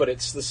same, but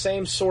it's the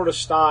same sort of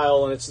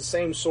style, and it's the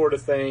same sort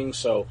of thing,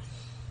 so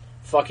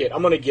fuck it.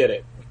 I'm going to get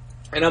it.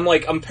 And I'm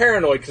like, I'm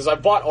paranoid because I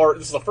bought art.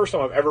 This is the first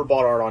time I've ever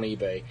bought art on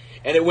eBay,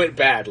 and it went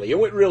badly. It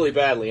went really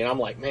badly, and I'm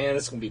like, man,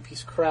 this is going to be a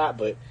piece of crap,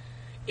 but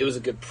it was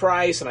a good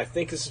price, and I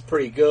think this is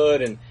pretty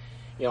good, and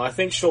I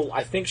think she'll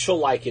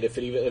like it if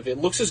it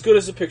looks as good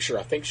as the picture.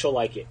 I think she'll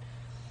like it.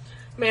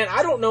 Man,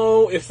 I don't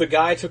know if the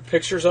guy took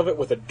pictures of it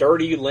with a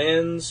dirty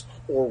lens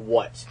or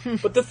what,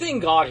 but the thing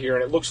got here,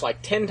 and it looks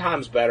like 10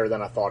 times better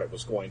than I thought it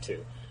was going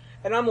to.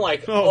 And I'm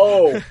like,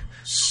 oh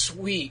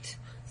sweet,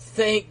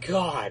 thank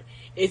God.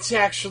 It's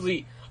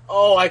actually,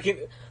 I can,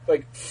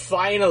 like,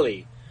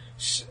 finally,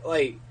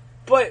 like,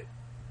 but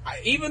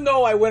even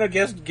though I went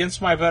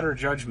against my better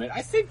judgment,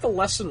 I think the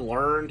lesson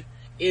learned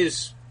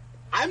is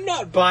I'm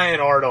not buying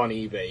art on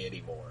eBay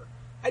anymore.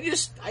 I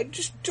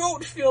just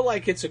don't feel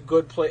like it's a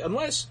good place,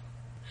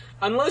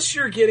 unless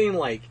you're getting,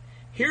 like,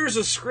 here's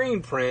a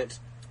screen print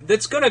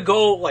that's gonna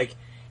go, like,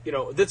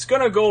 that's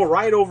gonna go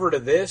right over to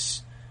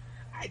this.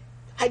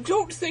 I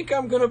don't think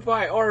I'm gonna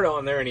buy art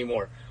on there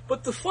anymore.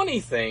 But the funny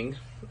thing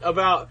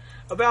about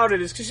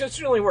it is, because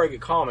that's really where I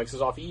get comics,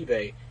 is off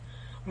eBay.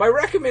 My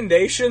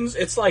recommendations,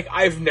 it's like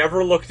I've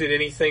never looked at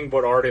anything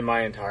but art in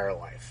my entire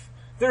life.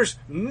 There's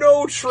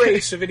no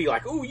trace of any,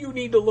 like, ooh, you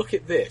need to look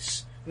at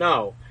this.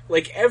 No.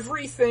 Like,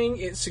 everything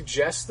it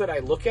suggests that I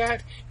look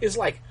at is,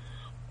 like,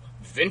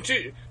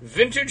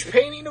 vintage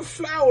painting of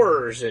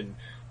flowers, and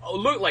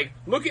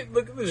look at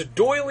this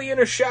doily in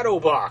a shadow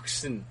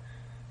box, and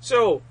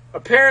So,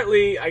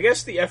 apparently, I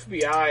guess the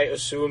FBI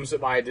assumes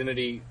that my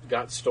identity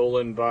got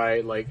stolen by,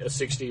 like, a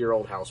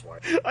 60-year-old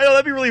housewife. I know,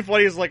 that'd be really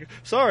funny. It's like,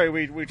 sorry,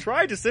 we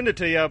tried to send it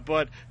to you,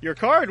 but your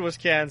card was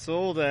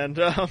canceled, and,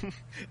 then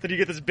you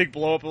get this big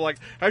blow-up of like,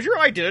 has your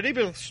identity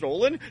been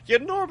stolen? You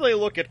normally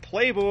look at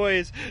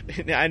Playboys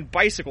and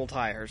bicycle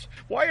tires.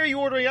 Why are you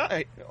ordering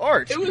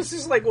art? It was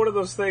just, like, one of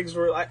those things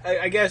where,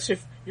 I guess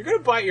if you're gonna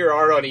buy your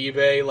art on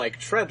eBay, like,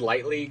 tread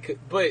lightly,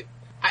 but...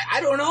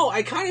 I don't know.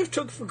 I kind of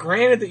took for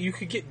granted that you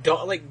could get,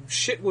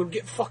 shit would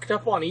get fucked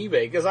up on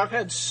eBay, because I've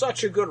had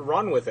such a good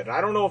run with it.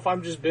 I don't know if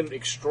I've just been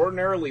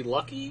extraordinarily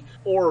lucky,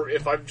 or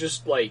if I've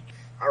just, like,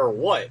 or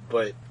what,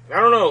 but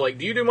I don't know. Like,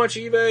 do you do much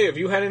eBay? Have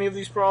you had any of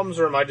these problems,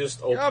 or am I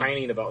just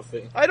opining about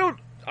things? I don't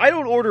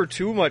order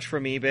too much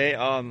from eBay.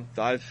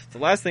 The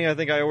last thing I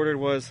think I ordered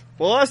was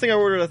a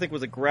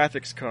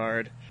graphics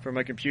card for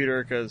my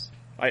computer, because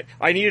I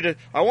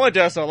wanted to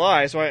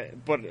SLI,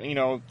 but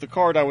the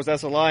card I was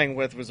SLIing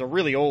with was a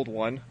really old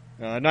one,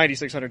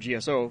 9600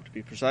 GSO to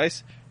be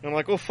precise. And I'm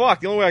like, well, fuck,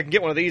 the only way I can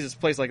get one of these is a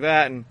place like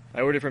that, and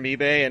I ordered from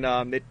eBay,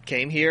 and it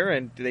came here,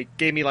 and they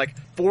gave me like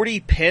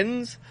 40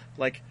 pins,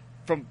 like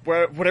from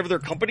whatever their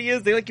company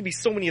is. They like give me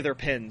so many of their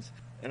pins,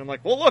 and I'm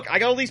like, well, look, I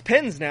got all these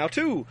pins now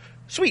too.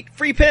 Sweet,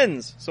 free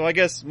pins. So I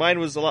guess mine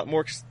was a lot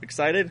more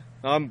excited.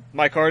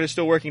 My card is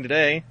still working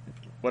today,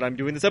 what I'm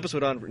doing this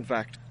episode on, in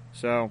fact.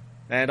 So.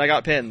 And I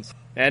got pins.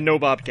 And no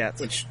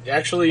Bobcats. Which,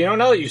 actually, now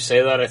that you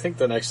say that, I think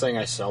the next thing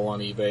I sell on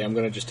eBay, I'm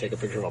going to just take a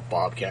picture of a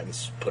Bobcat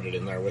and put it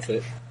in there with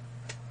it.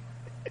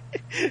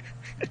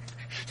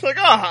 It's like,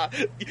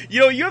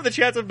 you have the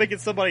chance of making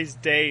somebody's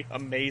day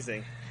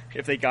amazing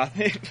if they got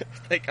it.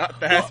 If they got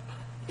that.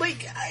 Well,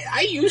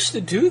 I used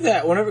to do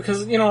that whenever,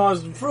 because, I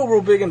was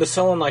real big into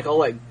selling, like,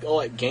 all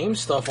that game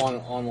stuff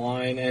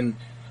online, and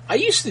I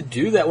used to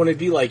do that when it'd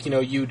be like,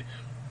 you'd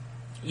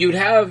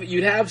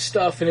have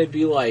stuff and it'd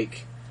be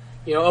like,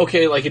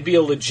 okay, like, it'd be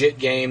a legit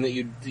game that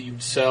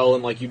you'd sell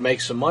and, like, you'd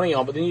make some money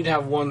on, but then you'd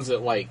have ones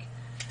that, like,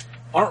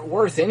 aren't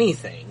worth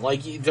anything.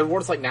 Like, they're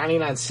worth, like,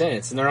 99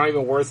 cents, and they're not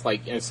even worth,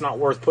 like, it's not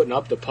worth putting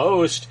up to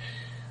post.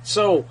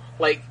 So,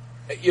 like,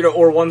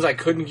 or ones I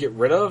couldn't get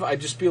rid of,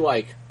 I'd just be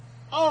like,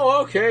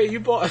 oh, okay,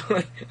 you bought,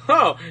 like,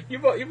 you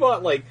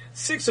bought, like,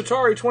 6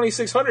 Atari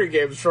 2600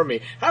 games from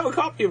me. Have a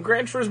copy of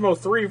Gran Turismo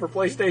 3 for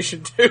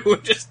PlayStation 2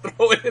 and just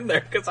throw it in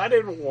there, because I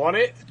didn't want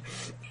it.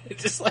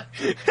 It's just like,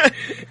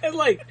 and,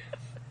 like,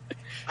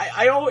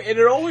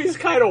 it always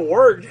kind of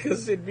worked,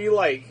 because it'd be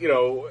like,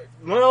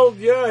 well,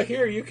 yeah,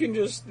 here, you can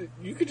just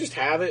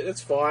have it,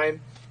 it's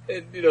fine.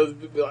 And, be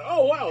like,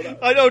 oh, wow.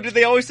 I know, did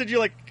they always send you,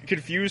 like,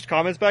 confused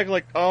comments back?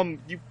 Like,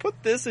 you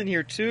put this in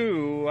here,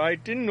 too. I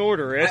didn't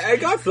order it. I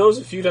got those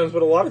a few times,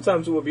 but a lot of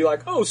times it would be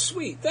like, oh,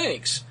 sweet,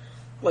 thanks.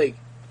 Like,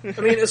 I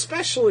mean,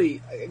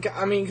 especially,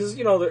 because,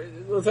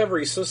 with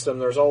every system,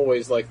 there's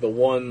always, like, the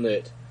ones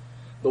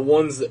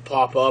that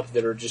pop up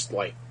that are just,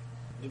 like,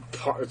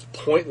 it's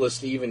pointless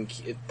to even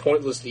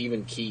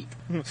keep.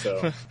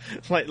 So,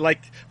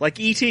 like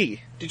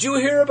E.T. Did you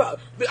hear about?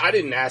 I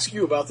didn't ask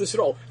you about this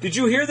at all. Did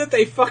you hear that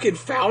they fucking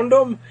found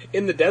them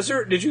in the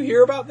desert? Did you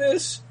hear about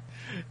this?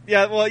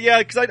 Yeah, well, yeah,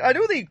 because I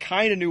know they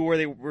kind of knew where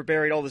they were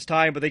buried all this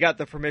time, but they got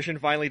the permission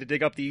finally to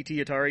dig up the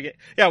E.T. Atari game.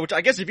 Yeah, which I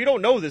guess if you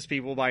don't know this,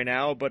 people, by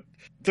now, but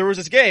there was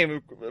this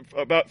game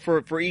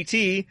for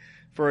E.T.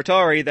 for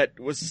Atari that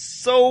was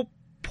so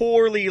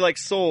poorly, like,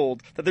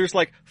 sold that there's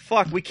like,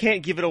 fuck, we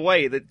can't give it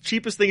away. The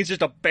cheapest thing is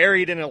just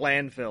buried in a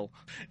landfill.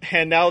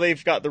 And now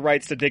they've got the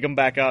rights to dig them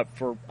back up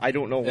for I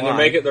don't know why.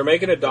 And they're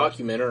making a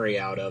documentary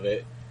out of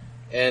it.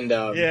 And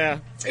yeah,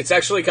 it's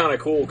actually kind of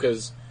cool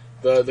because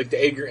the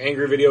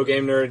angry video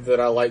game nerd that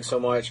I like so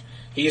much,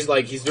 he's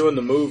doing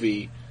the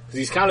movie because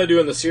he's kind of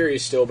doing the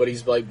series still, but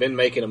he's like been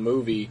making a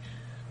movie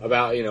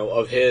about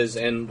of his,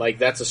 and like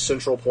that's a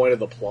central point of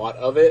the plot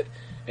of it.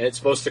 And it's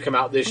supposed to come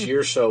out this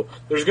year, so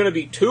there's going to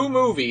be 2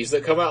 movies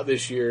that come out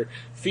this year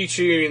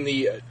featuring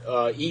the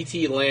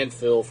E.T.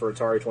 landfill for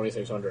Atari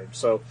 2600.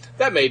 So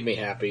that made me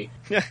happy.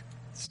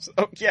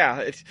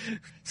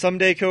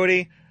 Someday,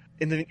 Cody,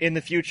 in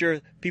the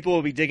future, people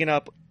will be digging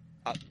up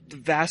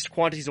vast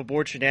quantities of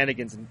board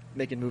shenanigans and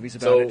making movies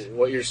about it. So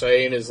what you're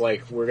saying is,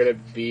 like, we're going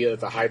to be at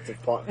the height of...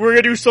 We're going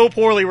to do so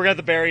poorly, we're going to have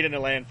to bury it in a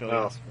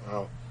landfill.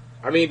 Oh.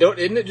 I mean,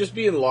 isn't it just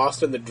being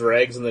lost in the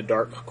dregs and the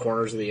dark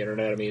corners of the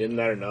internet? I mean, isn't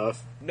that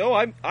enough? No,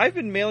 I've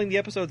been mailing the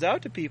episodes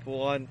out to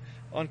people on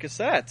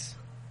cassettes.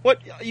 What,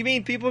 you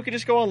mean people can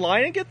just go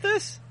online and get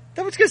this?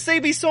 That was going to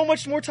save me so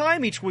much more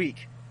time each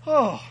week.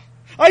 Oh,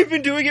 I've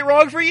been doing it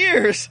wrong for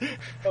years.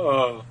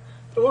 Oh,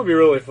 it would be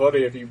really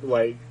funny if you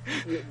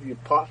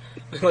pop,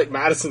 like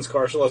Madison's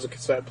car still has a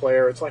cassette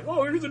player. It's like,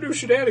 oh, here's the new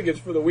Shenanigans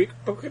for the week.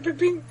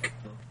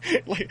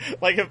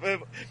 like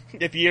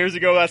if years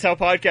ago that's how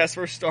podcasts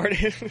first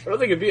started. I don't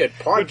think it'd be a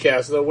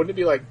podcast though. Wouldn't it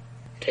be like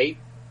tape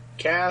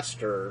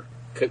cast or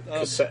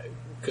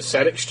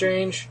cassette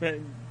exchange?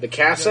 The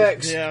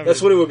Cassex? Yeah, that's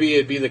what it would be.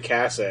 It'd be the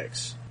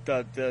Cassex.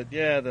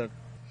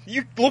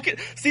 You look at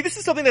this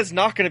is something that's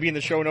not going to be in the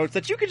show notes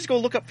that you can just go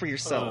look up for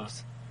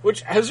yourselves.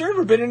 Which has there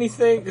ever been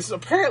anything? Because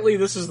apparently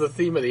this is the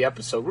theme of the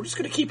episode. We're just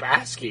going to keep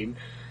asking.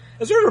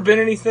 Has there ever been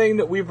anything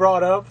that we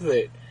brought up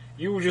that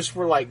you just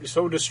were, like,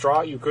 so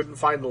distraught you couldn't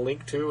find the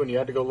link to and you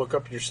had to go look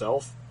up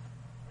yourself?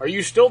 Are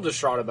you still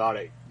distraught about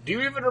it? Do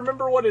you even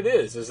remember what it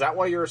is? Is that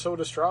why you're so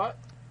distraught?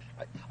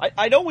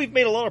 I know we've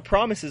made a lot of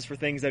promises for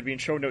things that'd be in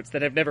show notes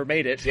that have never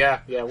made it. Yeah,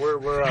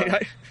 we're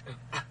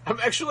I'm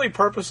actually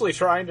purposely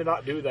trying to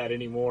not do that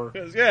anymore.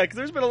 Yeah, because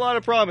there's been a lot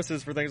of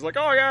promises for things like,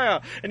 oh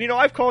yeah, and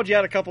I've called you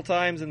out a couple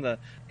times in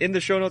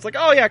the show notes, like,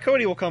 oh yeah,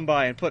 Cody will come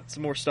by and put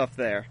some more stuff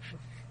there.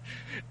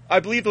 I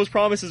believe those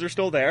promises are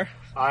still there.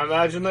 I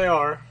imagine they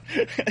are.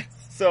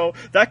 So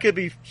that could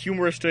be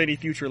humorous to any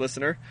future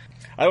listener.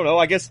 I don't know.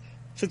 I guess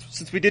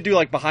since we did do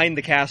like behind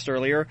the cast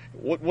earlier,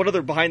 what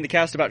other behind the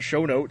cast about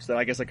show notes that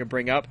I guess I could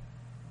bring up?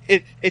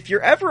 If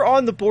you're ever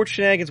on the Board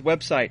Shenanigans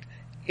website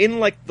in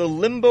like the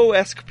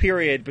limbo-esque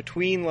period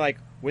between like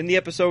when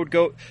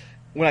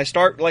I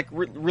start like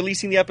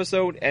releasing the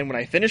episode and when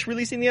I finish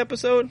releasing the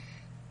episode,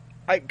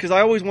 because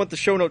I always want the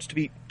show notes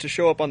to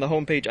show up on the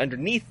homepage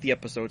underneath the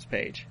episodes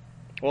page.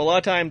 Well, a lot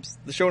of times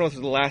the show notes are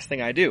the last thing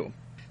I do,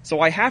 so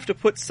I have to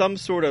put some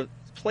sort of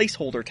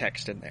placeholder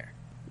text in there.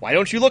 Why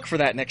don't you look for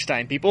that next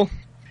time, people?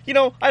 I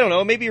don't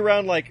know, maybe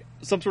around like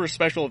some sort of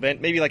special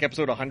event, maybe like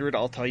episode 100,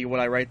 I'll tell you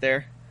what I write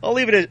there. I'll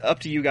leave it up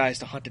to you guys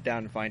to hunt it down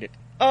and find it.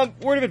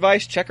 Word of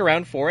advice, check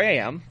around 4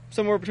 a.m.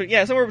 Somewhere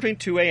between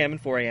 2 a.m. and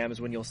 4 a.m. is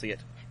when you'll see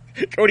it.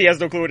 Cody has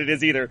no clue what it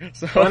is either.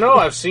 So. I know,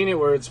 I've seen it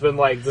where it's been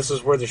like, this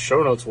is where the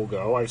show notes will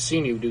go. I've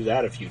seen you do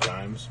that a few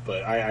times,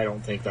 but I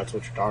don't think that's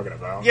what you're talking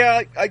about.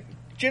 Yeah, I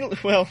generally,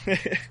 well,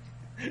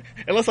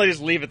 unless I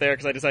just leave it there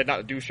because I decide not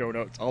to do show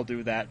notes, I'll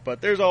do that.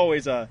 But there's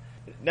always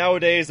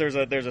nowadays there's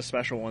a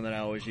special one that I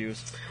always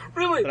use.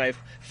 Really? That I've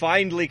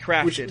finally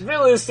crafted. Which,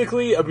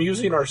 realistically,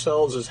 amusing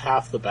ourselves is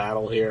half the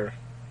battle here.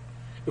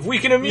 If we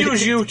can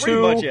amuse you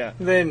too, much, yeah.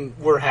 Then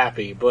we're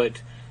happy. But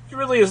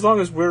really, as long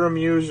as we're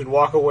amused and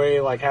walk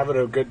away like having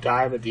a good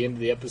time at the end of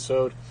the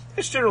episode,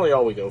 that's generally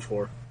all we go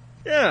for.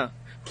 Yeah.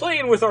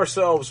 Playing with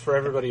ourselves for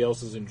everybody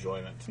else's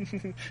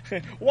enjoyment.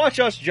 Watch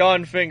us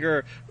John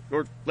Finger,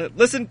 or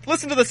listen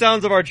to the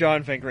sounds of our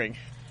John Fingering.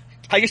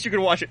 I guess you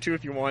can watch it too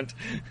if you want.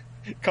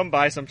 Come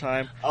by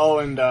sometime. Oh,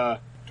 and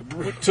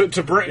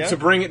to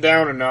bring it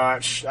down a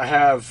notch, I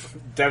have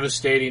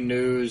devastating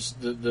news.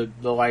 The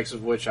likes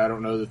of which I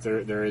don't know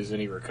that there is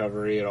any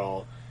recovery at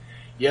all.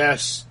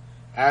 Yes,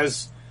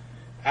 as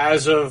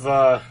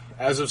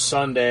of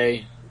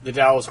Sunday, the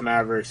Dallas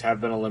Mavericks have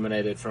been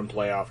eliminated from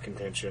playoff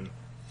contention.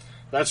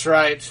 That's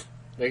right.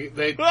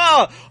 They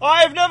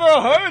I've never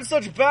heard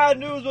such bad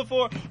news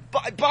before.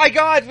 By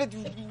God,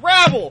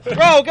 rabble!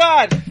 Oh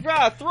God,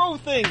 throw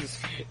things.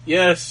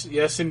 Yes,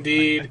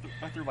 indeed.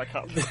 I threw my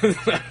cup.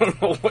 I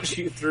don't know what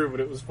you threw, but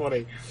it was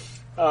funny.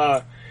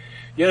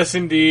 Yes,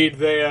 indeed.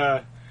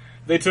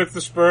 They took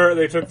the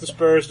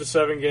Spurs to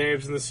 7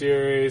 games in the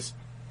series.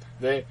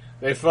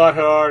 They fought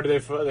hard.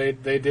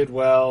 They did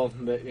well.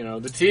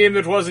 The team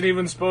that wasn't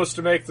even supposed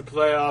to make the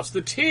playoffs,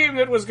 the team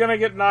that was going to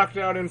get knocked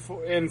out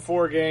in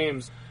 4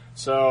 games.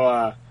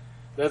 So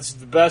that's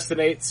the best an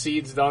 8th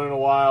seed's done in a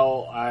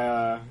while.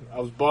 I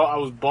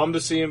was bummed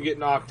to see him get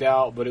knocked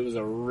out, but it was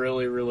a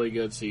really, really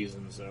good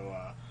season.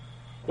 So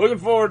looking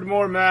forward to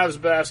more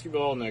Mavs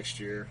basketball next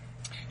year.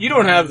 You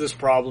don't have this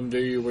problem, do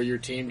you, where your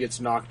team gets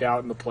knocked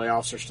out and the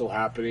playoffs are still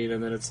happening,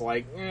 and then it's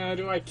like,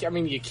 I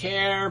mean, you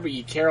care, but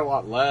you care a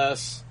lot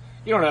less.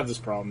 You don't have this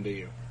problem, do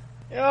you?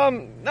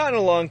 Not in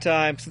a long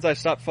time, since I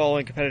stopped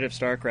following competitive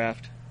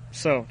StarCraft.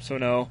 So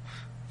no.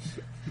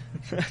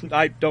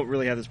 I don't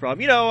really have this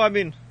problem. I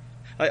mean,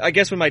 I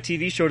guess when my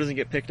TV show doesn't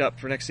get picked up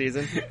for next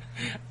season.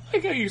 I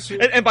got you.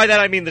 And by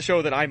that I mean the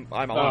show that I'm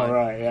on. Oh,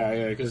 right,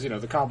 yeah, because,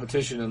 the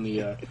competition in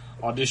the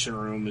audition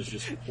room is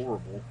just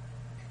horrible.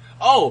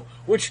 Oh,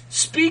 which,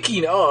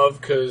 speaking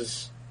of,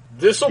 because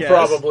this will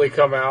probably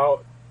come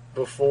out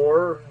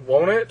before,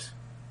 won't it?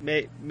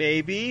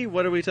 Maybe.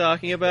 What are we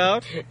talking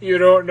about? You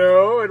don't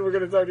know, and we're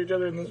going to talk to each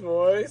other in this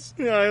voice?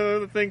 I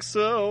don't think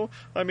so.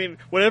 I mean,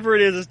 whatever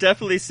it is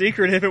definitely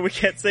secretive, and we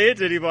can't say it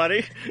to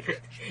anybody.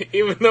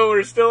 Even though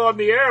we're still on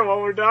the air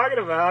while we're talking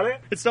about it.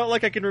 It's not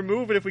like I can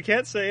remove it if we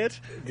can't say it.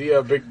 The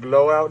big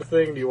blowout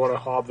thing, do you want to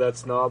hob that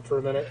snob for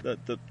a minute?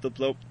 The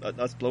blow...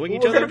 us blowing each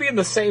other? We're going to be in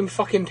the same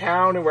fucking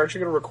town, and we're actually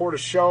going to record a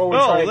show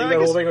and try to do that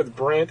whole thing with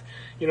Brent.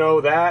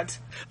 That.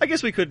 I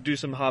guess we could do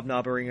some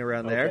hobnobbering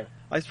around there.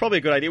 It's probably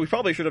a good idea. We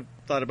probably should have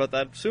thought about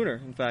that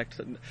sooner, in fact.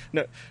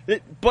 No,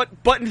 but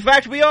in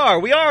fact we are.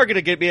 We are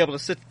going to be able to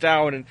sit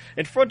down and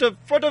in front of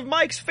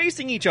mics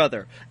facing each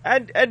other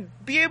and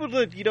be able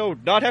to,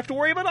 not have to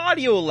worry about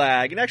audio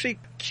lag and actually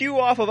cue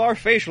off of our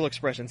facial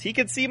expressions. He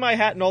can see my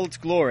hat in all its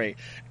glory.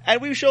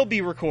 And we shall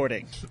be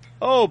recording.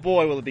 Oh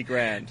boy, will it be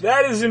grand.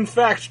 That is in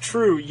fact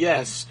true,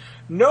 yes.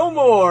 No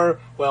more.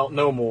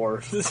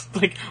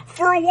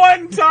 For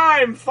one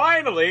time,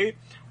 finally,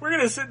 we're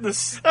going to sit in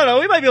this... I don't know,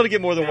 we might be able to get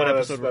more than one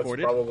episode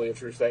recorded. That's probably a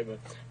true statement.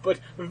 But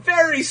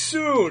very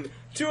soon,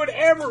 to an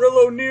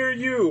Amarillo near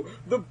you,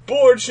 the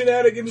Board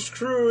Shenanigans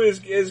crew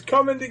is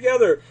coming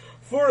together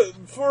for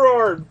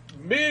our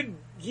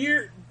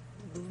mid-year...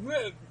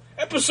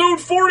 episode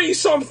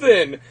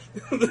 40-something!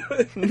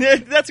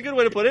 That's a good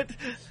way to put it.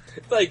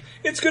 Like,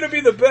 it's going to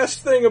be the best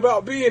thing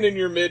about being in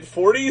your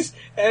mid-40s,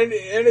 and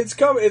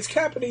it's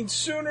happening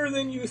sooner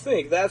than you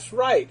think. That's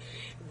right.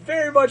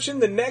 Very much in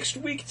the next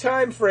week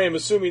time frame,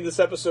 assuming this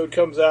episode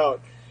comes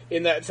out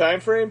in that time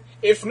frame.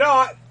 If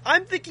not...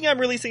 I'm thinking I'm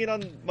releasing it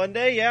on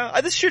Monday, yeah.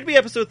 This should be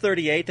episode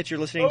 38 that you're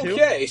listening to.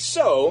 Okay,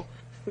 so,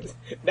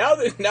 now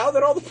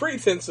that all the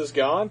pretense is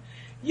gone,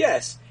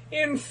 yes,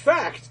 in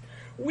fact,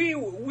 we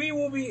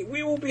will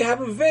be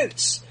have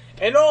events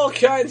and all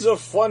kinds of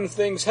fun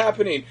things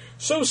happening.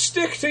 So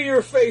stick to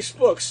your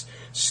Facebooks,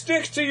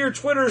 stick to your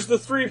Twitters, the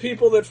 3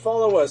 people that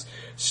follow us.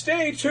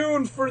 Stay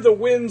tuned for the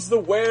wins, the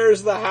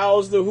wheres, the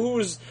hows, the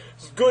who's,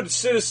 good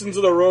citizens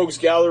of the Rogues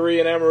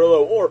Gallery in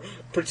Amarillo, or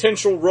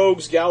potential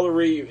Rogues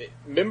Gallery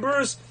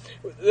members.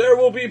 There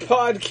will be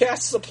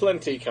podcasts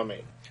aplenty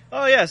coming.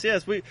 Oh yes.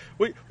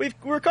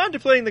 We're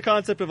contemplating the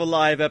concept of a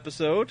live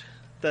episode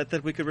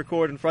that we could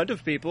record in front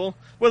of people.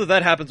 Whether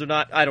that happens or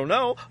not, I don't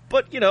know.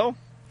 But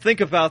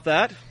think about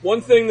that.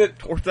 One thing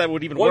that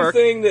would even work. One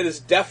thing that is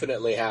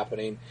definitely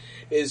happening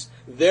is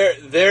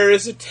there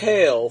is a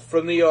tale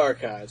from the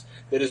archives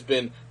that has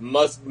been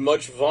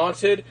much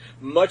vaunted,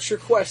 much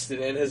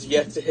requested, and has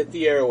yet to hit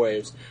the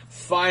airwaves.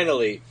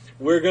 Finally,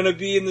 we're going to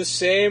be in the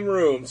same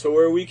room so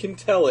where we can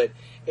tell it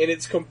in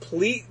its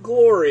complete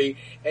glory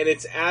and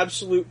its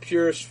absolute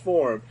purest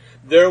form.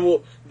 There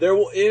will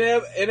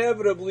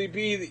inevitably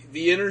be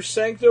the inner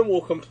sanctum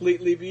will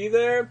completely be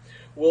there.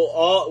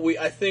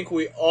 I think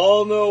we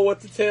all know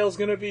what the tale's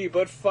going to be,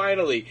 but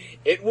finally,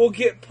 it will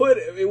get put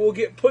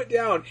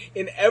down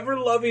in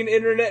ever-loving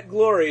internet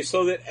glory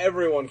so that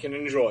everyone can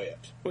enjoy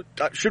it.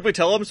 Should we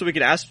tell them so we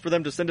can ask for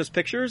them to send us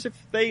pictures if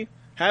they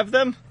have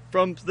them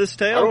from this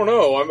tale? I don't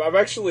know. I'm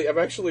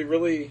actually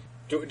really.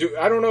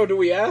 I don't know. Do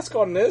we ask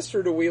on this,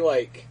 or do we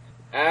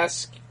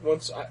ask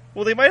once?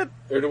 Well, they might have.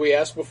 Or do we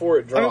ask before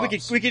it drops? I mean,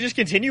 we could just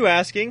continue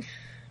asking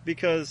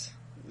because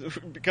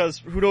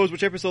who knows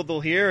which episode they'll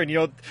hear, and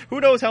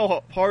who knows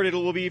how hard it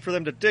will be for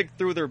them to dig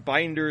through their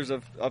binders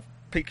of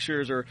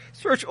pictures or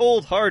search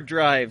old hard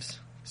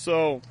drives.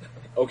 So,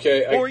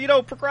 okay, or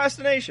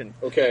procrastination.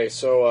 Okay,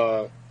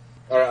 so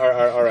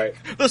all right.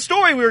 The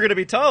story we were going to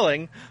be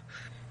telling.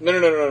 No.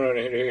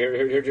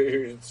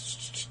 Here,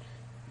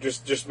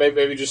 just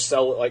maybe just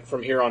sell it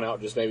from here on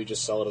out. Just maybe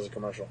just sell it as a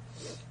commercial.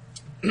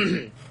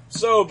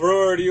 So,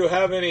 Brewer, do you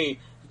have any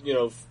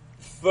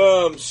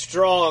firm,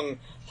 strong,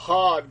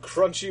 hard,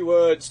 crunchy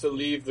words to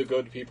leave the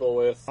good people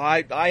with?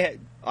 I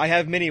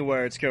have many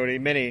words, Cody,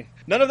 many.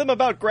 None of them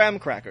about graham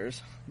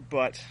crackers,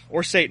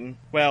 or Satan.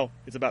 Well,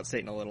 it's about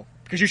Satan a little.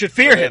 Because you should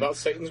fear him. About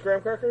Satan's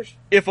graham crackers?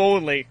 If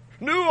only.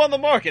 New on the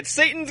market,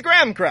 Satan's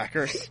graham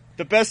crackers.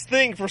 The best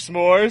thing for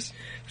s'mores.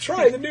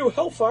 Try the new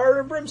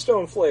Hellfire and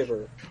Brimstone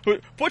flavor.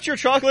 Put your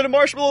chocolate and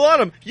marshmallow on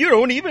them. You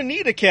don't even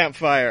need a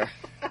campfire.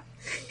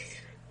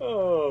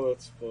 Oh,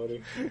 that's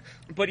funny.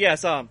 But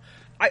yes, I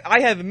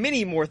have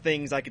many more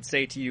things I could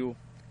say to you,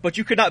 but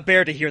you could not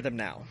bear to hear them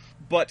now.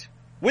 But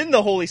when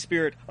the Holy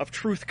Spirit of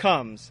truth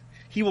comes,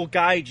 he will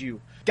guide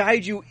you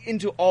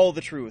into all the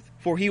truth,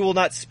 for he will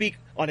not speak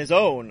on his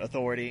own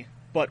authority,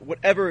 but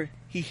whatever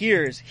he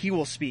hears, he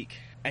will speak,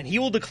 and he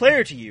will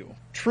declare to you,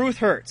 truth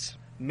hurts.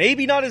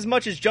 Maybe not as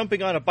much as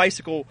jumping on a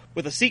bicycle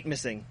with a seat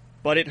missing,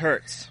 but it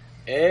hurts.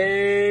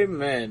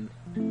 Amen.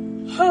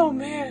 Oh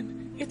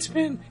man, it's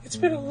been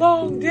a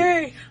long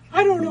day.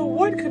 I don't know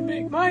what could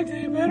make my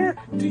day better.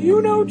 Do you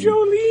know,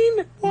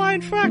 Jolene? Why,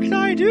 in fact,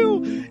 I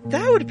do.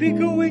 That would be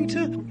going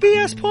to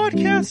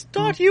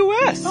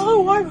bspodcast.us.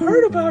 Oh, I've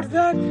heard about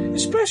that,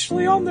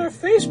 especially on their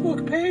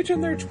Facebook page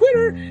and their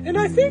Twitter, and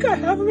I think I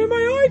have them in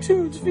my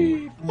iTunes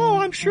feed. Oh,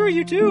 I'm sure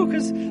you do,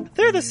 because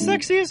they're the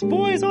sexiest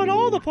boys on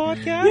all the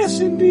podcasts. Yes,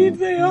 indeed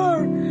they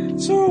are.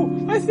 So,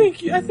 I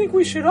think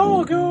we should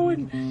all go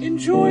and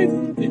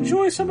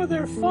enjoy some of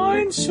their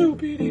fine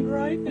soup eating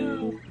right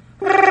now.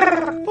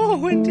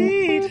 Oh,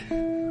 indeed.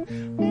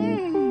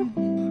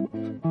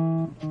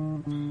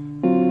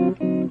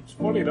 It's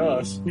funny to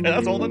us. And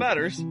that's all that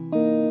matters.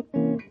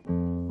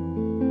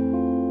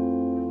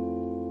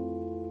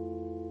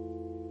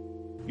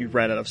 You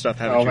ran out of stuff,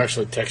 haven't you? I'm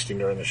actually texting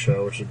during the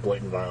show, which is a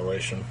blatant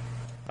violation.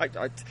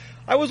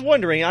 I was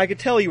wondering. I could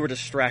tell you were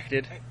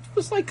distracted. It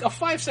was like a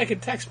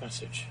 5-second text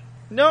message.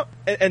 No,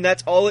 and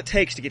that's all it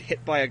takes to get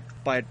hit by a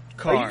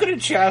car. Are you going to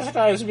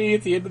chastise me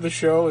at the end of the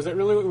show? Is that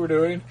really what we're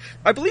doing?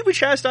 I believe we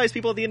chastise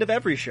people at the end of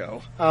every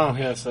show. Oh,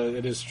 yes,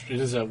 it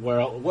is a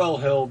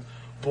well-held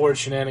board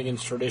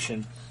Shenanigans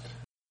tradition.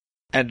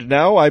 And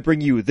now I bring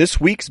you this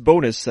week's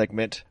bonus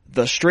segment,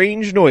 The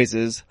Strange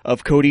Noises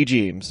of Cody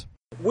James.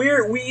 We